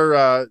was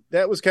our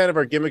that was kind of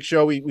our gimmick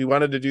show. We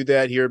wanted to do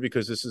that here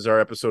because this is our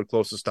episode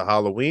closest to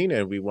Halloween,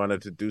 and we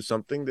wanted to do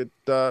something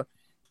that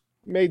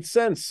made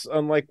sense,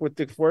 unlike what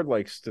Dick Ford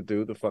likes to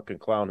do, the fucking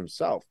clown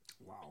himself.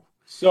 Wow.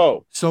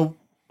 So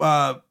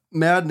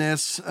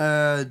Madness.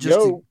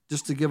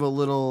 Just to give a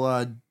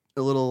little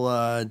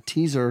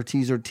teaser.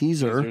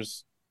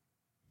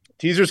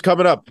 Teaser's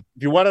coming up.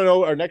 If you want to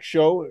know, our next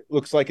show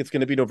looks like it's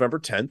going to be November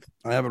 10th.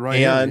 I have it right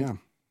here. Yeah.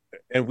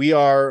 And we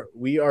are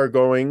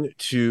going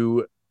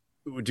to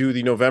do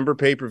the November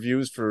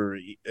pay-per-views for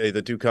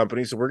the two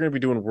companies. So we're going to be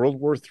doing World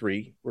War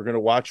III. We're going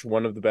to watch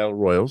one of the Battle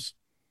Royals.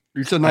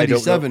 You said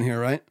 97 here,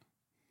 right?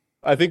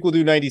 I think we'll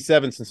do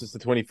 97 since it's the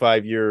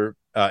 25-year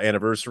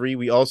anniversary.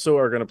 We also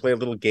are going to play a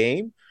little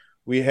game.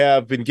 We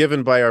have been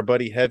given by our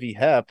buddy Heavy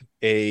Hep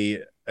a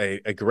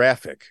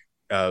graphic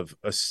of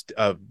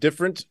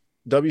different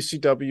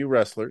WCW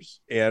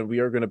wrestlers, and we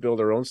are going to build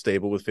our own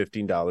stable with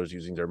 $15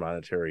 using their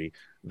monetary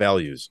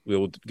values. We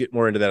will get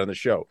more into that on the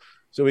show.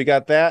 So we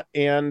got that,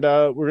 and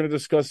we're going to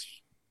discuss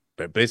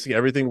basically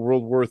everything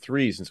World War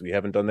III since we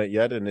haven't done that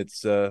yet, and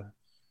it's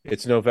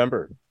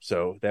November.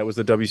 So that was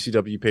the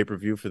WCW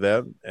pay-per-view for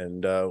them,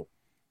 and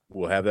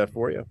we'll have that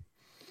for you.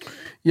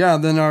 Yeah,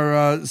 then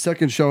our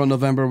second show in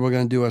November, we're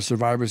going to do a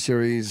Survivor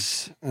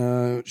Series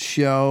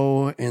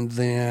show, and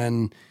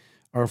then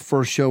our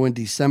first show in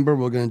December,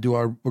 we're going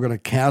to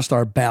cast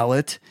our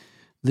ballot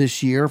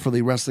this year for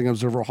the Wrestling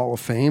Observer Hall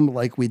of Fame,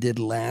 like we did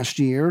last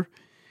year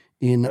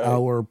in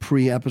our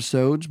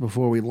pre-episodes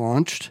before we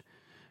launched.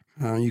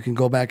 You can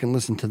go back and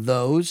listen to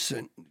those.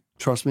 And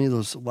trust me,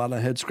 there's a lot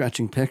of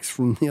head-scratching picks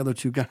from the other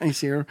two guys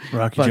here.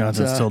 Rocky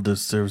Johnson still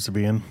deserves to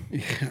be in.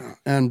 Yeah.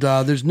 And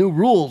there's new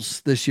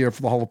rules this year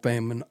for the Hall of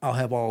Fame, and I'll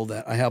have all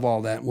that. I have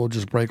all that. We'll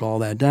just break all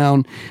that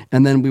down.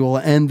 And then we will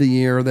end the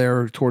year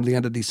there toward the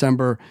end of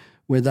December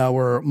with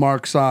our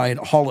Mark Side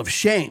Hall of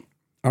Shame,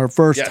 our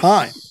first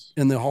time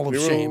in the Hall of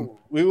Shame.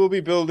 We will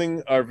be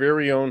building our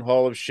very own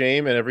Hall of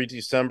Shame, and every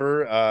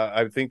December,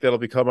 I think that'll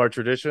become our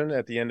tradition.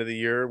 At the end of the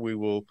year, we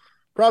will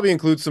probably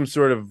include some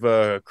sort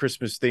of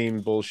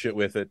Christmas-themed bullshit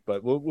with it,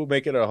 but we'll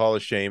make it a Hall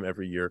of Shame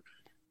every year,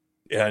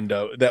 and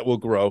that will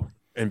grow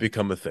and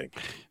become a thing.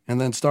 And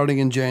then starting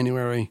in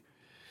January,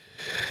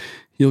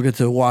 you'll get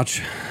to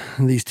watch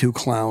these two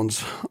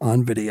clowns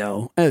on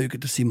video. Oh, you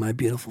get to see my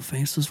beautiful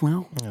face as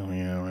well. Oh,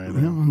 yeah, right.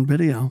 Yeah, on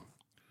video.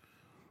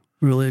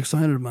 Really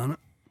excited about it.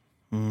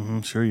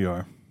 Mm-hmm, sure you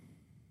are.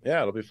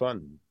 Yeah, it'll be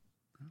fun.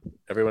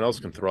 Everyone else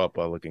can throw up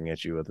while looking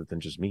at you other than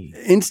just me.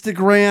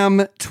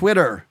 Instagram,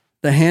 Twitter.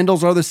 The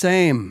handles are the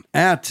same.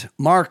 At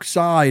Mark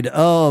Side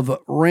of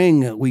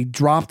Ring. We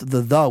dropped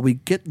the. We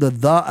get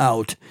the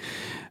out.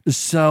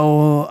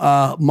 So,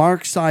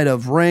 Mark Side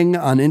of Ring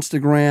on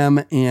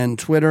Instagram and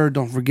Twitter.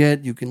 Don't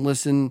forget, you can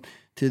listen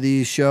to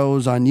these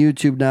shows on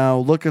YouTube now.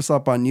 Look us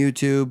up on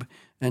YouTube.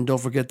 And don't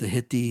forget to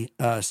hit the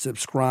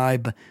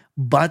subscribe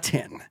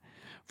button.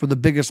 For the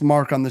biggest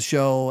mark on the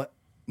show,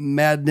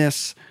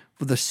 Madness.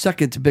 For the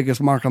second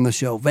biggest mark on the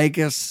show,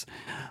 Vegas.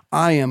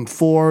 I am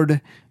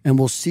Ford. And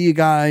we'll see you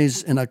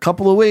guys in a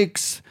couple of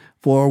weeks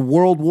for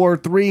World War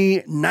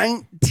III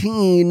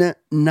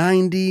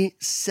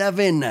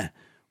 1997.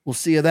 We'll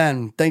see you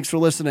then. Thanks for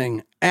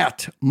listening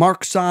at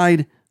Mark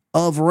Side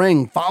of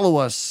Ring. Follow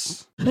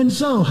us. And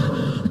so,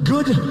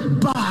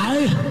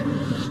 goodbye.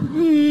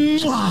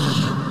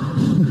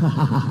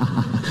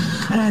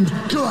 And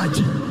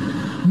good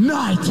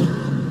night.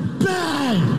 Bang!